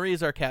stubborn. Marie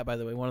is our cat, by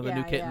the way, one of the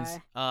new kittens.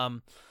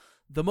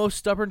 The most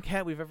stubborn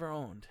cat we've ever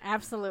owned.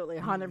 Absolutely,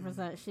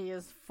 100%. She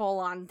is full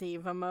on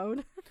diva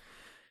mode.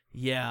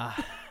 Yeah.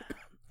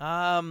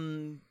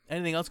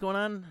 Anything else going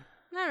on?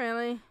 Not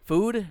really.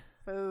 Food?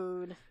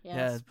 Food. Yes,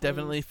 Yeah, please.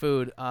 definitely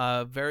food.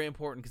 Very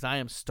important because I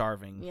am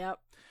starving. Yep.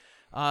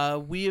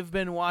 We have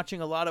been watching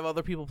a lot of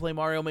other people play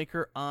Mario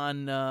Maker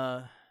on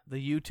the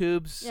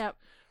YouTubes. Yep.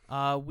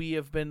 We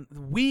have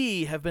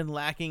been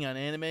lacking on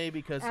anime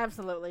because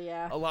Absolutely,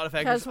 yeah. a lot of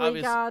factors. Because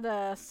we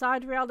got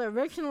side railed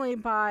originally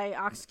by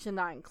Oxygen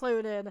Not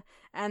Included,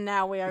 and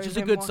now we are which is a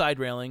even good more- side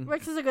railing.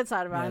 Which is a good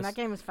side railing. Yes. That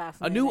game is A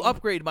fascinating. new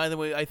upgrade, by the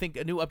way. I think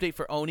a new update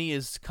for Oni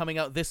is coming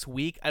out this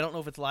week. I don't know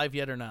if it's live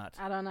yet or not.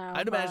 I don't know.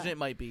 I'd but- imagine it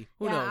might be.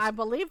 Who yeah, knows? I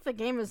believe the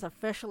game is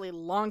officially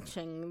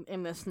launching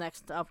in this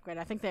next upgrade.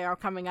 I think they are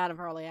coming out of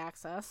early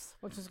access,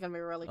 which is going to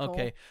be really cool.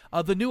 Okay.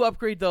 The new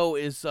upgrade though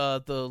is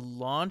the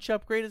launch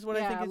upgrade is what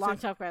I think it's.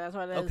 launch upgrade. That's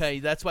what it is. Okay,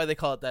 that's why they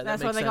call it that.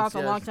 That's that what makes they call it, sense, the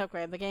yes. launch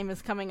upgrade. The game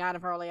is coming out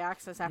of early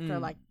access after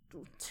like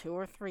 2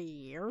 or 3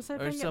 years, I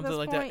or think, something at this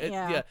like point. that.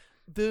 Yeah.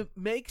 The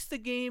makes the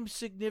game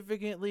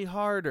significantly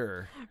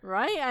harder.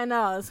 Right? I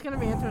know. It's going to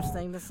be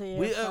interesting to see.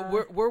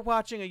 We're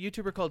watching a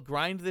YouTuber called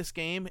Grind This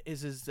Game.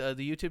 Is his the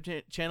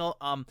YouTube channel?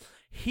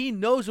 He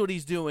knows what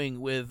he's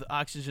doing with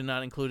Oxygen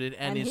Not Included,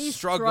 and is he's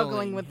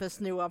struggling with this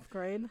new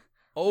upgrade.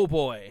 Oh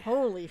boy.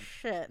 Holy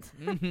shit.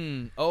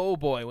 Oh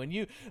boy.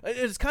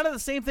 It's kind of the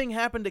same thing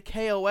happened to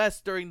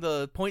KOS during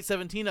the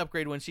 .17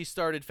 upgrade when she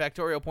started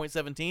Factorio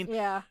 .17.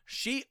 Yeah.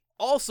 She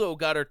also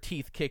got her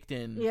teeth kicked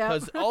in Yep.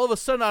 because all of a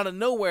sudden out of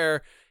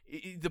nowhere,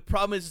 the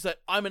problem is that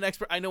I'm an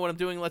expert. I know what I'm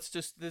doing. Let's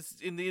just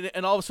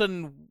and all of a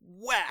sudden,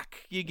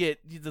 whack! You get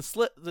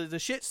the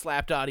shit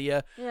slapped out of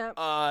you.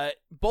 Yeah.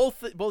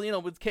 Both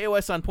with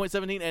KOS on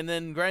 .17 and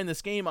then grind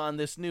this game on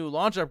this new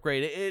launch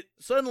upgrade. It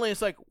suddenly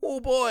it's like, oh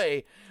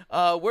boy,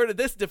 where did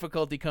this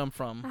difficulty come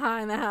from?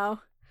 I know.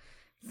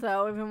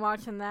 So we've been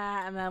watching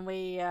that, and then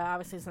we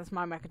obviously since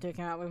Mario Maker 2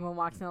 came out, we've been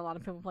watching a lot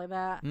of people play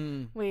that.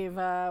 We've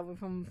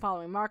been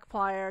following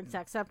Markiplier,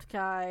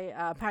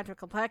 Jacksepticeye, Patrick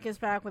Lepek is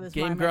back with his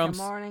Game Mario Grumps.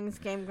 Maker Mornings,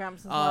 Game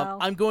Grumps as well.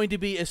 I'm going to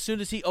be, as soon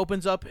as he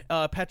opens up,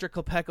 Patrick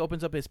Lepek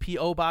opens up his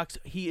P.O. box,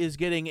 he is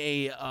getting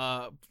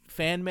a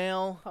fan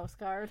mail.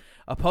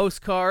 A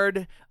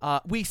postcard.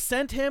 We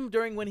sent him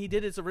during when he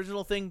did his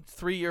original thing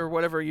 3 or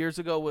whatever years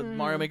ago with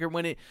Mario Maker.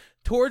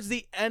 Towards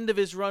the end of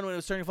his run when it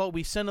was starting to fall,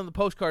 we sent him the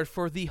postcard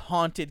for the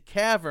Haunted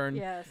Cavern.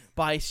 Yes.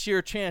 By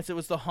sheer chance, it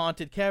was the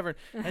Haunted Cavern.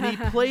 And he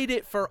played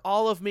it for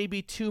all of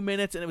maybe 2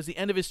 minutes, and it was the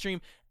end of his stream,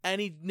 and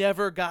he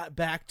never got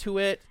back to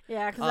it.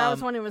 Yeah, because that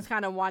was when he was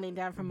kind of winding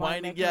down from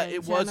Mario Maker. Yeah,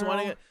 it was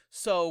winding it.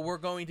 So we're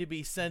going to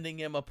be sending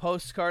him a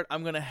postcard.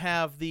 I'm going to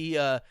have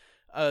the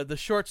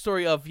short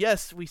story of,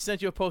 yes, we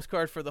sent you a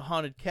postcard for the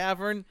Haunted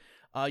Cavern.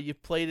 You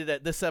played it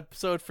at this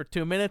episode for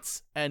 2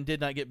 minutes and did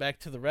not get back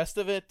to the rest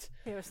of it.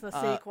 Here's the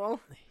sequel.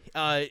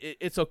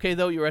 It's okay,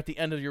 though. You're at the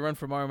end of your run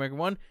for Mario Maker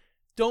 1.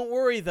 Don't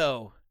worry,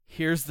 though.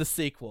 Here's the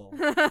sequel.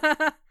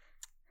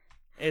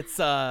 It's,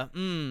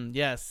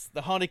 yes.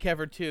 The Haunted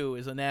Cavern 2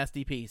 is a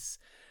nasty piece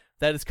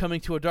that is coming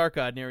to a Dark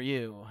God near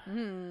you.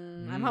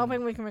 I'm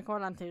hoping we can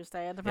record on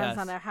Tuesday. It depends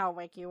on how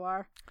awake you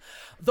are.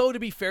 Though, to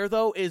be fair,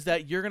 though, is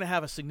that you're going to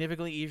have a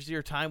significantly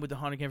easier time with the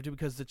Haunted Cavern 2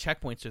 because the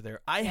checkpoints are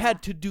there. I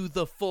had to do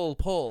the full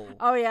pull.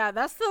 Oh, yeah.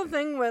 That's the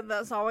thing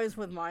that's always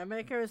with Mario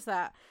Maker is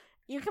that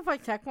you can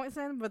put checkpoints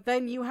in, but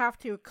then you have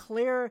to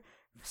clear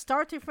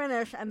start to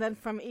finish and then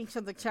from each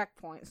of the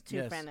checkpoints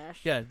to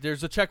finish. Yeah,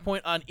 there's a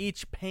checkpoint on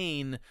each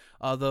pane,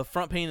 the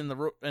front pane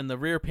and the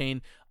rear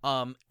pane,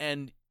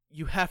 and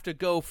you have to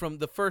go from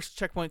the first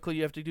checkpoint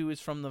you have to do is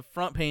from the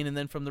front pane, and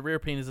then from the rear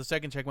pane is the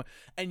second checkpoint,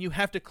 and you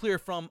have to clear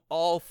from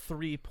all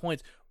 3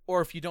 points. Or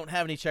if you don't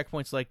have any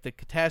checkpoints like the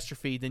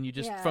catastrophe, then you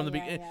just from the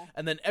beginning,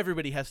 and then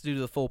everybody has to do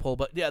the full pull.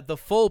 But yeah, the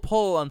full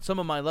pull on some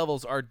of my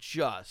levels are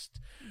just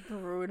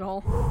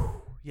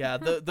brutal. Yeah,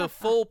 the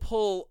full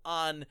pull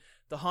on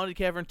the Haunted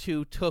Cavern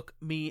 2 took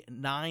me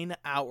 9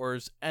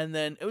 hours, and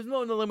then it was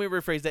let me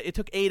rephrase that. It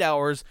took 8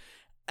 hours.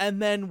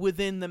 And then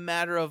within the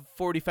matter of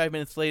 45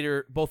 minutes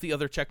later, both the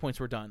other checkpoints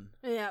were done.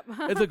 Yep.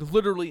 It's like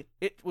literally,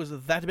 it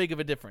was that big of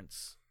a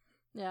difference.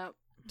 Yep.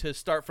 To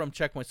start from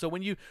checkpoints. So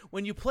when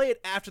you play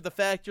it after the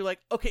fact, you're like,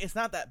 okay, it's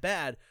not that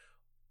bad.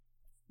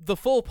 The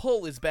full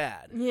pull is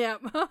bad.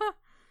 Yep.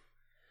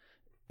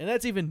 And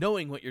that's even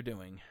knowing what you're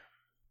doing.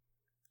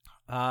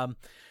 But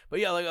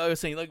yeah, like I was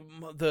saying, like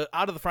the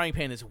out of the frying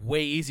pan is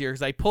way easier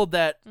because I pulled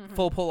that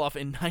full pull off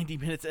in 90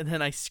 minutes, and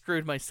then I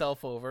screwed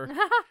myself over.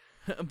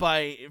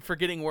 By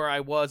forgetting where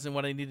I was and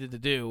what I needed to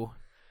do.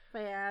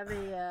 But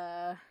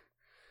yeah,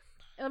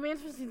 it'll be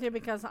interesting too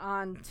because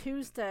on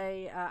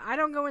Tuesday, I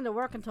don't go into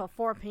work until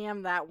 4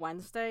 p.m. that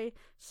Wednesday.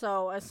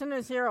 So as soon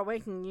as you're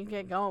awake and you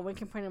get going, we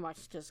can pretty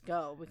much just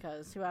go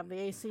because we have the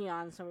AC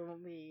on, so we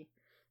won't be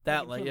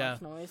making too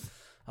much noise.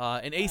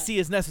 And AC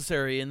is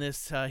necessary in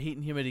this heat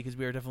and humidity because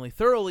we are definitely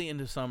thoroughly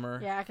into summer.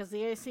 Yeah, because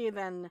the AC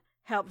then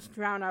helps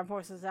drown our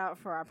voices out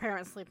for our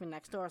parents sleeping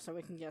next door, so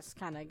we can just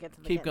kind of get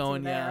to the keep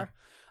going. There. Yeah.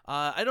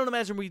 I don't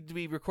imagine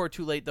we record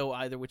too late, though,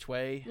 either which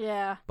way.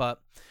 Yeah.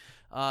 But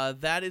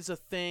that is a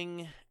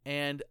thing.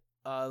 And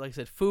like I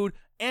said, food,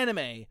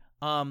 anime.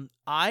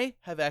 I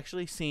have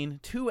actually seen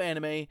 2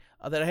 anime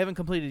that I haven't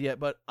completed yet.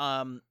 But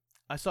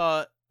I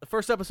saw the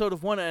first episode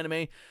of one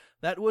anime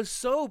that was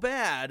so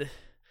bad.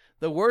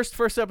 The worst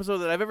first episode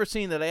that I've ever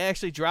seen that I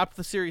actually dropped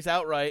the series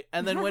outright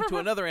and then went to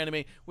another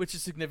anime, which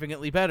is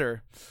significantly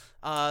better.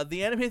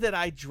 The anime that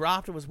I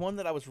dropped was one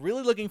that I was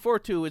really looking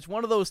forward to. It's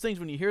one of those things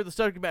when you hear the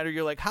subject matter,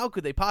 you're like, how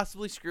could they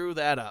possibly screw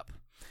that up?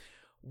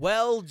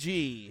 Well,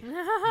 gee,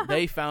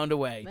 they found a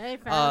way. They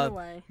found a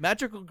way.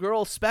 Magical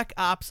Girl Spec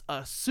Ops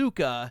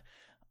Asuka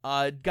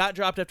got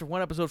dropped after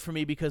 1 episode for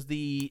me because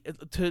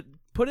to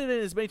put it in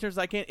as many terms as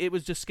I can, it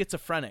was just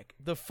schizophrenic.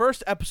 The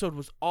first episode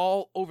was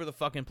all over the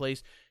fucking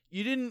place.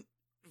 They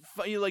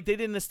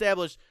didn't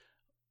establish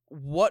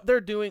what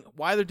they're doing,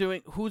 why they're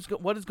doing,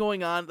 what is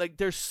going on. Like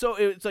it's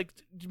like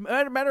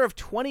a matter of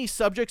 20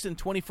 subjects in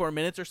 24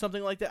 minutes or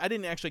something like that. I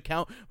didn't actually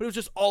count, but it was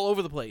just all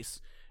over the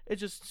place.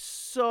 It's just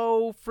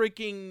so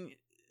freaking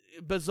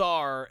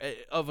bizarre.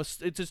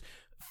 It just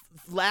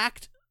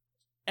lacked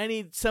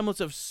any semblance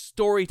of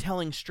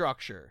storytelling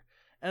structure.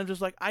 And I'm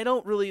just like, I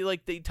don't really,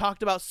 they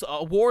talked about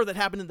a war that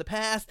happened in the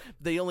past.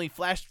 They only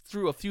flashed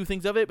through a few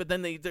things of it, but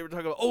then they were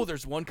talking about, oh,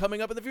 there's one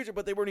coming up in the future,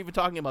 but they weren't even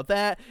talking about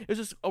that. It was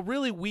just a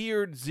really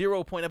weird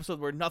 0-point episode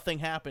where nothing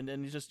happened,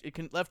 and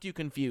it left you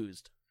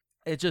confused.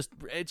 it just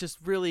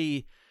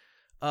really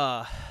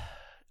I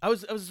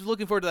was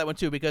looking forward to that one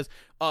too, because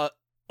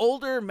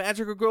older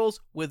magical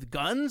girls with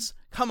guns,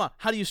 come on,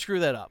 how do you screw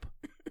that up?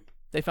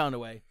 They found a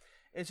way.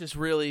 It's just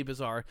really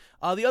bizarre.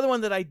 The other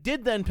one that I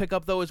did then pick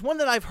up, though, is one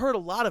that I've heard a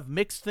lot of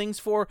mixed things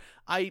for.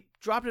 I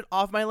dropped it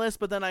off my list,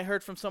 but then I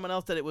heard from someone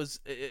else that it was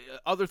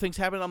other things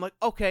happened. I'm like,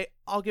 okay,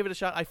 I'll give it a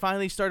shot. I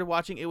finally started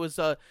watching. It was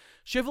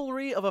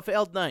Chivalry of a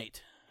Failed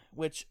Knight,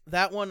 which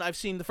that one I've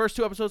seen the first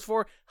 2 episodes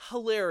for.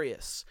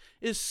 Hilarious.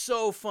 It's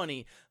so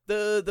funny.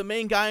 The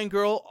main guy and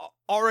girl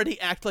already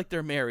act like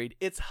they're married.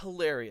 It's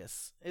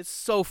hilarious. It's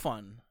so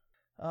fun.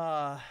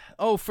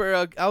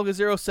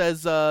 Algazero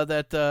says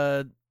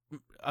that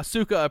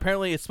Asuka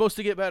apparently is supposed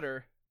to get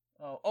better.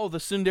 Oh, the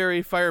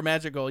Tsundere Fire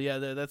Magical. Yeah,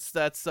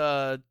 that's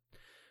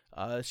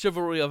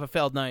Chivalry of a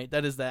Failed Knight.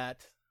 That is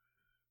that.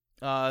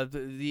 But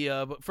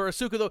for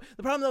Asuka though,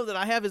 the problem though that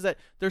I have is that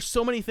there's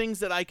so many things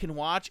that I can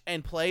watch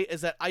and play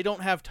is that I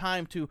don't have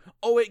time to.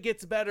 Oh, it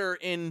gets better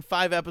in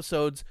 5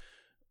 episodes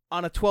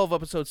on a 12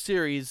 episode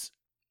series.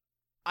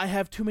 I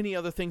have too many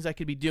other things I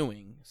could be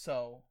doing.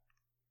 So.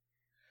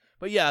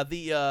 But yeah,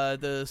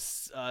 the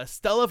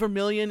Stella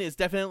Vermilion is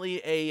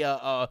definitely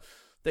a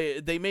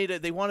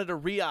they wanted a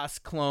Rias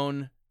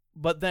clone,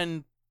 but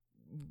then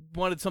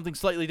wanted something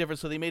slightly different,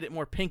 so they made it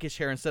more pinkish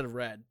hair instead of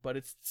red. But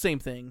it's the same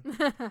thing.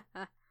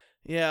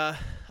 Yeah,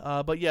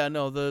 but yeah,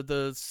 no,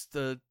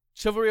 the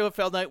Chivalry of a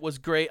Failed Knight was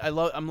great.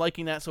 I'm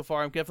liking that so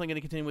far. I'm definitely going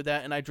to continue with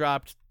that. And I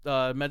dropped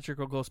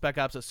Magical Girl Spec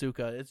Ops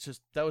Asuka. It's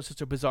just that was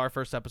such a bizarre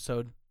first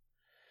episode.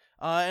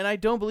 And I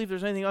don't believe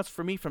there's anything else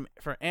for me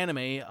for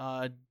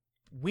anime.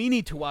 We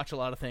need to watch a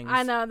lot of things.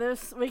 I know.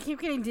 We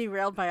keep getting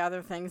derailed by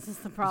other things. Is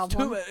the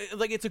problem?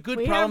 It's a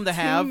good problem to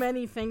have. Too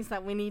many things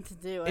that we need to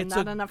do, and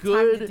not enough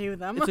time to do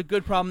them. It's a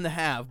good problem to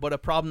have, but a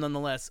problem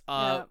nonetheless.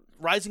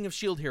 Rising of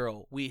Shield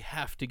Hero. We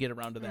have to get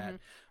around to that.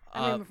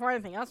 I mean, before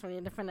anything else, we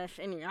need to finish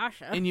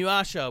Inuyasha.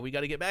 Inuyasha, we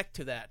got to get back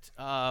to that.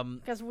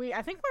 Because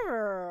I think we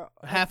were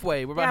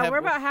halfway. We're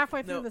about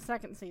halfway through the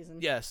second season.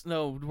 Yes,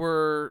 no,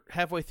 we're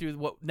halfway through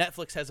what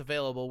Netflix has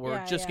available.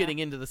 We're just getting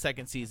into the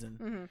second season.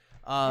 Mm-hmm.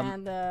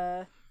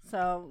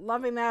 So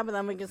loving that, but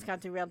then we just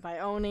got derailed by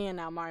Oni, and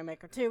now Mario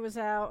Maker 2 is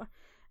out.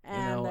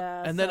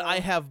 And then I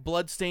have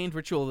Bloodstained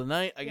Ritual of the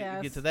Night. I got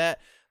to get to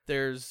that.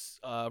 There's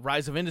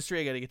Rise of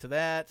Industry. I got to get to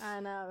that. I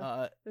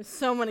know. There's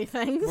so many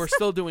things. We're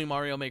still doing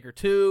Mario Maker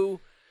 2.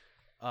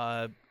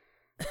 What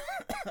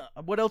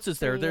else is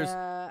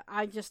there?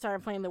 I just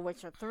started playing The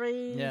Witcher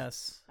 3.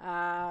 Yes.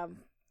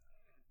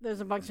 There's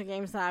a bunch of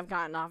games that I've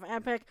gotten off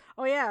Epic.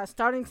 Oh yeah,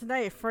 starting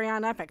today, free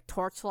on Epic,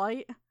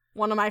 Torchlight.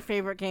 One of my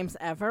favorite games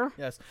ever.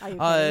 Yes. Are you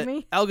kidding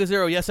me?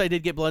 Algazero, yes, I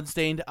did get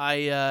Bloodstained. I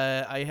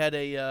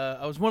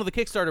was one of the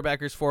Kickstarter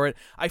backers for it.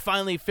 I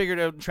finally figured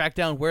out and tracked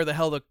down where the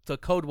hell the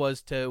code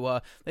was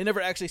to. They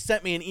never actually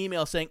sent me an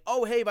email saying,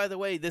 "Oh, hey, by the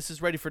way, this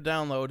is ready for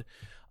download."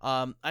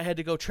 I had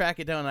to go track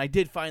it down, and I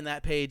did find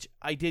that page.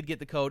 I did get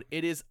the code.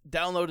 It is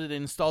downloaded and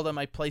installed on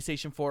my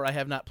PlayStation 4. I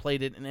have not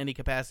played it in any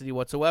capacity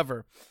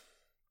whatsoever.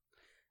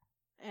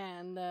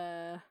 And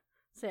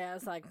so yeah,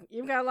 it's like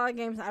you've got a lot of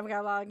games. I've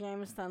got a lot of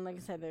games. Then, like I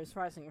said, there's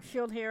Rising of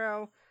Shield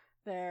Hero.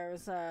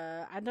 There's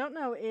I don't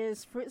know,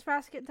 is Fruits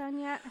Basket done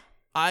yet?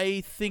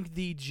 I think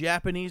the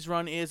Japanese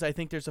run is. I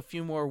think there's a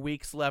few more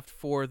weeks left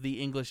for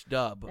the English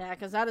dub. Yeah,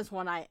 because that is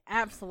one I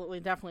absolutely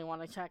definitely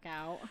want to check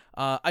out.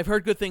 I've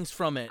heard good things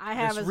from it. I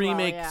have this as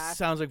remake well, yeah.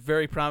 sounds like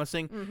very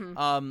promising.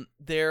 Mm-hmm.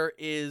 There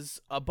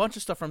is a bunch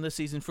of stuff from this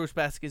season. Fruits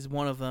Basket is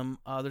one of them.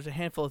 There's a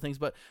handful of things,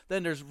 but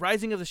then there's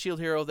Rising of the Shield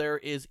Hero. There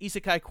is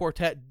Isekai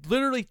Quartet.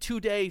 Literally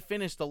today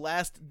finished. The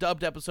last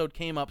dubbed episode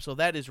came up, so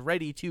that is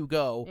ready to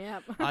go.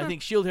 Yep. I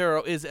think Shield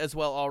Hero is as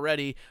well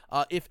already.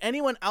 If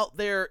anyone out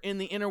there in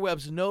the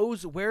interwebs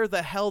knows where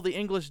the hell the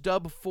English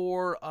dub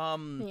for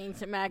the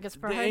Ancient Magus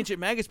Bride. The Ancient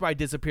Magus Bride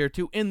disappeared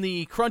to in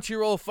the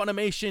Crunchyroll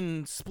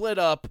Funimation split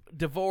up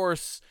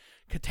divorce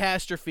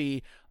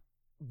catastrophe,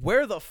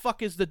 where the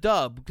fuck is the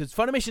dub? Because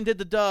Funimation did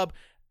the dub,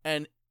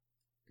 and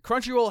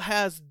Crunchyroll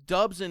has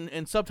dubs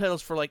and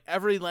subtitles for like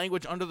every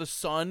language under the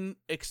sun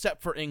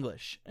except for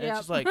English. And it's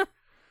just like,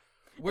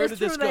 where did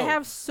this go? They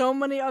have so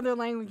many other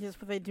languages,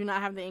 but they do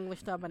not have the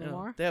English dub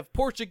anymore. Yeah. They have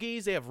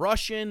Portuguese, they have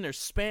Russian, there's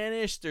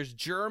Spanish, there's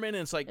German,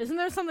 and it's like... Isn't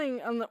there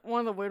something, on one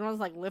of the weird ones,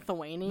 like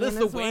Lithuanian?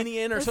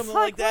 Lithuanian or something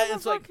like that. Where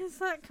it's the fuck like, is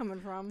that coming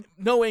from?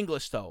 No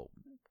English, though.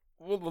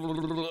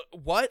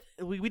 What?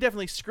 We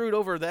definitely screwed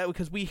over that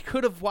because we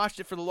could have watched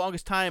it for the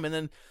longest time, and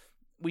then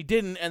we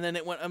didn't, and then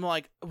it went... I'm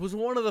like, it was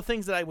one of the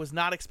things that I was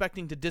not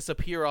expecting to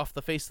disappear off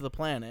the face of the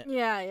planet.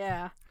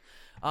 Yeah.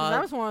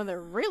 That was one of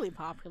their really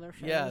popular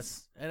shows.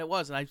 Yes, and it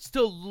was, and I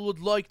still would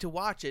like to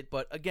watch it,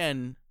 but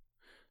again,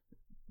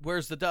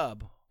 where's the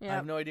dub? Yep. I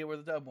have no idea where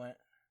the dub went.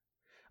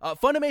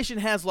 Funimation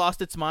has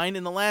lost its mind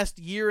in the last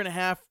year and a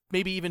half,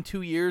 maybe even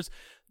 2 years.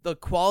 The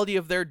quality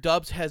of their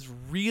dubs has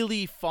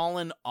really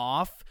fallen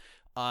off.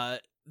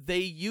 They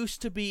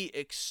used to be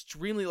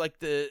extremely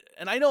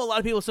and I know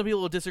some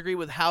people will disagree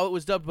with how it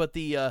was dubbed, but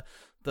the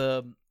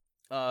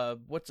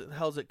what the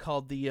hell is it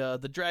called?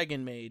 The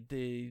Dragon Maid,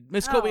 the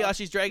Miss Oh,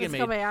 Kobayashi's Dragon Miss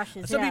Maid.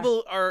 Kobayashi's, Some yeah.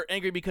 people are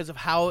angry because of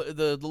how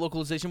the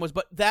localization was,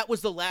 but that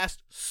was the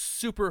last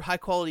super high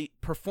quality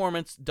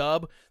performance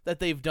dub that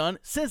they've done.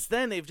 Since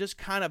then, they've just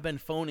kind of been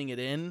phoning it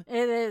in.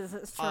 It is.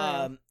 It's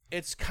true.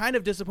 It's kind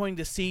of disappointing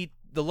to see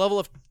the level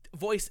of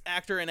voice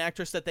actor and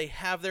actress that they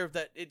have there,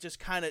 that it just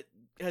kind of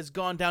has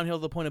gone downhill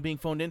to the point of being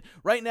phoned in.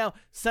 Right now,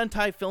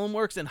 Sentai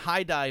Filmworks and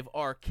High Dive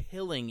are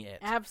killing it.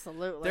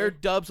 Absolutely. Their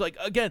dubs, like,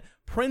 again,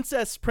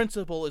 Princess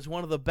Principal is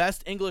one of the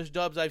best English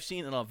dubs I've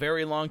seen in a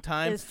very long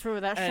time. It's true.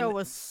 That And show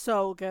was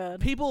so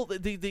good. People,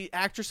 the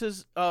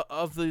actresses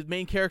of the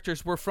main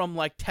characters were from,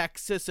 like,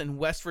 Texas and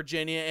West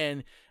Virginia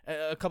and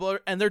a couple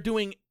other, and they're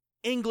doing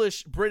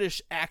English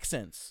British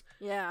accents.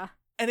 Yeah.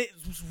 And it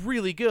was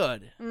really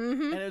good.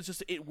 Mm-hmm. And it was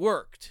just, it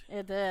worked.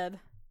 It did.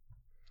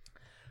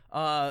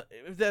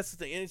 That's the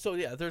thing. And so,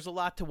 yeah, there's a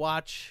lot to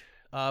watch.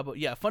 But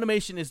yeah,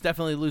 Funimation is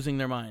definitely losing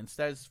their minds.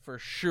 That is for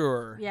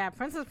sure. Yeah,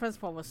 Princess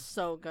Principal was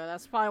so good.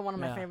 That's probably one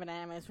of my Yeah. favorite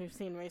animes we've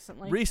seen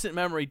recently. Recent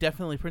memory,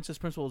 definitely Princess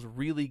Principal is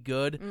really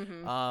good.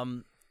 Mm-hmm.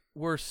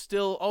 We're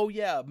still,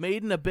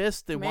 Made in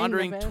Abyss, the Made in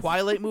Wandering Abyss.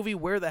 Twilight movie.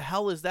 Where the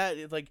hell is that?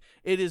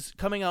 It is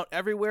coming out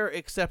everywhere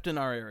except in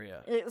our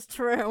area. It's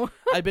true.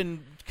 I've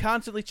been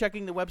constantly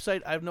checking the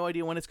website. I have no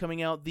idea when it's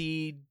coming out.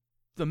 The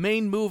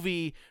main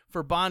movie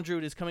for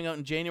Bondrewd is coming out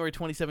in January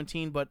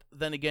 2017, but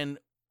then again,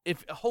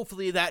 if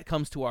hopefully that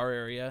comes to our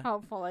area.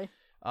 Hopefully.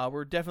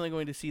 We're definitely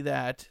going to see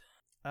that.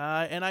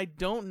 And I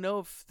don't know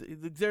if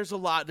there's a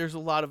lot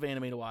of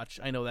anime to watch.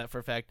 I know that for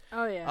a fact.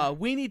 Oh, yeah.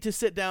 We need to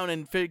sit down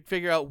and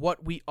figure out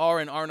what we are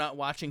and are not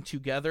watching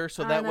together,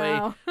 so that way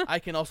I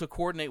can also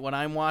coordinate what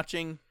I'm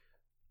watching.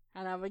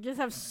 I know, we just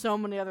have so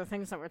many other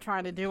things that we're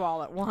trying to do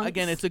all at once.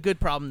 Again, it's a good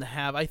problem to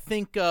have. I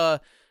think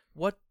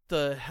what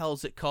the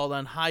hell's it called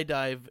on High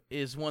Dive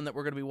is one that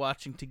we're going to be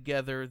watching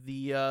together.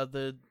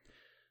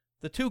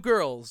 The two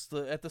girls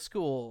at the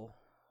school.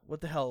 What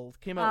the hell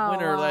came out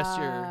winter last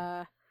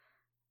year?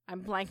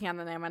 I'm blanking on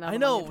the name. I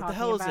know. What What the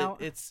hell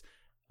about. is it? It's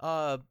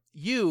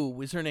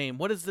You is her name.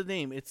 What is the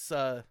name? It's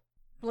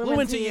Blue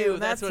Into You.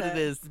 That's what it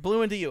is.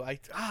 Blue Into You. I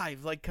couldn't. I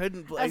was like,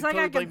 totally I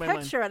can blanked my mind.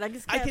 picture it. I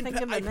just can't think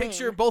of the I name.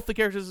 picture both the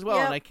characters as well,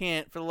 Yep. and I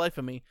can't for the life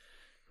of me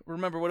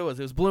remember what it was.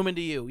 It was Bloom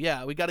Into You.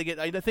 Yeah, we got to get.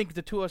 I think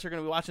the two of us are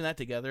going to be watching that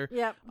together.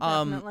 Yep,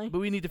 definitely. But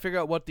we need to figure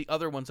out what the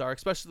other ones are,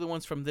 especially the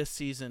ones from this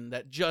season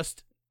that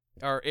just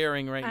are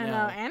airing right I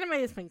now. know. Anime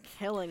has been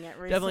killing it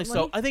recently. Definitely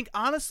so. I think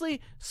honestly,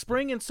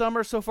 spring and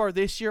summer so far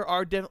this year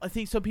are. I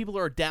think some people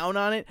are down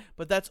on it,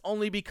 but that's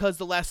only because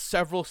the last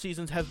several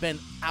seasons have been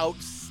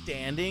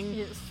outstanding.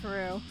 It's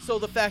true. So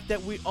the fact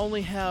that we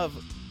only have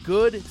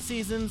good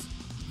seasons,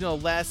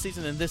 last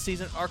season and this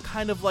season, are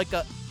kind of like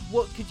a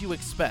what could you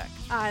expect?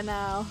 I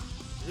know.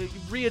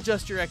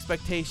 Readjust your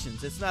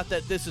expectations. It's not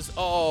that this is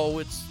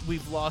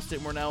we've lost it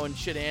and we're now in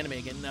shit anime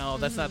again. No,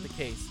 that's not the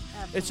case.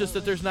 Absolutely. It's just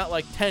that there's not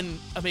like 10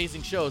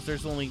 amazing shows.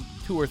 There's only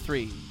 2 or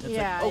 3. It's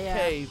Yeah, like,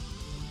 okay,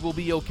 we'll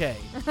be okay.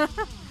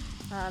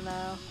 I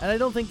know. And I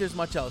don't think there's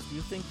much else. Do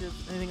you think there's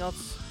anything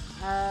else?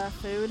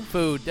 Food.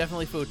 Food,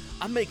 definitely food.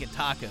 I'm making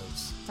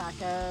tacos.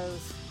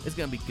 Tacos. It's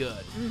going to be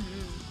good.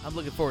 Mm-hmm. I'm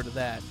looking forward to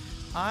that.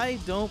 I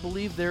don't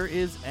believe there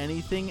is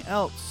anything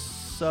else.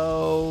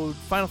 So,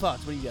 final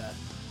thoughts. What do you got?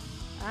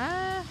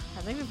 I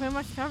think we pretty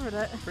much covered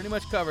it. Pretty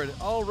much covered.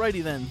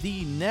 Alrighty then.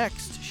 The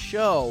next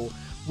show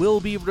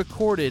will be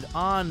recorded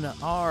on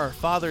our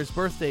father's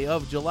birthday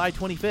of July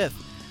 25th.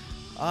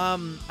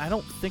 I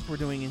don't think we're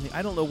doing anything.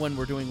 I don't know when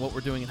we're doing what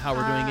we're doing and how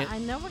we're doing it. I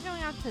know we're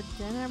going out to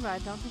dinner, but I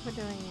don't think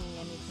we're doing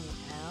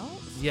anything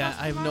else. Yeah,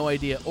 I have no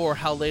idea. Or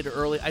how late or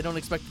early. I don't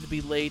expect it to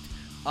be late.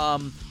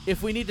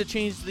 If we need to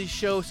change the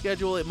show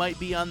schedule, it might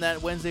be on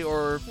that Wednesday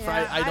or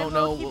Friday. I don't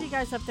know. We'll keep you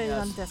guys updated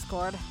on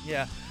Discord.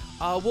 Yeah.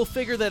 We'll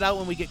figure that out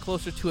when we get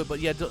closer to it. But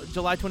yeah,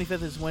 July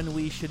 25th is when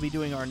we should be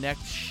doing our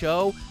next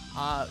show.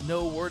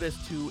 No word as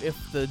to if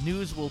the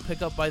news will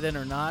pick up by then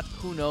or not.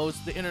 Who knows?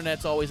 The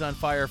internet's always on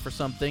fire for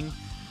something.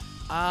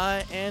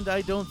 And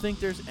I don't think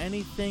there's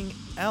anything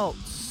else.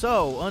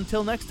 So,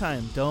 until next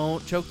time,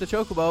 don't choke the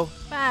chocobo.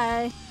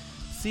 Bye.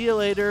 See you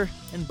later,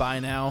 and bye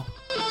now.